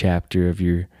phase or chapter of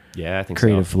your I think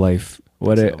creative life.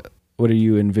 What are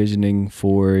you envisioning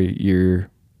for your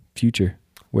future?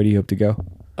 Where do you hope to go?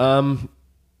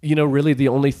 Really the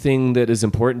only thing that is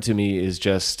important to me is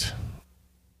just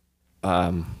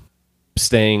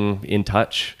staying in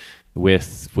touch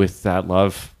with that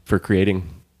love for creating.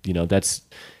 That's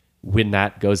when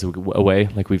that goes away,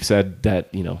 like we've said, that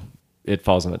it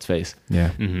falls on its face.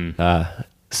 Yeah. Mm-hmm.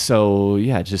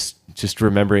 Just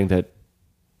remembering that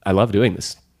I love doing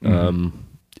this, and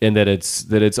that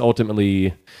it's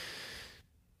ultimately,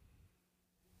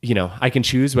 I can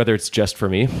choose whether it's just for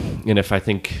me, and if I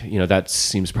think that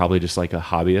seems probably just like a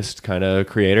hobbyist kind of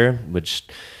creator, which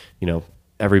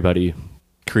everybody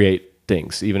create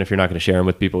things, even if you're not going to share them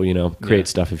with people. Create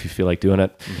stuff if you feel like doing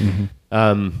it. Mm-hmm.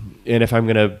 And if I'm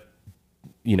gonna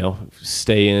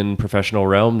stay in professional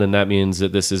realm, then that means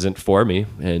that this isn't for me.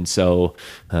 And so,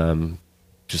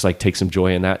 just like take some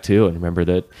joy in that too. And remember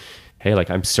that, hey, like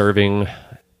I'm serving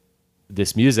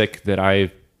this music that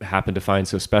I happen to find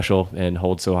so special and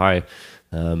hold so high.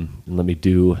 And let me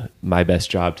do my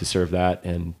best job to serve that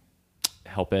and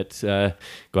help it go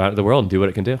out into the world and do what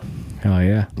it can do. Oh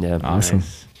yeah. Yeah. Awesome.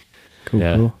 Nice.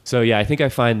 Cool. So yeah, I think I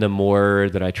find the more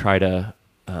that I try to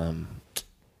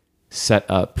set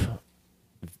up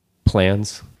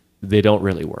plans, they don't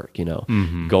really work.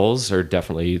 Goals are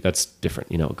definitely, that's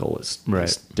different. A goal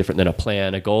is different than a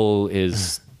plan. A goal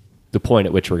is the point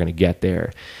at which we're going to get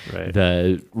there. Right.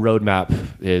 The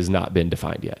roadmap has not been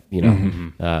defined yet.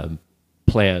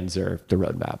 Plans are the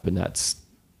roadmap, and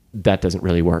that doesn't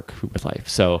really work with life.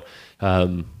 So,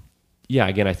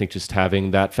 again, I think just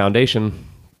having that foundation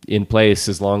in place,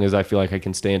 as long as I feel like I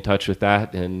can stay in touch with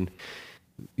that and,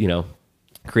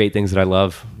 create things that I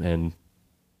love and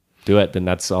do it, then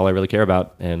that's all I really care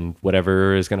about. And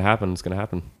whatever is going to happen, is going to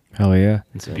happen. Hell yeah.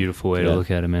 It's a beautiful way to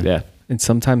look at it, man. Yeah. And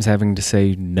sometimes having to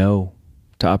say no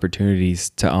to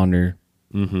opportunities to honor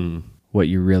what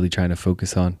you're really trying to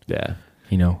focus on. Yeah.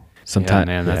 Sometimes,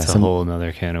 man, that's a whole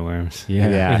nother can of worms.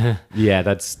 Yeah.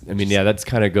 That's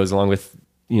kind of goes along with,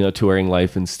 touring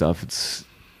life and stuff. It's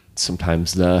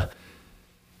sometimes the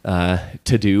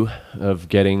to-do of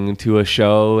getting to a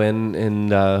show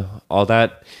and all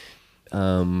that.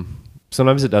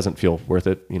 Sometimes it doesn't feel worth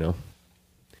it,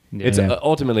 It's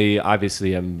ultimately,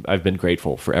 obviously, I've been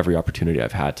grateful for every opportunity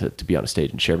I've had to be on a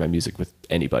stage and share my music with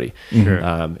anybody. Sure.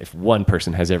 If one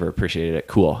person has ever appreciated it,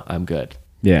 cool, I'm good.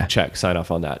 Yeah. Check, sign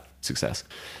off on that. Success.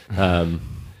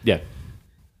 Yeah.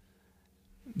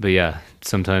 But yeah,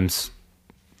 sometimes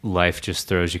life just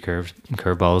throws you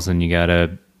curveballs, and you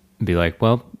gotta be like,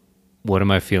 well, what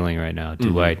am I feeling right now?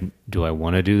 Do I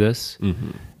want to do this?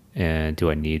 And do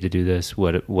I need to do this?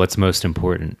 What's most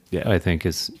important? Yeah. I think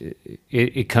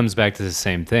it comes back to the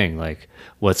same thing. Like,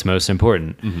 what's most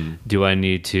important? Do I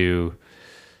need to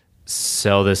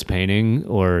sell this painting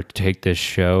or take this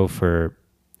show for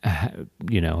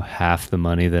half the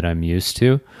money that I'm used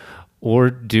to, or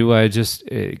do I just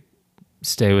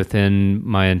stay within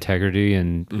my integrity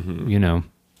and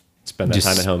spend that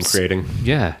time at home creating?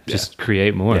 Just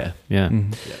create more. Yeah.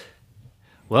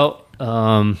 Well,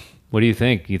 what do you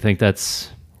think? You think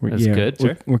that's good?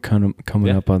 Sure. We're kind of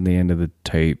coming up on the end of the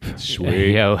tape.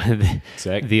 Sweet.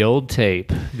 The old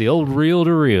tape, the old reel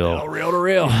to reel. Reel to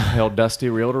reel. Old Dusty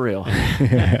reel to reel.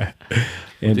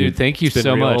 Well, dude, thank you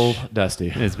so much.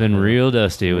 Dusty. It's been real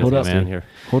dusty with you, man. Here.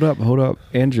 Hold up.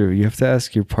 Andrew, you have to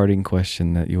ask your parting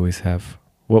question that you always have.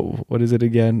 What is it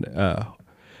again?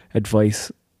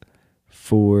 Advice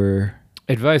for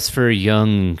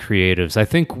young creatives. I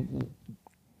think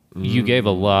you gave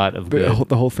a lot of good.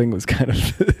 The whole thing was kind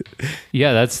of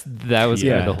yeah, that was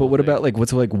kind of the whole but what thing. about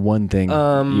what's one thing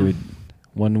you would,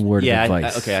 one word of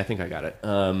advice? I think I got it.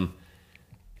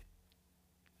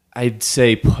 I'd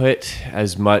say put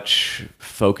as much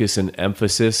focus and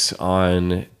emphasis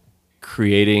on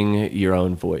creating your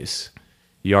own voice.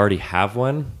 You already have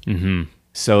one.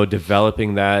 So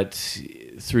developing that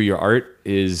through your art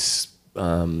is,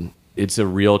 it's a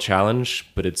real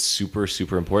challenge, but it's super,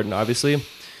 super important, obviously.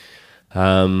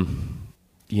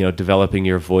 Developing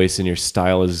your voice and your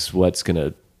style is what's going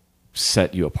to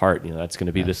set you apart. That's going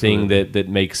to be Absolutely. the thing that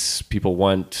makes people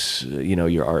want,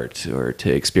 your art or to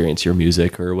experience your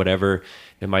music or whatever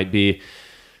it might be.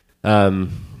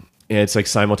 And it's like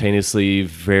simultaneously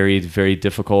very, very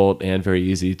difficult and very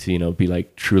easy to, be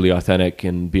like truly authentic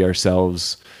and be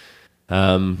ourselves.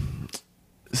 So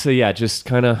yeah, just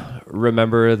kind of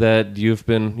remember that you've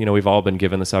been, we've all been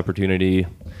given this opportunity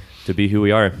to be who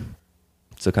we are.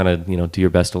 So kind of, do your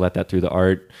best to let that through the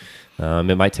art.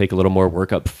 It might take a little more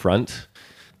work up front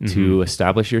to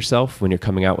establish yourself when you're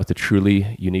coming out with a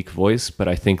truly unique voice, but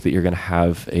I think that you're going to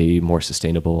have a more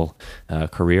sustainable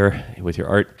career with your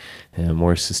art and a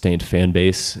more sustained fan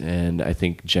base, and I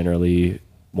think generally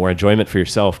more enjoyment for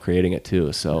yourself creating it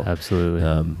too. So absolutely.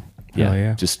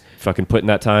 Just fucking put in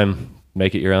that time,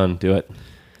 make it your own, do it.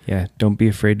 Yeah, don't be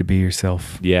afraid to be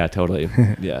yourself. Yeah, totally.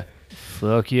 Yeah.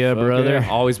 Fuck yeah, brother. Yeah.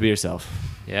 Always be yourself.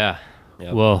 Yeah.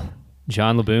 Yep. Well,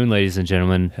 John LeBoon, ladies and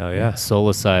gentlemen. Hell yeah.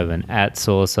 Psilocybin, at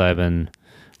Psilocybin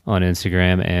on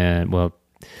Instagram, and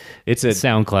it's a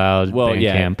SoundCloud,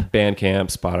 Bandcamp.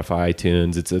 Bandcamp, Spotify,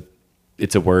 iTunes.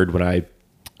 It's a word. When I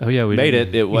we made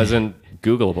it, it wasn't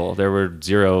Googleable. There were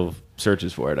 0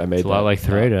 searches for it. I made it's a lot like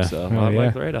Thereda. So a lot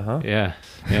like Thereda, huh? Yeah.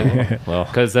 Well,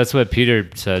 because that's what Peter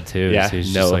said too. Yeah. So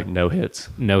he's no, just like, no hits.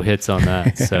 No hits on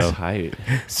that. So tight.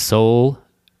 Soul,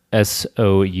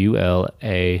 SOULA.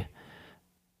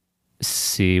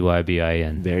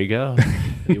 Cybin. There you go.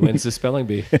 He wins the spelling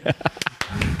bee.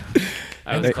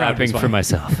 I was clapping for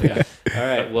myself. Yeah. All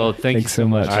right. Well, thanks you so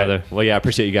much, brother. Well, yeah, I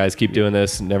appreciate you guys. Keep doing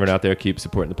this. Never Out There. Keep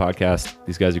supporting the podcast.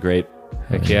 These guys are great.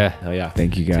 Heck yeah. Oh, yeah.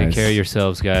 Thank you guys. Take care of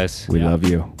yourselves, guys. We love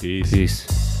you. Peace.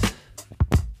 Peace.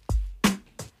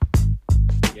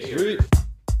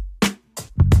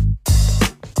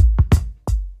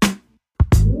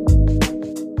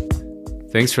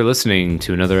 Thanks for listening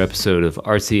to another episode of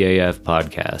RCAF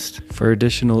Podcast. For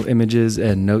additional images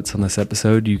and notes on this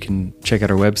episode, you can check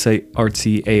out our website,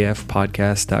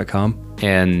 artsyafpodcast.com.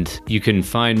 And you can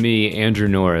find me, Andrew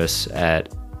Norris, at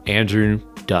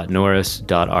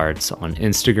andrew.norris.arts on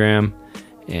Instagram,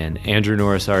 and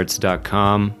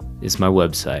andrewnorrisarts.com is my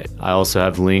website. I also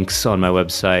have links on my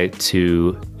website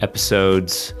to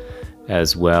episodes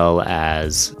as well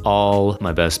as all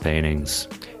my best paintings.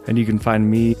 And you can find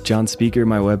me, John Speaker.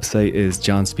 My website is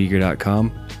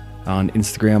johnspeaker.com. On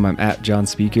Instagram, I'm at John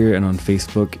Speaker, and on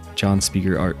Facebook, John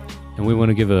Speaker Art. And we want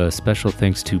to give a special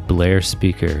thanks to Blair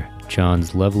Speaker,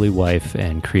 John's lovely wife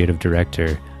and creative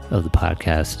director of the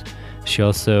podcast. She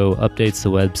also updates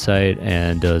the website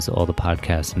and does all the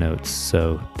podcast notes.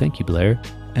 So thank you, Blair.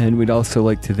 And we'd also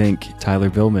like to thank Tyler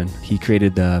Billman. He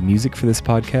created the music for this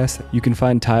podcast. You can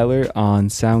find Tyler on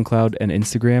SoundCloud and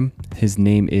Instagram. His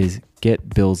name is Get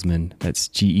Billsman. That's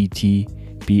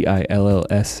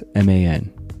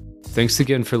GETBILLSMAN. Thanks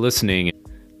again for listening.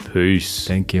 Peace.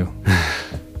 Thank you.